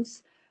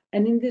accounts.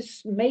 And in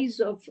this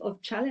maze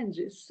of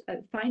challenges,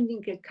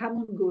 finding a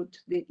common good,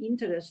 the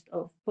interest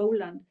of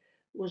Poland,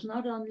 was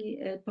not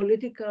only a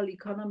political,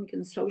 economic,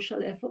 and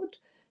social effort,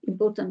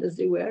 important as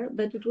they were,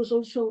 but it was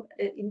also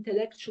an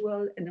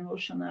intellectual and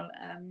emotional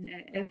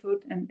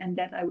effort. And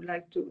that I would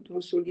like to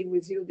also leave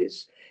with you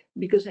this,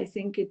 because I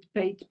think it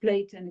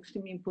played an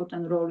extremely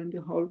important role in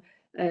the whole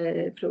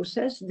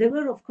process. There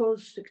were, of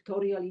course,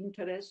 sectorial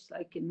interests,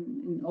 like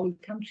in all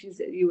countries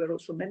that you were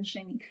also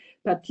mentioning,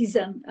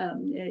 partisan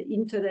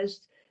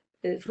interests.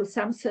 For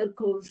some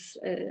circles,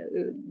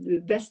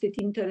 vested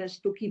interests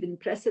took even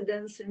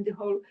precedence in the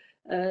whole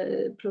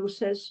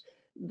process.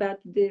 But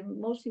the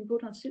most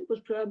important thing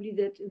was probably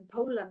that in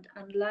Poland,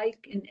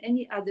 unlike in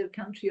any other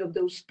country of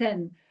those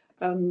 10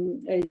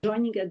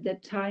 joining at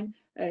that time,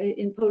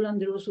 in Poland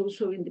there was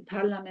also in the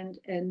parliament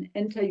an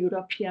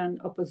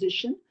anti-European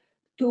opposition,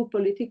 two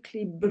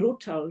politically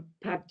brutal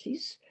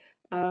parties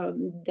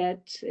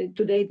that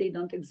today they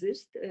don't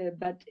exist.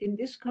 But in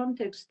this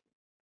context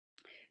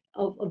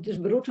of this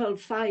brutal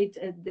fight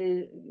at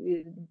the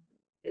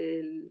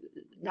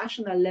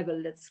national level,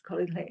 let's call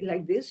it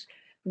like this,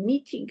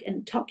 meeting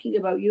and talking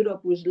about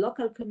Europe with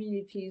local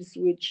communities,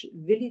 with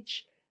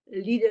village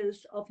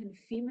leaders, often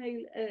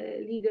female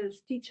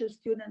leaders, teachers,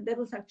 students, that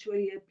was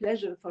actually a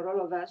pleasure for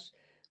all of us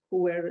who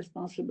were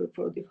responsible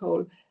for the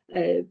whole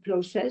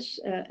process.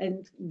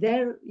 And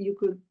there you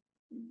could,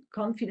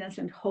 confidence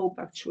and hope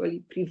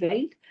actually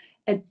prevailed.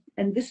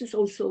 And this is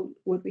also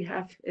what we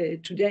have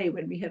today,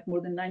 when we have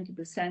more than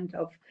 90%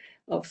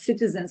 of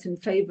citizens in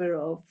favor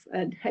of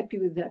and happy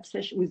with the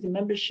accession, with the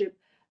membership,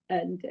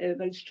 and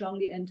very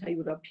strongly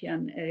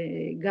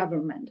anti-European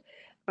government.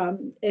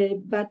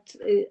 But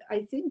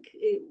I think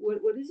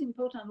what is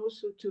important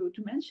also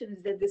to mention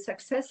is that the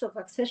success of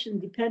accession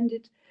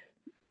depended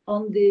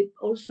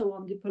also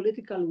on the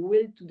political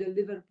will to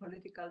deliver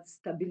political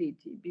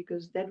stability,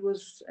 because that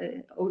was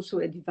also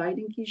a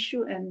dividing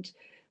issue, and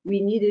we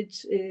needed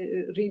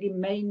really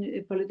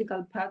main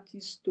political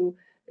parties to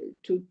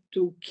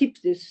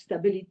keep this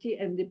stability.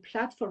 And the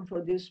platform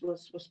for this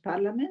was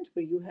Parliament,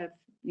 where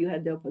you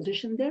had the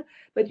opposition there,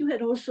 but you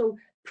had also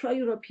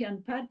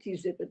pro-European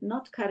parties that were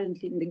not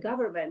currently in the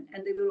government,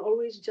 and they were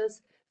always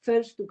just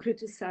first to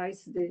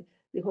criticize the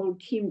whole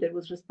team that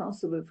was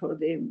responsible for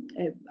the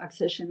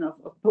accession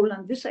of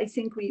Poland. This, I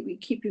think, we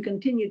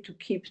continue to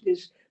keep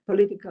this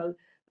political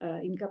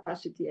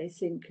incapacity, I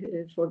think,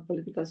 for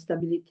political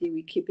stability.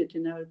 We keep it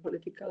in our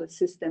political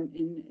system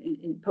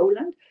in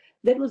Poland.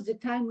 That was the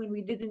time when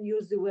we didn't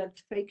use the word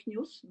fake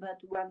news, but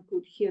one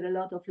could hear a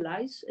lot of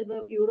lies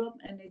about Europe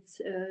and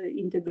its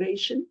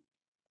integration.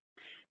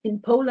 In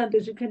Poland,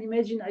 as you can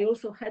imagine, I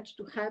also had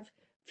to have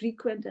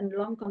frequent and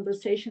long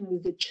conversation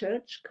with the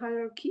church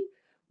hierarchy.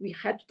 We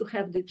had to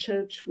have the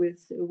church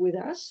with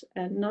us,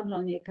 and not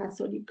only a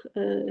Catholic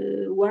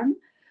one.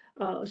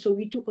 So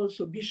we took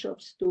also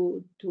bishops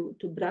to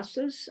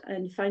Brussels,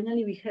 and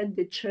finally we had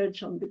the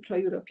church on the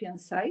pro-European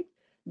side.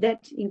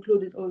 That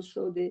included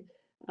also the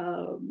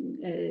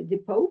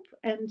Pope,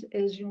 and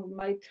as you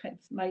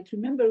might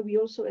remember, we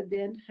also at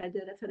the end had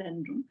a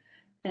referendum,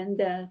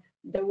 and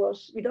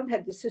we don't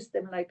have the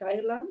system like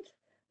Ireland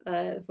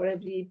for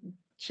every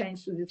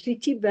change to the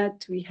treaty,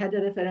 but we had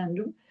a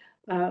referendum,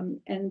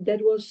 and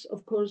that was,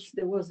 of course,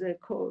 there was a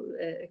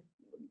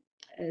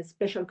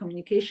special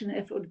communication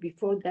effort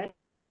before that.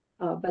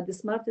 But the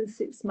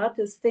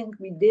smartest thing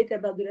we did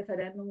about the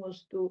referendum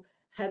was to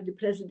have the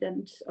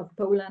president of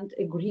Poland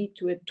agree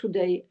to a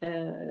 2-day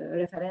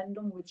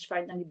referendum, which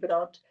finally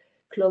brought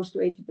close to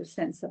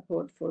 80%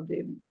 support for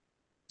the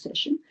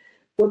session.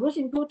 What was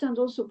important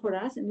also for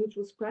us, and which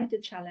was quite a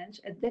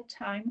challenge at that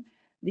time,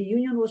 the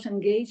Union was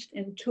engaged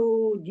in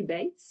two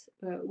debates,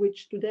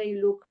 which today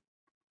look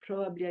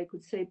probably, I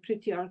could say,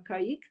 pretty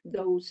archaic,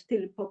 though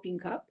still popping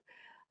up.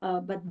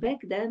 But back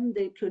then,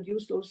 they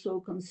produced also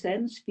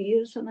concerns,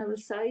 fears on our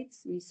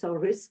sides. We saw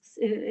risks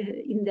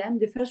in them.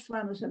 The first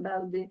one was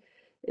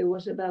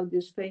about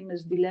this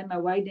famous dilemma,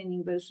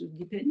 widening versus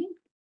deepening,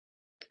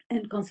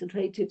 and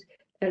concentrated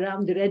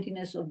around the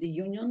readiness of the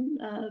Union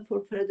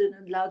for further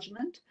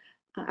enlargement.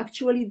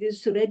 Actually,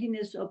 this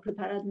readiness or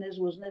preparedness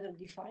was never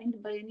defined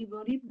by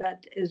anybody,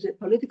 but as a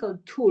political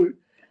tool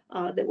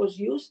that was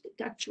used, it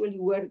actually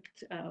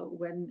worked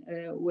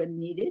when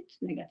needed,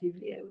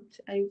 negatively,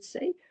 I would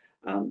say.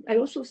 I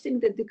also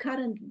think that the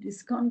current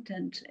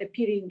discontent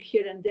appearing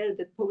here and there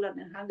that Poland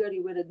and Hungary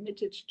were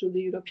admitted to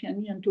the European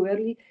Union too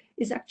early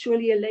is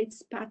actually a late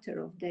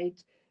spatter of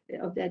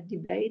that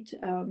debate.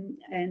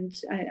 And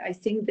I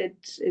think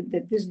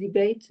that this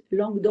debate,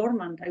 long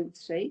dormant, I would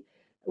say,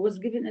 was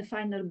given a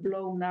final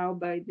blow now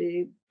by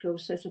the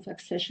process of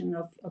accession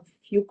of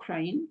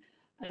Ukraine.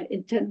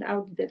 It turned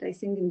out that I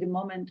think in the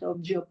moment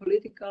of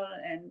geopolitical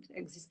and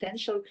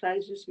existential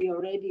crisis, we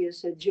are ready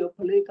as a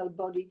geopolitical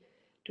body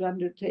to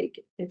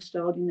undertake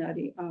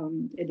extraordinary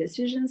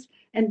decisions.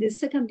 And the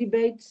second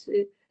debate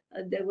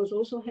that was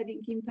also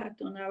having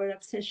impact on our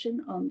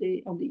accession on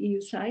the EU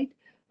side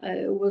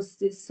was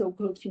this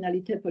so-called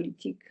finalité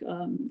politique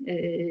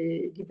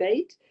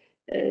debate.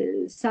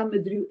 Some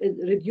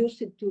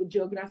reduced it to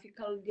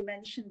geographical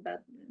dimension,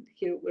 but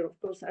here, where of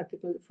course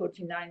Article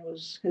 49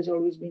 has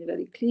always been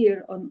very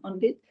clear on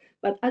it.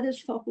 But others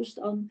focused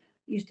on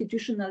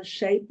institutional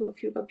shape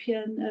of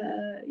European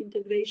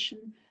integration.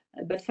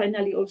 But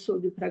finally, also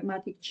the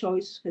pragmatic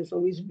choice has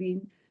always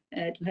been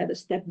to have a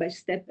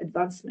step-by-step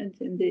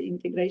advancement in the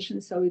integration.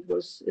 So it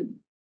was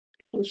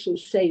also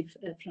safe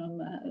from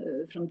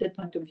that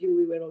point of view.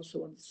 We were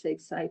also on the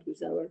safe side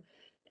with our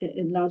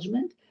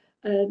enlargement.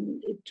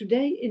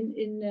 Today,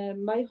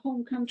 in my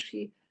home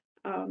country,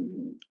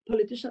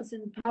 politicians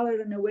in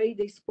power, in a way,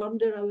 they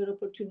squander our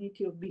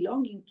opportunity of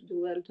belonging to the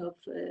world of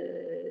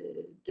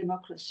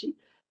democracy.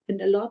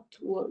 And a lot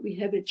what we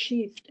have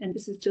achieved, and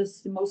this is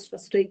just the most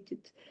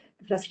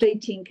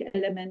frustrating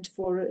element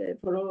for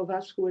all of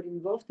us who are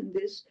involved in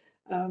this,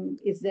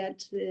 is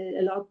that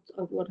a lot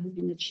of what has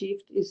been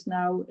achieved is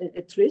now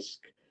at risk.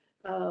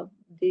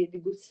 The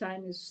good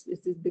sign is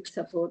this big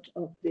support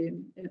of the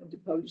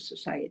Polish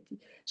society.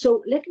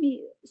 So let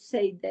me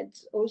say that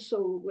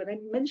also when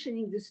I'm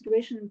mentioning the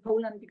situation in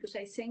Poland, because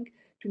I think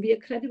to be a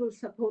credible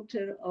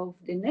supporter of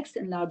the next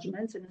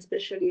enlargements, and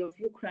especially of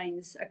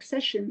Ukraine's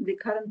accession, the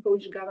current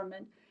Polish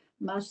government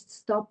must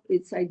stop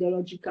its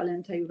ideological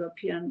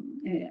anti-European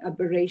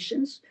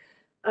aberrations.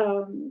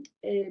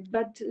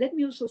 But let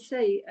me also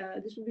say,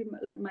 this will be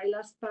my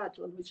last part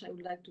on which I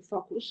would like to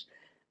focus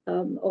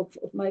of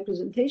my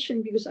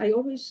presentation, because I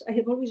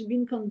have always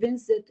been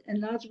convinced that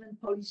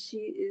enlargement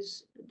policy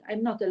is,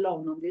 I'm not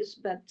alone on this,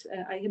 but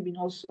I have been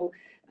also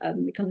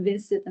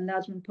convinced that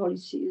enlargement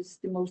policy is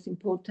the most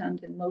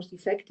important and most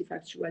effective,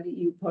 actually,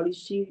 EU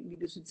policy,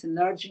 because it's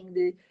enlarging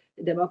the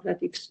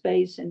democratic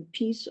space and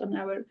peace on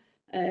our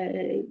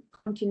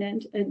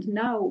continent. And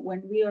now,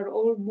 when we are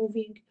all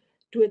moving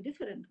to a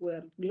different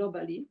world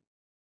globally,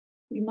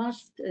 we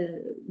must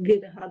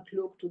give a hard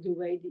look to the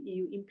way the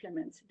EU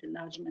implements the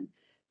enlargement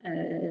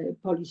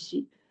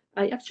policy.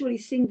 I actually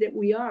think that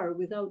we are,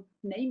 without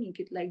naming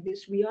it like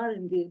this, we are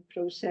in this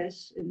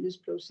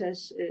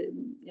process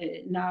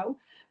now.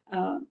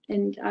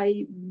 And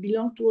I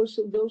belong to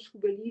also those who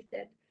believe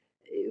that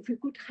if we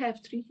could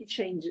have treaty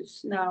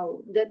changes now,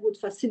 that would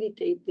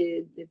facilitate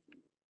the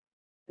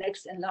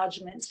next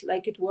enlargements,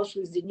 like it was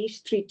with the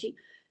Nice Treaty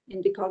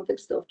in the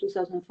context of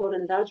 2004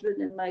 enlargement.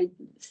 And my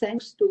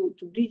thanks to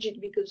Brigid,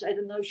 because I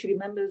don't know if she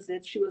remembers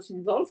that she was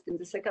involved in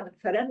the second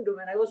referendum,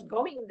 and I was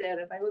going there,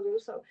 and I was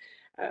also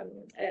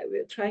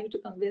trying to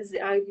convince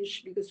the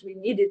Irish, because we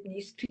needed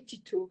Nice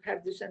Treaty to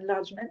have this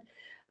enlargement.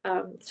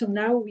 So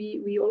now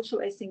we also,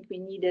 I think we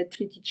need a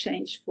treaty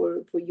change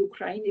for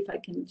Ukraine, if I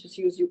can just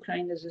use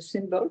Ukraine as a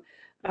symbol.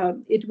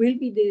 It will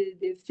be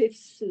the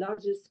fifth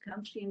largest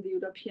country in the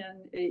European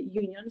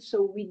Union,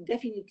 so we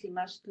definitely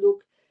must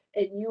look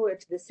anew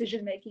at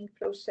decision-making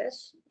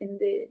process in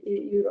the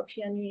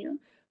European Union.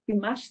 We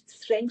must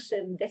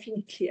strengthen,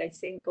 definitely, I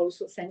think,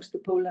 also thanks to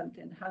Poland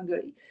and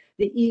Hungary,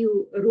 the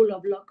EU rule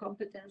of law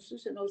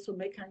competences and also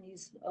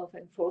mechanisms of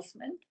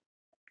enforcement.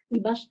 We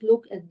must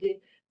look at the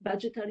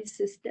budgetary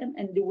system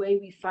and the way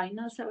we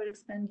finance our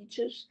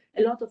expenditures.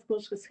 A lot, of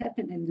course, has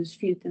happened in this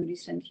field in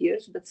recent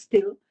years, but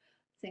still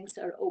things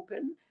are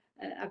open,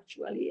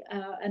 actually.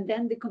 And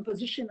then the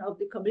composition of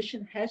the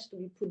Commission has to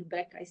be put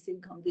back, I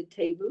think, on the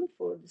table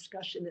for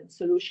discussion and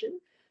solution.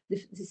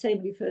 The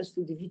same refers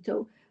to the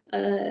veto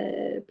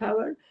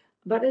power.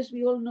 But as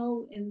we all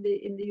know, in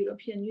the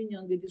European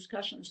Union, the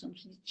discussions on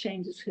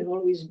changes have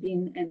always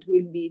been and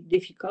will be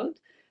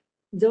difficult.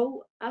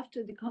 Though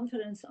after the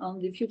conference on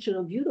the future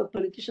of Europe,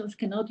 politicians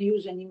cannot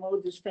use anymore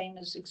this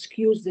famous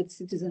excuse that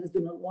citizens do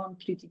not want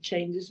treaty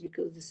changes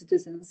because the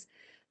citizens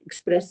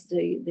expressed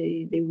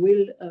they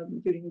will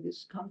during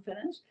this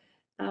conference.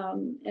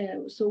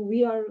 So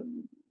we are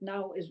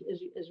now,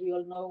 as we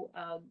all know,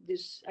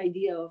 this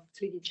idea of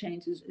treaty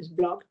change is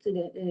blocked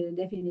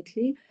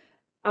definitely.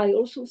 I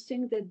also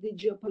think that the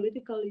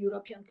geopolitical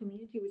European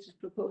community, which is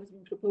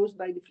been proposed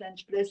by the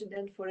French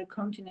president for a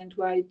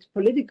continent-wide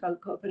political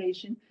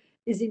cooperation,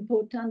 is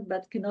important,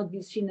 but cannot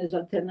be seen as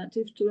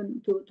alternative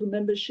to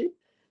membership.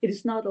 It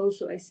is not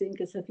also, I think,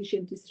 a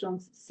sufficiently strong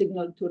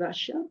signal to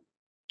Russia.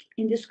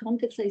 In this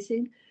context, I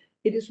think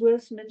it is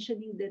worth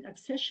mentioning that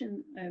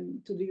accession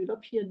to the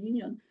European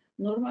Union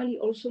normally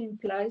also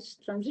implies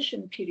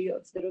transition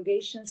periods,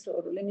 derogations,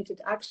 or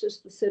limited access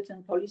to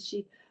certain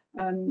policy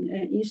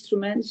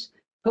instruments.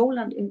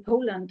 In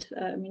Poland,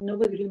 I mean,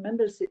 nobody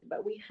remembers it,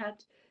 but we had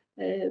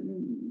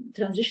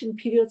transition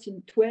periods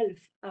in 12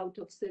 out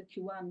of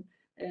 31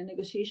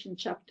 negotiation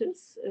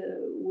chapters,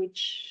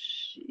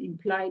 which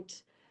implied,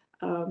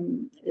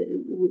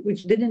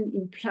 which didn't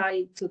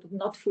imply sort of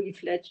not fully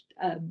fledged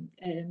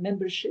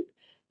membership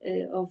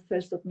of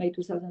 1st of May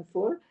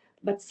 2004.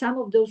 But some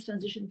of those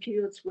transition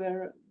periods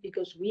were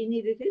because we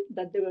needed it,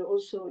 but there were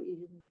also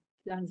in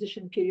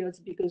transition periods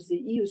because the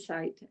EU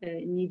side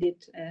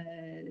needed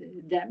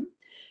them.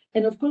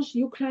 And of course,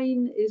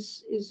 Ukraine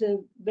is a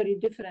very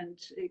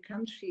different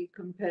country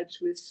compared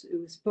with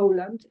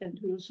Poland. And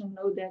we also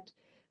know that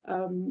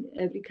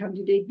every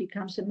candidate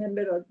becomes a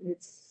member of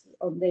it's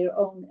on their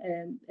own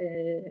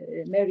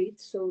merit.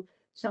 So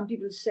some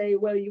people say,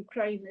 well,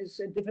 Ukraine is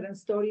a different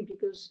story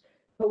because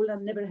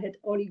Poland never had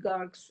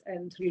oligarchs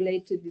and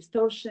related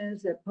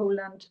distortions, that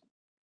Poland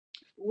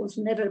was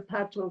never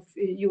part of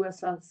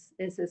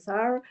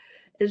USSR,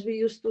 as we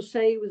used to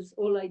say, with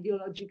all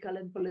ideological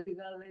and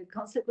political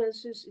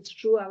consequences. It's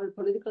true, our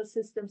political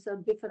systems are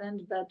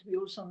different, but we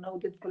also know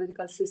that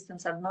political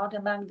systems are not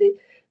among the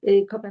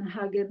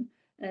Copenhagen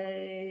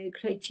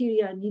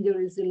criteria, neither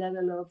is the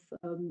level of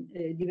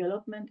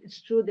development.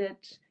 It's true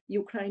that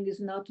Ukraine is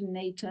not in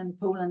NATO and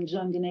Poland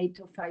joined the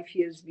NATO 5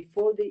 years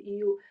before the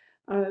EU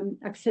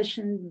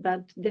accession,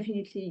 but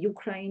definitely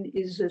Ukraine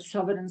is a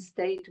sovereign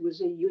state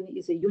with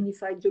is a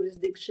unified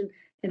jurisdiction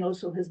and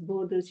also has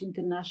borders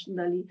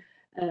internationally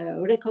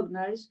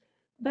recognized.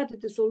 But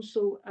it is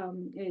also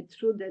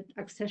true that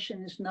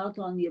accession is not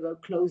only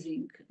about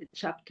closing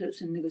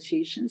chapters and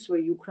negotiations, where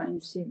Ukraine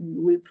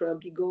will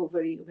probably go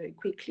very, very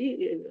quickly.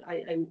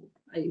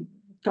 I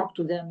talk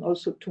to them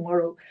also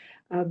tomorrow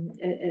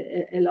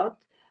a lot.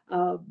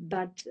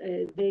 But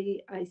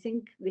I think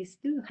they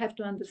still have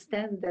to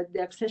understand that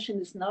the accession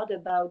is not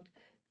about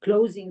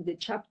closing the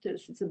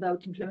chapters, it's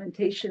about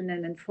implementation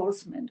and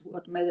enforcement,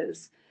 what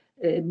matters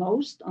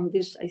most. On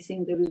this, I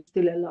think there is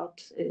still a lot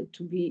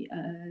to be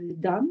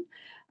done.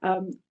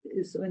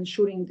 So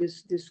ensuring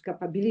this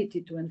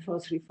capability to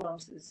enforce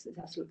reforms is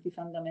absolutely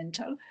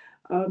fundamental.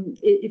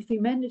 If we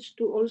manage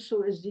to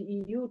also, as the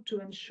EU,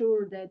 to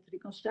ensure that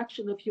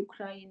reconstruction of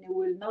Ukraine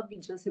will not be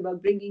just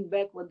about bringing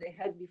back what they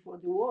had before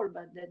the war,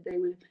 but that they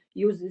will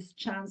use this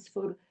chance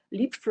for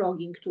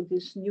leapfrogging to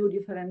this new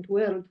different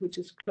world, which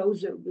is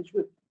closer, which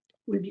will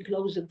be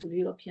closer to the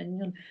European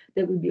Union,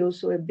 that will be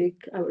also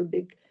our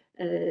big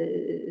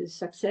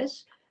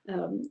success.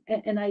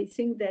 And I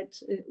think that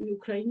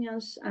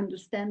Ukrainians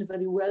understand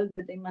very well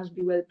that they must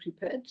be well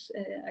prepared.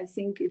 I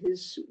think it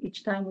is,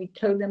 each time we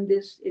tell them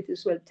this, it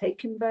is well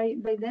taken by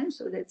them,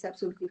 so that's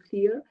absolutely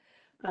clear.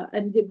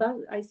 And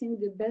I think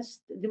the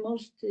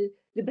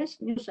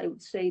best news, I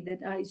would say,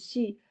 that I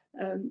see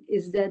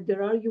is that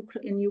there are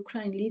in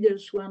Ukraine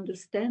leaders who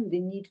understand the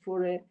need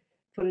for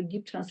a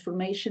deep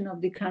transformation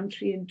of the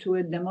country into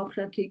a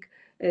democratic,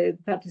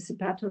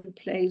 participatory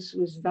place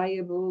with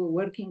viable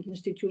working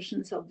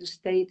institutions of the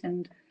state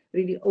and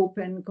really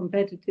open,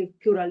 competitive,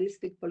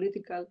 pluralistic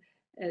political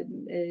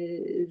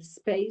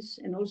space.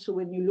 And also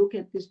when you look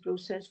at this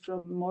process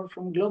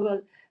from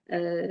global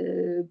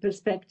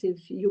perspective,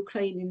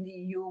 Ukraine in the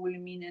EU will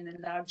mean an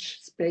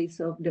enlarged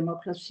space of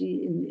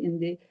democracy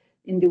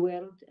in the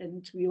world.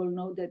 And we all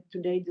know that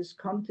today this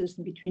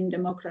contest between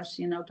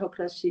democracy and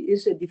autocracy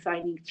is a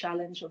defining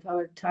challenge of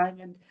our time.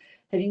 And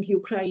having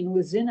Ukraine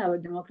within our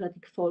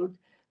democratic fold,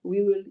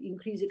 we will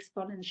increase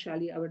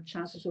exponentially our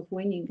chances of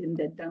winning in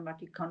that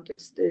democratic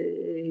context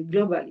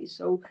globally.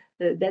 So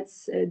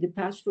that's the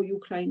path for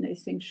Ukraine, I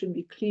think, should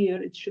be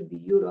clear. It should be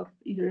Europe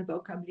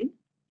irrevocably.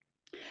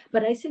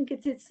 But I think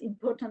it's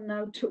important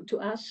now to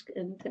ask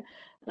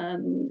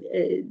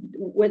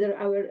whether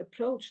our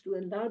approach to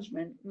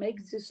enlargement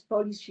makes this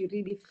policy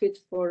really fit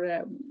for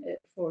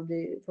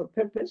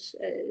purpose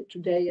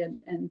today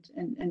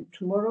and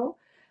tomorrow.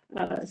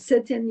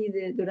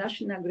 Certainly, the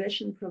Russian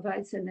aggression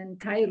provides an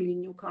entirely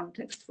new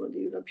context for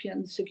the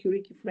European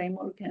security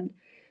framework and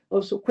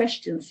also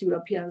questions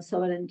European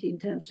sovereignty in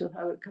terms of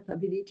our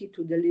capability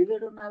to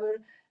deliver on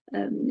our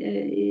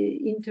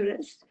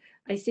interests.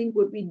 I think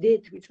what we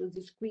did, which was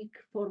this quick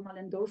formal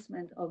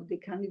endorsement of the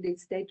candidate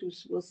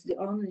status, was the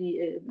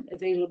only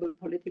available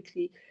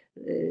politically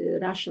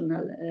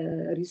rational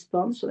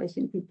response. So I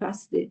think we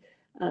passed the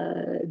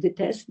the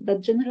test.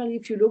 But generally,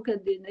 if you look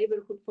at the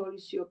neighborhood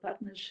policy or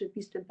partnership,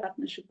 Eastern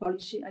Partnership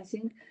policy, I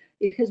think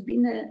it has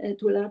been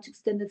to a large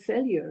extent a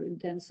failure in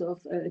terms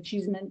of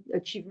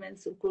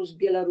achievements. Of course,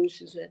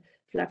 Belarus is a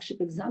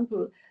flagship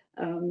example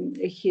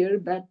here,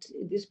 but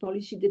this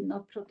policy did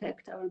not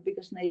protect our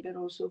biggest neighbor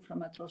also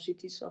from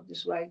atrocities of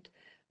this wide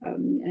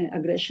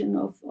aggression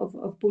of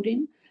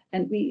Putin.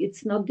 And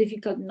it's not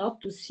difficult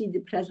not to see the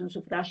presence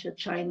of Russia,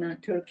 China,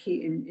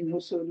 Turkey, in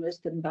also in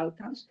Western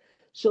Balkans.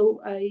 So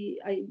I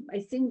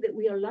think that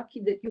we are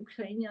lucky that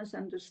Ukrainians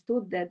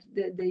understood that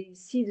they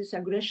see this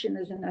aggression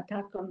as an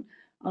attack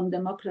on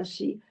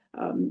democracy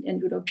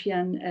and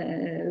European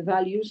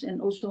values,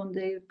 and also on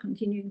their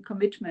continuing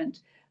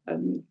commitment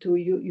to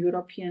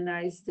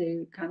Europeanize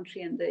the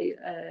country and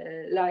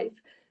their life.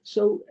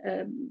 So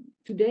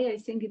today I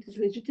think it is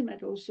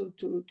legitimate also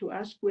to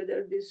ask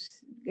whether this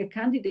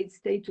candidate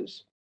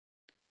status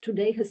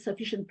today has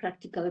sufficient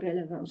practical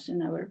relevance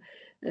in our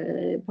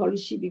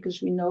policy,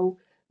 because we know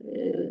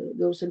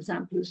those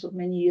examples of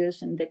many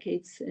years and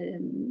decades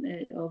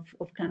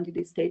of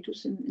candidate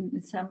status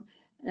in some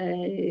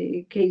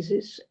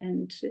cases.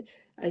 And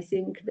I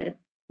think that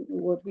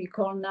what we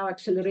call now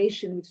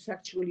acceleration, which is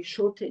actually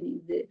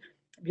shortening the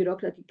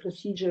bureaucratic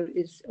procedure,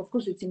 is, of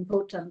course, it's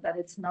important, but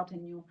it's not a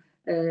new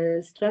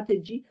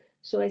strategy.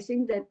 So I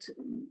think that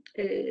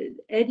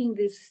adding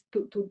this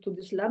to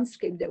this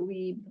landscape that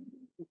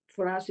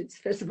for us, it's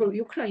first of all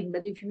Ukraine,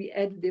 but if we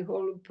add the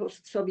whole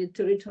post-Soviet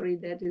territory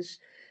that is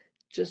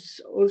just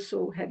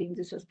also having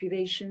this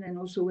aspiration, and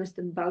also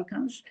Western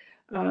Balkans,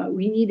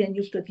 we need a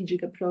new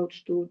strategic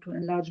approach to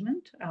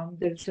enlargement.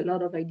 There's a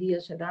lot of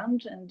ideas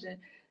around, and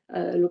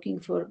looking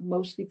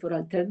mostly for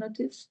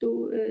alternatives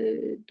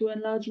to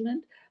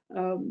enlargement.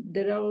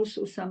 There are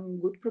also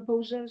some good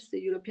proposals. The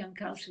European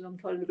Council on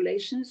Foreign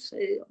Relations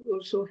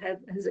also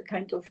has a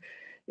kind of,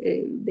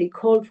 they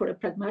call for a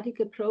pragmatic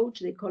approach.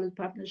 They call it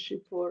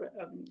partnership for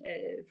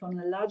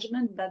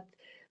enlargement, but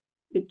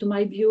in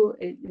my view,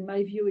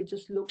 it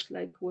just looks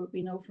like what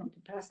we know from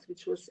the past,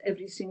 which was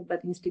everything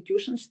but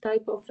institutions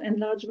type of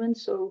enlargement.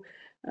 So,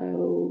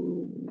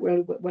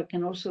 well, we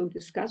can also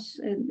discuss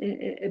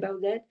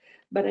about that.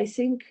 But I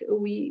think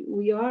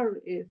we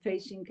are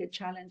facing a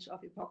challenge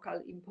of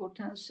epochal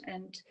importance,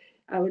 and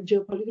our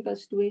geopolitical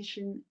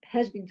situation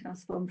has been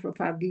transformed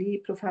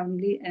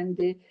profoundly, and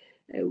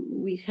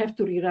we have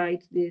to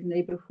rewrite the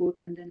neighborhood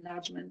and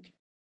enlargement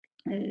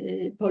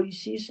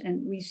policies,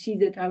 and we see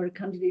that our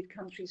candidate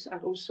countries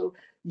are also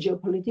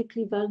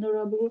geopolitically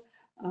vulnerable,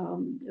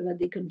 that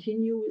they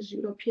continue with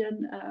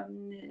European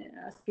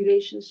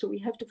aspirations. So we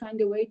have to find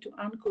a way to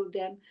anchor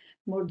them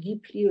more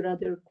deeply,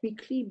 rather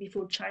quickly,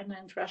 before China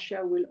and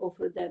Russia will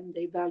offer them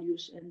their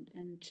values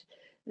and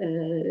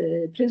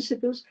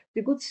principles.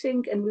 The good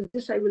thing, and with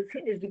this I will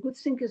finish, the good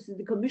thing is that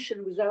the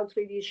Commission, without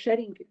really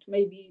sharing it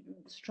maybe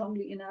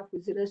strongly enough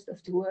with the rest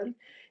of the world,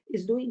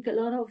 is doing a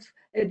lot of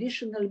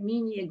additional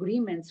mini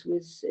agreements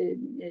with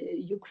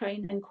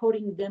Ukraine,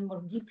 anchoring them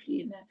more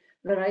deeply in a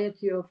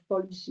variety of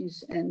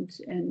policies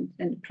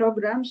and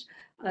programs.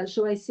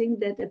 So I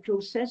think that a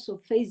process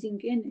of phasing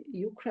in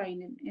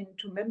Ukraine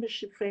into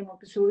membership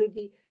framework is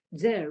already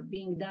there,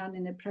 being done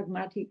in a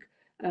pragmatic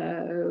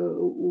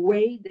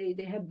way.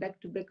 They have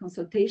back-to-back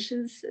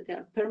consultations. They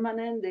are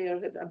permanent. They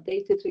have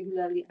updated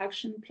regularly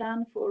action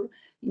plan for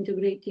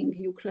integrating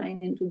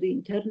Ukraine into the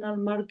internal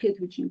market,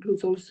 which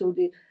includes also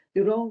the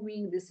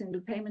roaming, the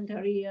single payment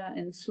area,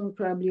 and soon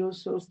probably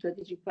also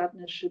strategic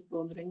partnership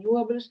on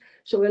renewables.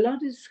 So a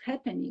lot is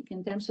happening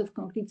in terms of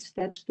concrete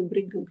steps to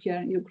bring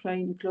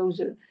Ukraine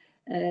closer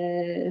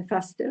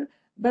faster.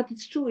 But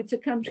it's true, it's a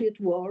country at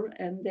war,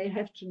 and they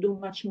have to do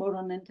much more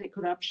on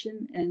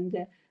anti-corruption. And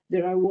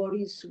there are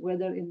worries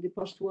whether in the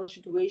post-war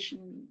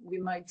situation we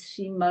might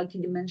see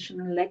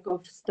multidimensional lack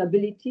of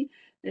stability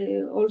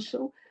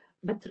also.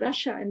 But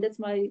Russia, and that's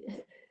my,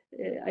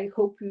 I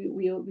hope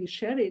we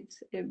share it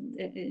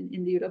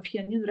in the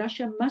European Union,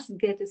 Russia must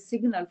get a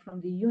signal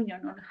from the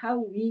Union on how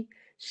we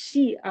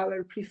see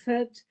our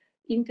preferred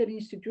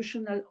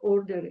interinstitutional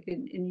order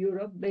in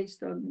Europe,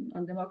 based on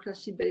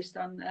democracy, based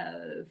on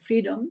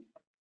freedom.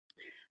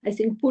 I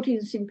think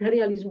Putin's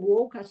imperialism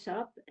woke us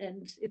up,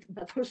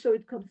 but also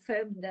it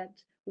confirmed that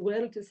the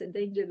world is a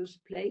dangerous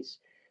place.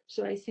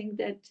 So I think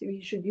that we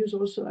should use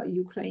also a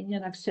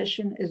Ukrainian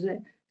accession as a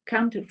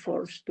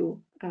counterforce to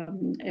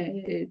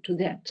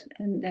that.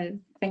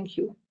 And thank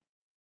you.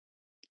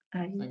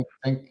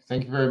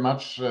 Thank you very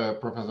much,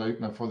 Professor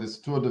Hübner, for this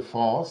tour de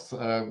force,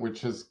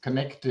 which has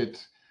connected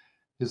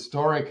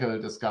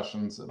historical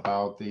discussions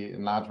about the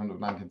enlargement of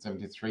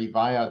 1973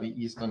 via the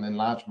Eastern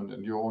enlargement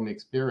and your own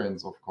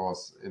experience, of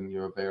course, in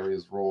your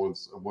various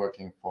roles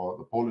working for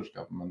the Polish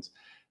governments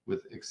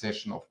with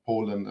accession of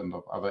Poland and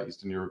of other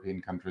Eastern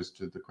European countries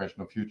to the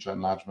question of future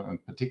enlargement,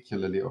 and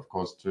particularly, of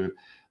course, to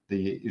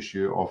the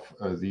issue of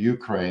the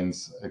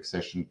Ukraine's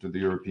accession to the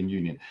European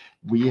Union.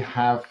 We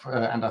have,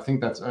 and I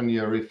think that's only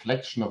a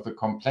reflection of the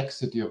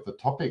complexity of the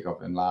topic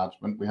of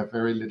enlargement. We have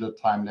very little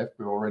time left.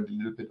 We're already a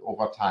little bit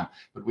over time,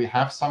 but we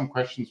have some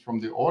questions from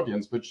the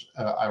audience, which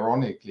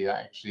ironically are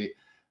actually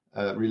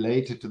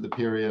related to the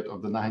period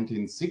of the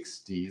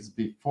 1960s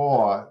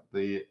before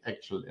the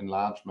actual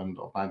enlargement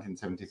of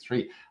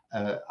 1973.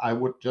 I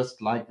would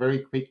just like very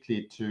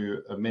quickly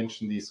to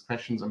mention these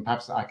questions, and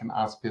perhaps I can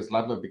ask Piers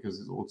LUDLOW, because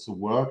he's also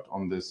worked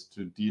on this,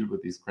 to deal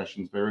with these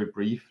questions very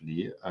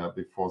briefly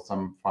before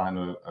some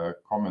final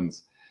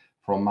comments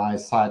from my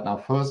side. Now,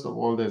 first of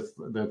all,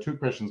 there are two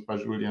questions by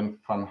Julian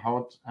van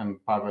Hout and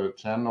Pavel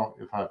Chernow,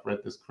 if I've read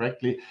this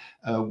correctly.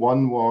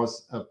 One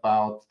was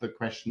about the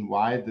question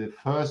why the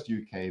first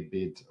UK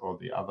bid or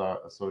the other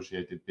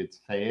associated bids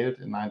failed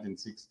in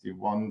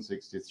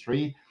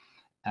 1961-63,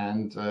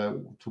 and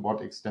to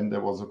what extent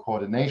there was a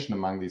coordination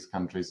among these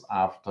countries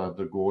after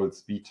de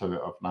Gaulle's veto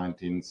of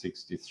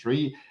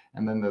 1963.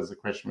 And then there's a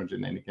question which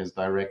in any case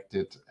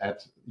directed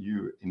at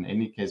you in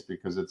any case,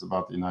 because it's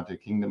about the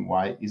United Kingdom.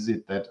 Why is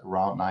it that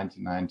around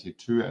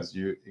 1992, as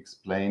you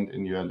explained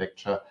in your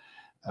lecture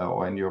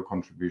or in your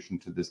contribution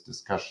to this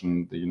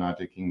discussion, the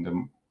United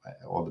Kingdom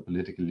or the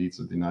political elites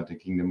of the United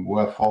Kingdom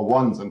were for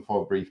once and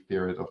for a brief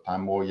period of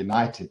time more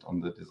united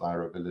on the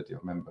desirability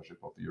of membership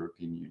of the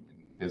European Union?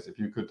 Yes, if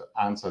you could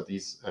answer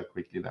these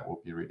quickly, that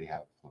would be really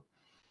helpful.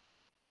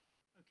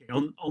 Okay,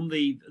 on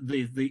the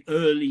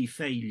early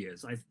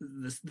failures,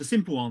 the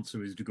simple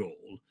answer is de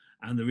Gaulle,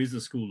 and there is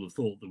a school of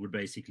thought that would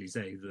basically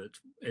say that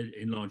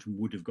enlargement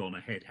would have gone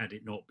ahead had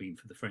it not been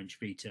for the French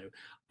veto.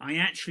 I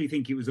actually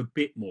think it was a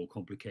bit more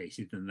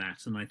complicated than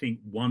that, and I think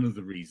one of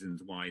the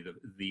reasons why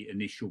the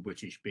initial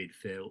British bid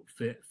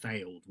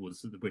failed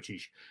was that the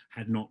British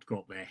had not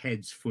got their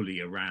heads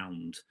fully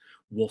around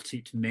what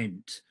it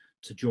meant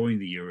to join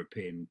the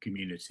European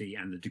community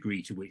and the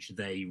degree to which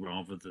they,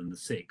 rather than the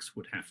six,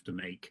 would have to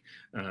make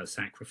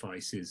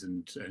sacrifices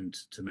and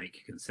to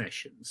make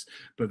concessions.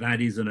 But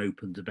that is an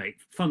open debate.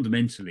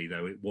 Fundamentally,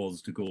 though, it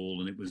was de Gaulle,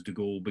 and it was de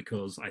Gaulle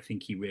because I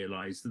think he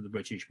realised that the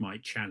British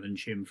might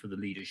challenge him for the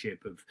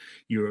leadership of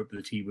Europe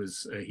that he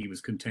was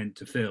content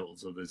to fill.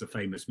 So there's a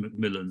famous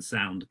Macmillan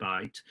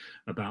soundbite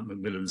about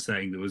Macmillan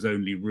saying there was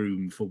only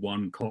room for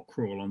one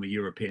cockerel on the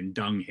European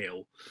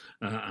dunghill,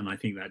 and I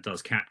think that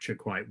does capture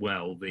quite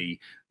well the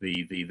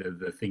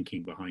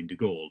thinking behind de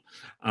Gaulle.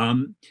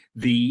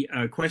 The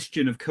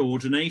question of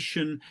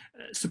coordination,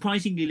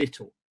 surprisingly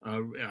little.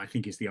 I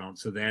think is the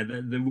answer there.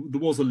 There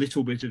was a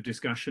little bit of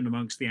discussion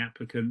amongst the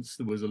applicants.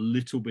 There was a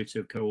little bit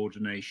of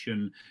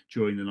coordination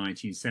during the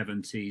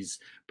 1970s,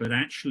 but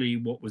actually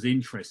what was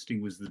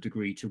interesting was the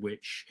degree to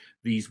which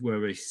these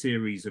were a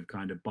series of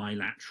kind of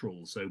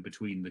bilaterals, so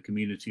between the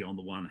community on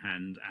the one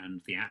hand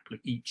and the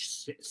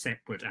each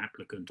separate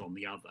applicant on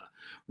the other,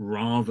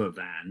 rather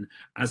than,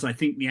 as I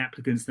think the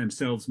applicants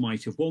themselves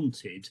might have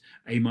wanted,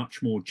 a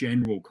much more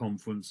general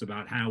conference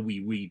about how we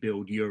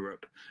rebuild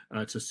Europe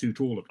to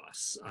suit all of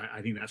us.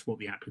 I think that's what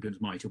the applicants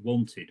might have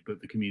wanted,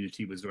 but the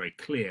community was very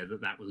clear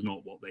that that was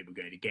not what they were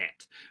going to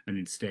get, and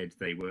instead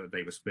they were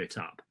split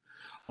up.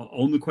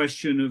 On the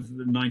question of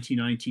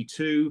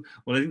 1992,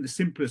 well, I think the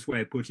simplest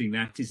way of putting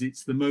that is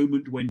it's the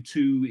moment when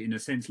two, in a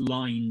sense,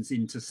 lines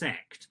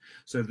intersect.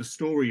 So the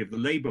story of the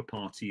Labour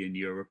Party in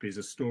Europe is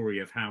a story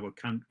of how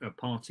a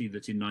party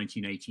that in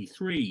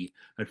 1983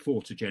 had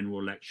fought a general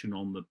election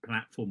on the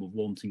platform of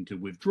wanting to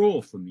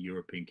withdraw from the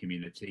European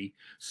community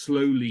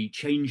slowly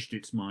changed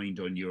its mind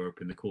on Europe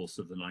in the course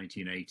of the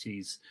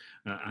 1980s,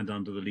 and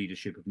under the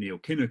leadership of Neil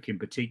Kinnock in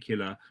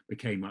particular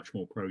became much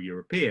more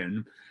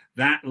pro-European.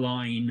 That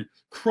line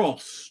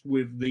crossed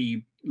with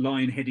the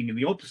line heading in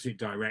the opposite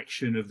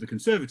direction of the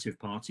Conservative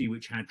Party,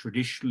 which had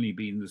traditionally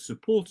been the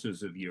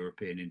supporters of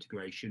European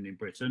integration in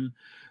Britain,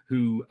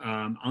 who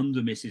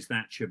under Mrs.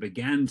 Thatcher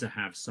began to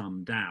have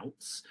some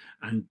doubts,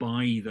 and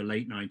by the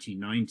late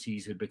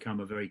 1990s had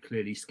become a very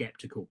clearly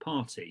sceptical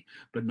party.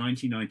 But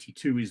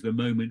 1992 is the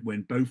moment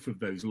when both of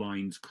those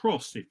lines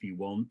cross, if you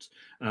want,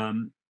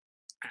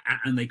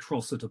 and they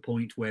cross at a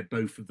point where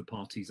both of the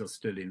parties are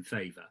still in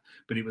favour.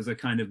 But it was a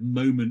kind of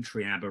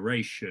momentary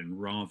aberration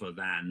rather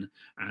than,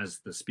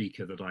 as the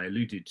speaker that I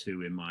alluded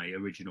to in my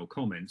original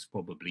comments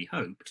probably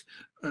hoped,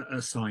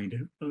 a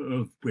sign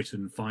of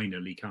Britain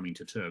finally coming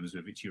to terms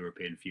with its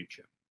European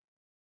future.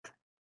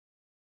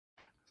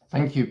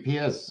 Thank you,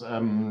 Piers.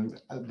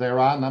 There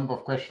are a number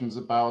of questions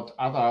about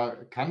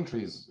other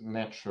countries,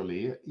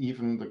 naturally,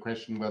 even the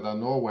question whether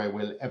Norway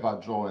will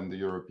ever join the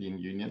European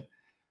Union.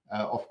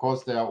 Of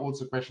course, there are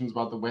also questions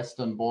about the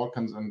Western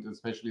Balkans and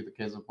especially the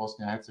case of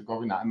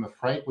Bosnia-Herzegovina. I'm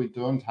afraid we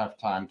don't have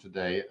time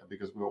today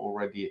because we're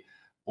already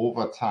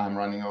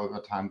running over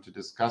time to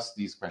discuss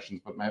these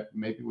questions, but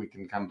maybe we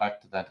can come back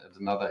to that at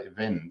another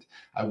event.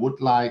 I would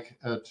like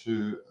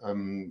to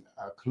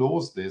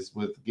close this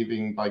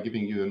by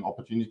giving you an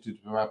opportunity to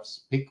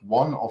perhaps pick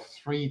one of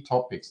three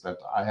topics that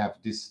I have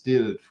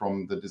distilled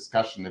from the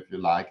discussion, if you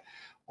like,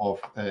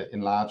 of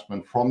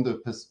enlargement from the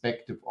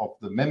perspective of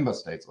the member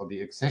states or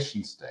the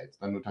accession states.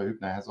 Danuta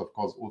HÜBNER has, of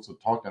course, also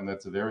talked, and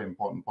that's a very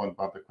important point,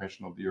 about the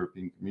question of the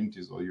European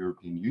communities or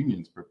European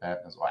Union's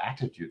preparedness or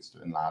attitudes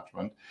to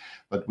enlargement.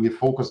 But we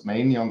focused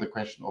mainly on the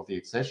question of the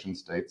accession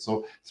states.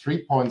 So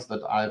 3 points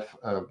that I've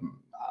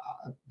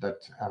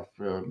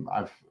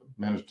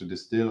managed to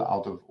distill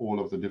out of all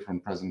of the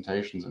different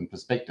presentations and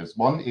perspectives.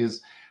 One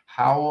is,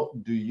 how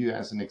do you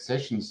as an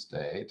accession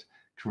state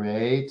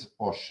create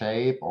or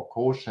shape or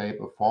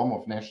co-shape a form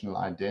of national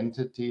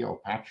identity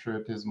or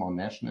patriotism or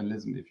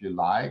nationalism, if you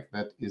like,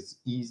 that is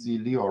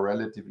easily or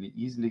relatively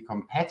easily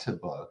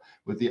compatible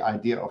with the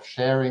idea of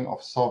sharing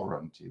of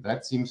sovereignty?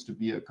 That seems to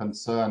be a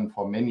concern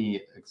for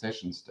many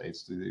accession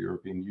states to the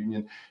European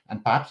Union,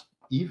 and perhaps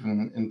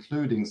even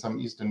including some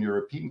Eastern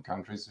European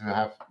countries who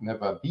have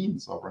never been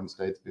sovereign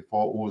states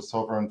before. All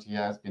sovereignty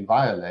has been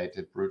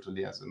violated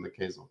brutally, as in the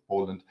case of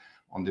Poland,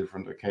 on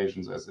different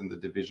occasions, as in the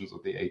divisions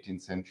of the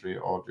 18th century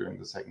or during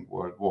the Second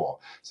World War.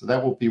 So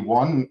that would be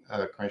one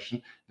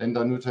question. Then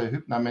Danuta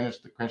HÜBNER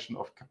managed the question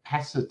of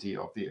capacity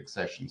of the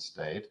accession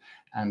state,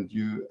 and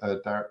you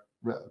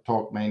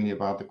talked mainly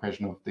about the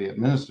question of the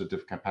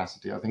administrative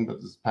capacity. I think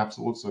that is perhaps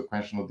also a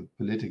question of the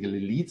political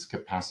elite's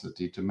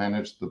capacity to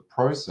manage the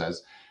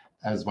process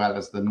as well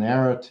as the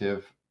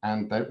narrative.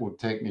 And that would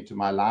take me to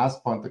my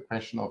last point, the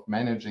question of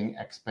managing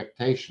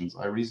expectations.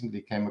 I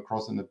recently came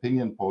across an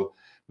opinion poll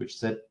which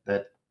said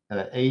that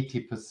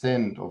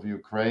 80% of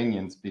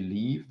Ukrainians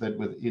believe that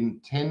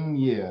within 10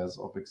 years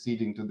of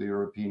acceding to the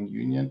European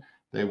Union,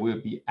 they will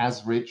be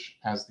as rich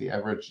as the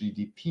average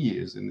GDP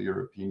is in the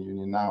European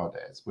Union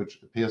nowadays,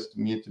 which appears to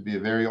me to be a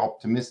very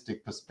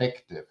optimistic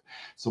perspective.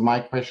 So my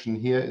question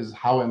here is,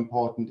 how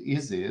important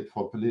is it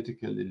for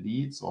political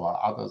elites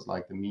or others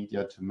like the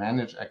media to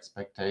manage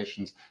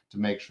expectations, to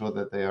make sure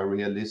that they are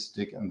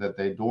realistic and that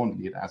they don't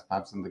lead, as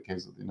perhaps in the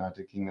case of the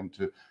United Kingdom,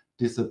 to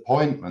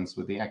disappointments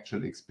with the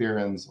actual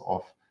experience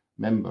of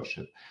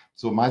membership?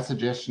 So my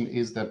suggestion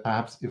is that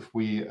perhaps if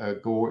we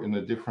go in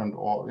a different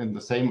or in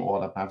the same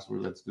order, perhaps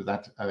let's do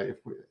that.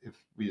 If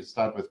we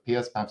start with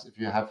Piers, perhaps if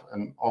you have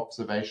an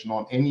observation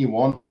on any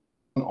one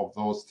of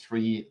those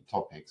three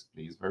topics,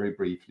 please, very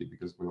briefly,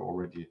 because we're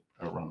already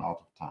run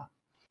out of time.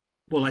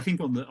 Well, I think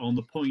on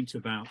the point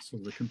about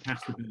sort of the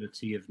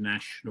compatibility of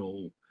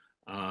national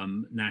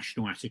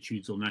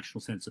attitudes or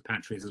national sense of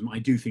patriotism, I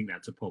do think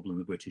that's a problem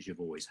the British have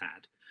always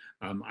had.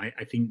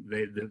 I think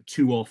that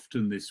too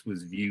often this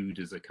was viewed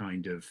as a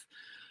kind of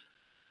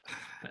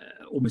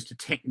almost a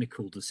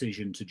technical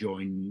decision to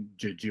join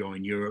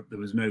Europe. There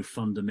was no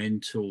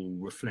fundamental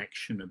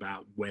reflection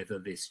about whether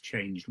this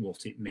changed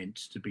what it meant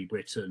to be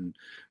Britain,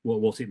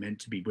 what it meant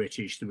to be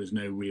British. There was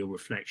no real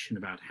reflection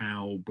about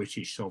how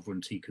British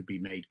sovereignty could be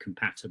made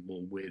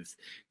compatible with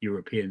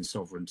European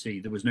sovereignty.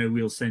 There was no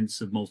real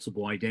sense of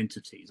multiple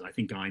identities. I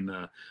think I'm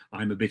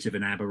a bit of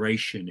an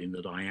aberration in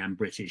that I am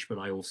British, but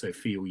I also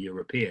feel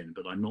European.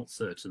 But I'm not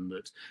certain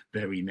that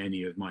very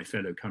many of my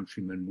fellow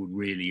countrymen would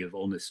really have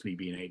honestly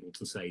been able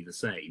to say the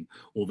same.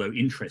 Although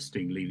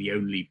interestingly, the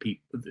only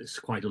people, there's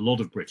quite a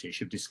lot of British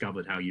have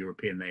discovered how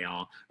European they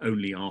are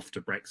only after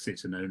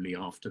Brexit, and only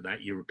after that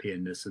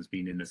Europeanness has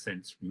been in a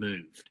sense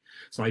removed.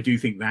 So I do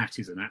think that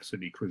is an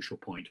absolutely crucial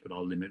point, but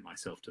I'll limit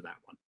myself to that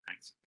one.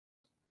 Thanks.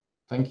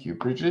 Thank you.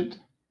 Brigid?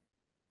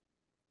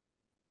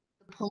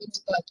 The point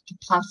about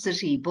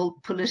capacity,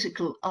 both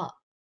political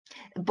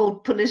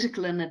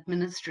and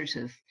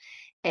administrative.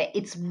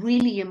 It's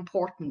really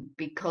important,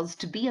 because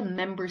to be a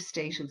member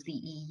state of the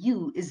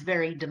EU is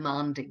very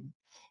demanding.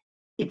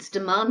 It's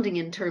demanding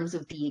in terms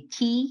of the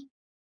acquis,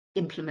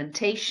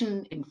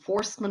 implementation,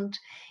 enforcement.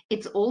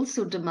 It's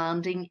also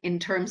demanding in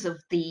terms of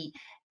the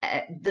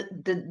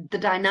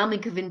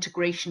dynamic of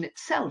integration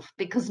itself,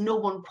 because no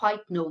one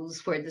quite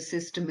knows where the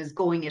system is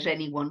going at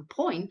any one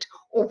point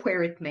or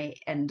where it may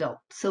end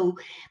up. So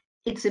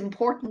it's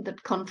important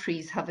that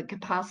countries have a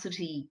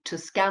capacity to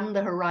scan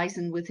the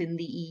horizon within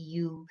the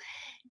EU,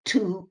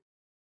 to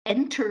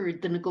enter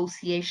the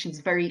negotiations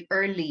very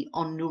early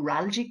on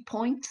neuralgic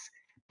points,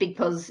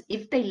 because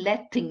if they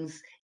let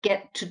things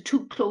get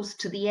too close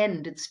to the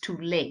end, it's too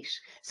late.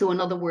 So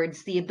in other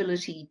words, the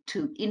ability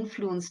to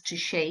influence, to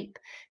shape,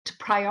 to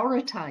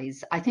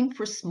prioritize. I think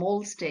for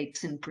small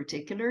states in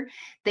particular,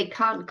 they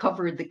can't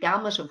cover the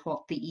gamut of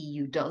what the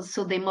EU does,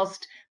 so they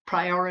must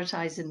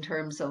prioritize in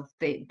terms of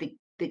the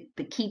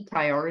key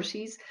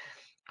priorities.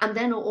 And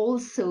then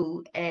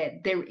also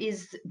there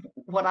is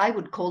what I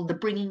would call the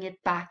bringing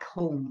it back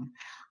home.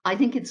 I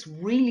think it's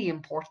really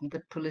important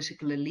that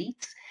political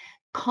elites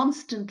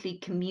constantly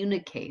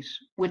communicate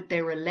with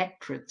their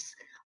electorates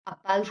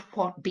about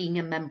what being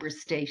a member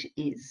state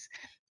is.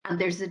 And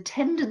there's a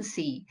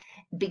tendency,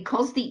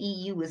 because the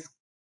EU is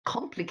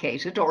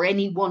complicated, or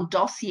any one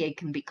dossier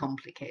can be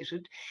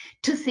complicated,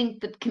 to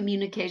think that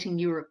communicating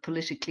Europe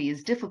politically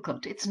is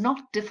difficult. It's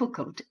not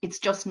difficult, it's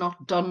just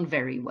not done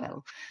very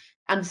well.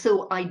 And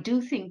so I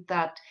do think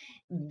that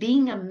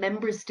being a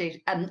member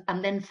state, and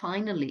then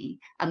finally,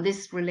 and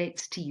this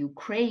relates to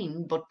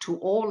Ukraine, but to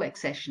all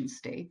accession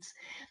states,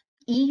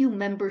 EU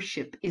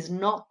membership is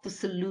not the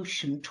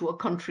solution to a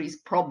country's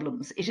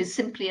problems. It is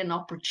simply an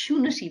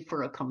opportunity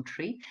for a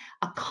country,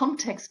 a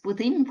context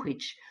within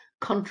which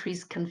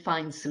countries can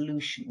find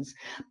solutions.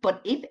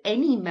 But if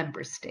any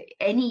member state,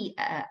 any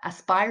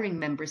aspiring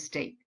member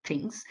state,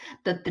 things,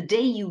 that the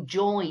day you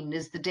join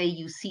is the day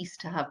you cease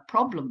to have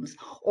problems,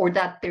 or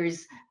that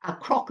there's a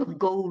crock of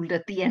gold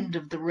at the end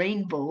of the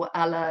rainbow,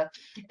 a la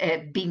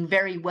being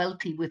very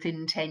wealthy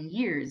within 10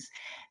 years,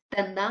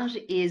 then that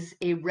is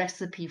a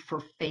recipe for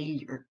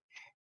failure.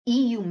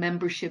 EU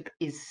membership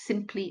is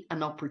simply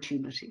an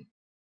opportunity.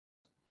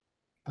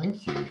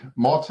 Thank you.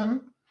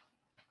 Morten?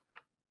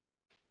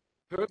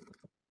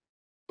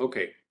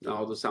 Okay,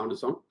 now the sound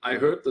is on. I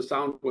heard the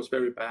sound was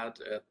very bad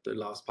at the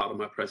last part of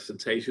my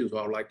presentation, so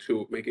I would like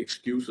to make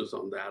excuses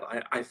on that.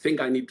 I think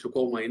I need to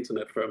call my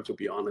internet firm, to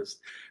be honest,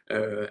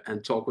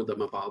 and talk with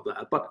them about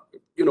that. But,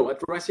 you know,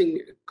 addressing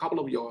a couple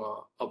of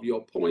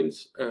your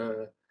points,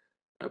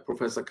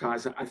 Professor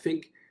Kaiser, I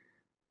think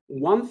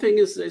one thing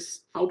is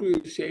this: how do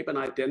you shape an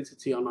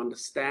identity on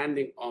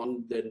understanding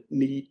on the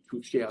need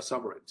to share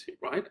sovereignty,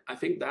 right? I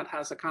think that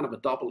has a kind of a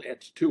double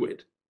edge to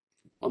it.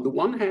 On the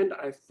one hand,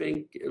 I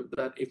think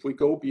that if we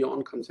go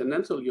beyond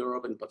continental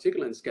Europe, in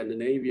particular in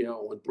Scandinavia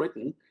or in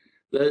Britain,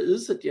 there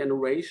is a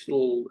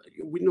generational,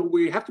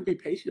 we have to be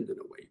patient in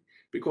a way,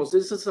 because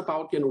this is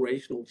about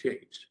generational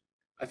change.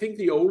 I think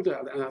the older,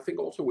 and I think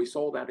also we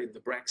saw that in the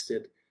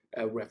Brexit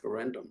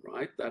referendum,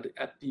 right? That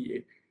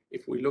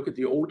if we look at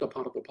the older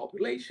part of the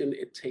population,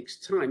 it takes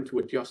time to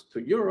adjust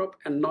to Europe,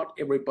 and not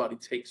everybody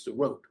takes the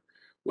road.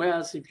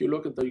 Whereas if you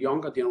look at the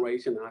younger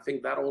generation, and I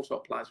think that also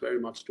applies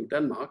very much to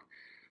Denmark,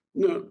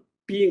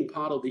 being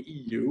part of the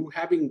EU,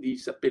 having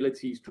these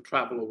abilities to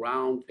travel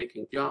around,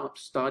 taking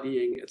jobs,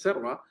 studying,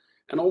 etc.,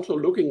 and also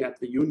looking at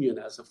the Union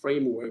as a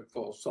framework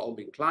for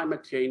solving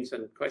climate change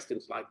and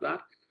questions like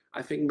that,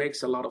 I think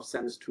makes a lot of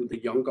sense to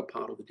the younger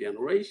part of the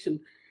generation,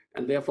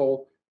 and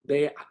therefore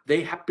they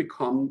have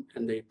become,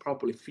 and they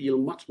probably feel,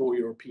 much more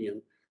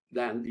European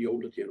than the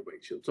older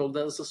generation. So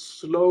there's a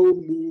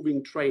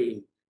slow-moving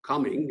train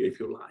coming,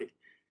 if you like,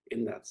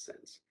 in that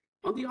sense.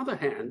 On the other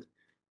hand,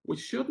 we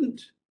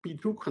shouldn't be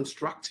too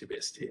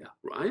constructivist here,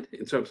 right?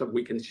 In terms of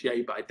we can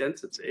shape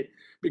identity,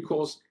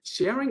 because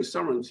sharing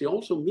sovereignty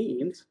also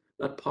means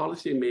that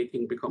policy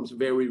making becomes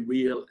very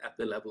real at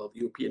the level of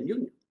the European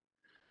Union.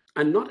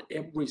 And not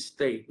every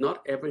state,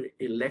 not every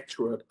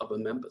electorate of a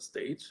member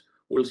state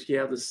will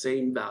share the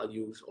same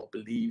values or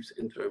beliefs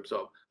in terms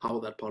of how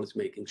that policy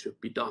making should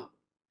be done.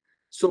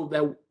 So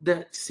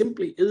there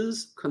simply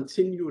is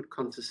continued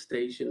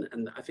contestation,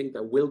 and I think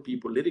there will be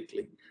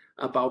politically,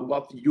 about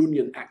what the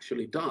Union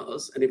actually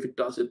does and if it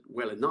does it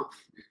well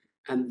enough.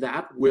 And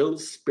that will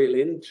spill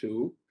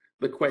into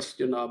the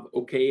question of,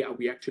 okay, are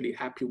we actually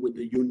happy with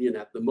the Union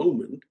at the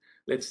moment?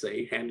 Let's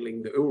say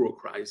handling the euro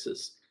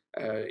crisis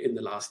in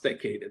the last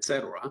decade,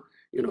 etc.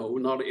 You know,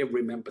 not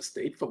every member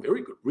state, for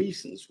very good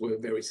reasons, were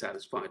very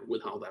satisfied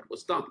with how that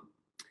was done.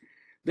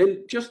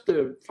 Then just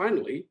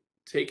finally,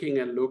 taking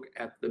a look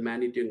at the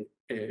managing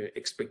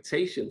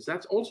expectations,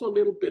 that's also a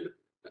little bit,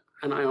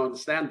 and I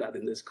understand that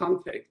in this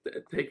context,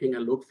 taking a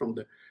look from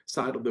the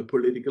side of the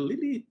political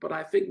elite, but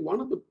I think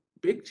one of the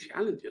big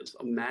challenges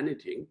of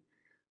managing,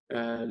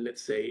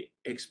 let's say,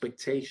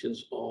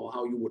 expectations, or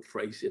how you would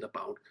phrase it,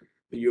 about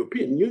the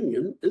European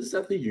Union, is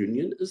that the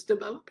Union is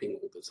developing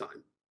all the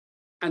time,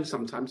 and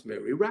sometimes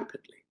very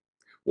rapidly.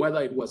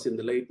 Whether it was in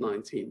the late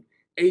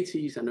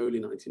 1980s and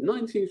early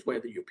 1990s, where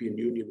the European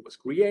Union was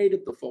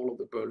created, the fall of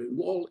the Berlin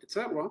Wall,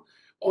 etc.,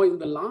 or in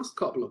the last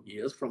couple of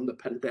years, from the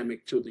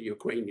pandemic to the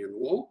Ukrainian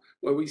war,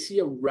 where we see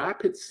a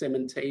rapid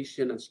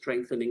cementation and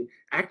strengthening,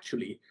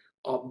 actually,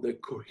 of the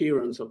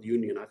coherence of the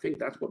Union. I think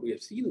that's what we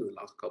have seen in the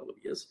last couple of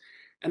years.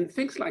 And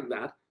things like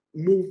that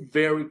move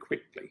very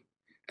quickly.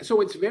 So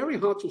it's very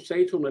hard to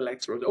say to an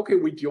electorate, okay,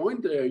 we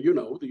joined the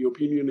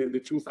European Union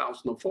in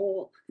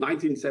 2004,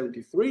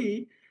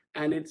 1973,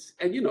 and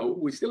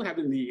we still have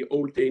in the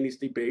old Danish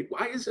debate,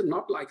 why is it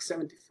not like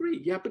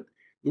 73? Yeah, but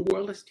the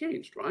world has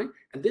changed, right?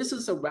 And this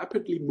is a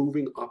rapidly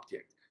moving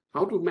object.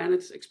 How to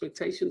manage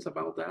expectations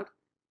about that?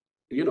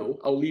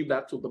 I'll leave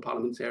that to the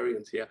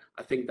parliamentarians here.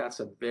 I think that's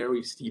a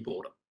very steep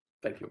order.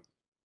 Thank you.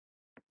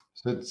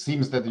 So it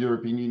seems that the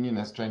European Union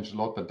has changed a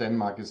lot, but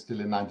Denmark is still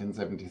in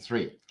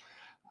 1973.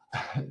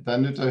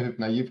 Danuta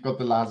HÜBNER, you've got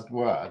the last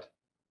word.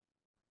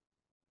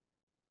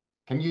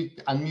 Can you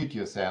unmute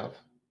yourself?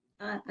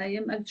 I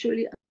am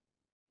actually.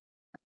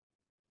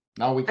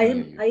 Now we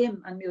can hear you. I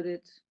am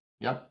unmuted.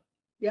 Yeah.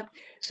 Yeah.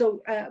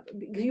 So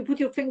you put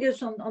your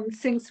fingers on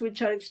things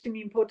which are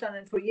extremely important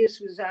and for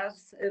years with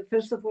us.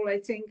 First of all, I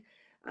think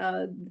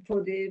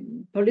for the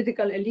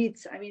political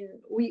elites, I mean,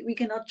 we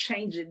cannot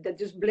change it. That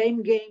this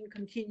blame game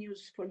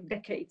continues for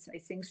decades. I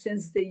think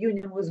since the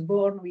Union was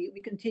born, we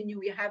continue.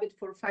 We have it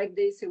for 5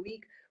 days a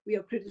week. We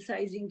are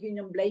criticizing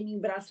Union,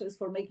 blaming Brussels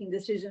for making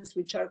decisions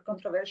which are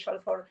controversial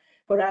for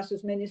us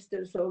as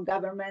ministers or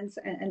governments,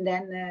 and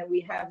then we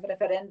have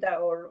referenda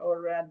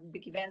or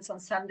big events on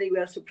Sunday. We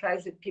are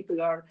surprised that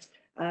people are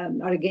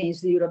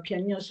against the European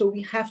Union. So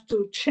we have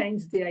to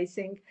change I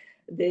think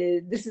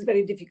this is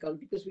very difficult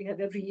because we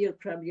have every year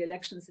probably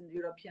elections in the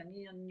European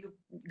Union, new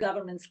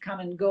governments come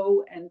and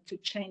go, and to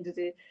change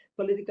the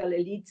political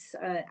elites'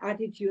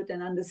 attitude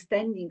and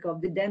understanding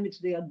of the damage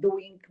they are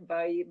doing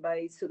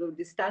by sort of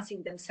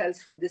distancing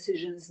themselves from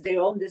decisions, their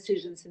own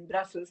decisions in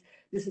Brussels.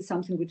 This is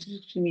something which is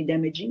extremely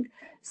damaging.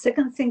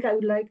 Second thing I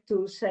would like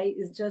to say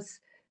is just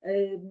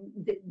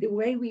the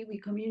way we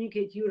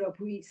communicate Europe.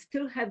 We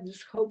still have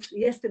this hope.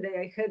 Yesterday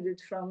I heard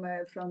it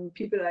from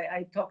people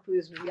I talked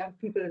with, young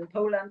people in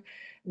Poland,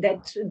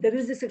 that there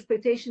is this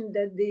expectation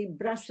that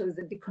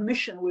that the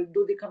Commission will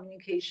do the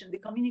communication. The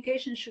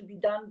communication should be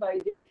done by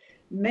the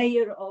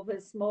mayor of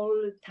a small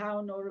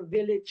town or a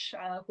village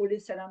who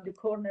lives around the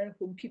corner,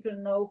 whom people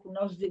know, who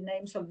knows the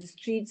names of the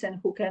streets,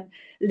 and who can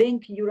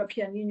link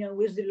European Union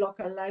with the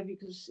local life,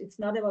 because it's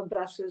not about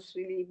Brussels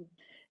really.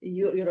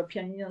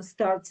 European Union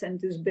starts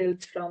and is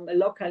built from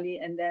locally,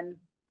 and then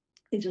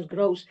it just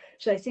grows.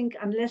 So I think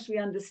unless we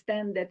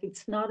understand that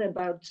it's not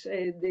about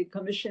the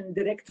Commission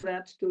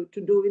directorate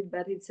to do it,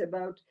 but it's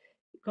about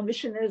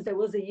commissioners. There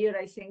was a year,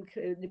 I think,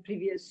 the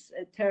previous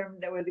term,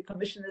 there were the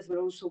commissioners were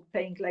also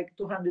paying like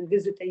 200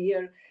 visits a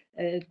year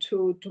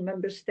to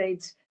member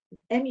states.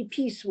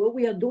 MEPs, what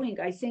we are doing,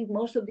 I think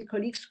most of the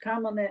colleagues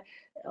come on a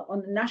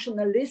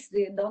national list.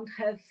 They don't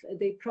have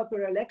the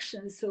proper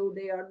elections, so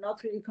they are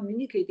not really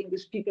communicating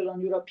with people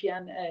on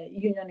European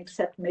Union,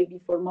 except maybe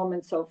for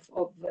moments of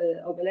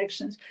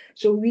elections.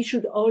 So we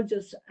should all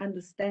just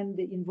understand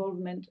the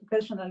involvement,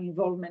 personal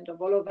involvement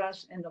of all of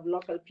us and of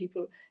local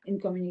people in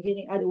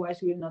communicating. Otherwise,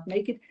 we will not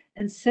make it.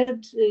 And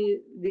third,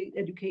 the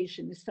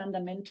education is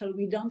fundamental.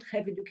 We don't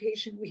have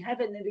education. We have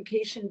an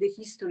education, the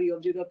history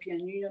of the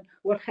European Union,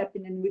 what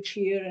happened in which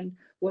year, and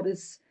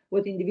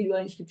what individual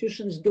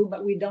institutions do,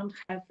 but we don't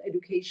have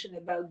education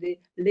about the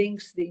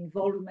links, the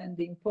involvement,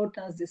 the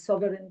importance, the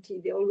sovereignty,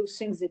 all those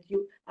things that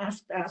you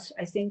asked us.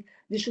 I think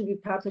this should be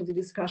part of the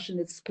discussion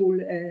at school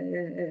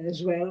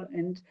as well.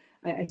 And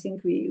I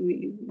think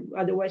we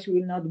otherwise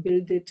we will not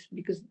build it,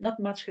 because not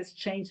much has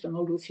changed on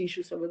all those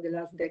issues over the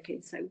last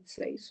decades, I would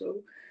say.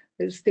 So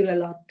there's still a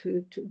lot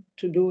to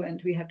do, and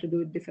we have to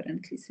do it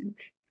differently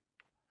simply.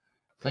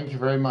 Thank you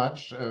very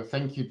much.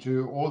 Thank you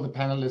to all the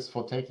panelists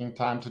for taking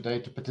time today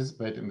to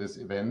participate in this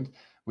event,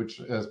 which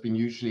has been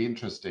hugely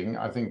interesting.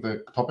 I think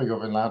the topic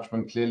of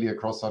enlargement clearly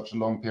across such a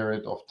long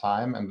period of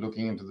time and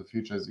looking into the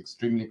future is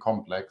extremely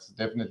complex.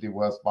 Definitely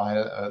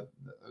worthwhile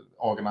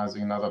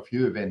organizing another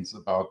few events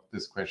about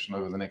this question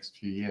over the next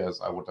few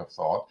years, I would have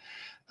thought.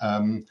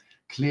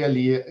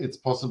 Clearly, it's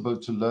possible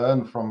to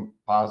learn from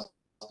past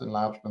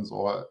enlargements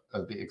or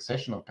the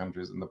accession of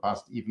countries in the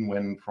past, even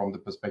when from the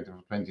perspective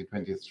of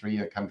 2023,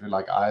 a country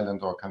like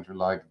Ireland or a country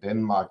like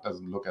Denmark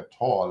doesn't look at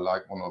all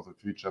like one of the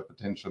future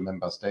potential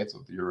member states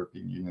of the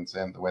European Union,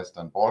 say in the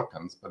Western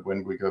Balkans. But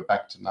when we go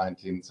back to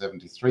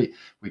 1973,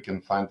 we can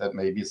find that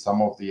maybe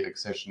some of the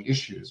accession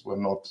issues were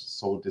not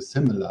so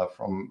dissimilar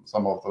from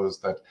some of those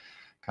that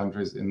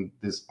countries in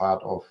this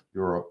part of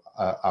Europe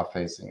are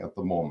facing at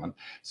the moment.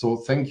 So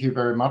thank you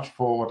very much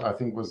for what I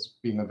think was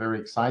been a very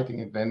exciting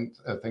event.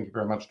 Thank you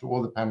very much to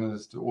all the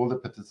panelists, to all the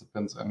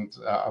participants. And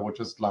I would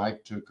just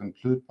like to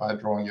conclude by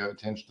drawing your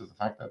attention to the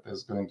fact that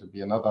there's going to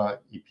be another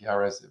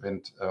EPRS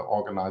event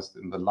organized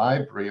in the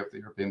library of the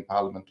European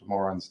Parliament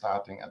tomorrow, and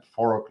starting at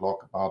 4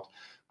 o'clock, about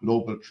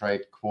global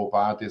trade, Quo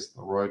Vadis,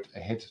 the road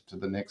ahead to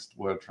the next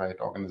World Trade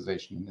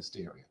Organization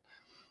Ministerial.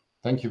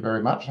 Thank you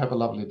very much. Have a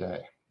lovely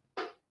day.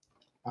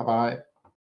 Bye-bye.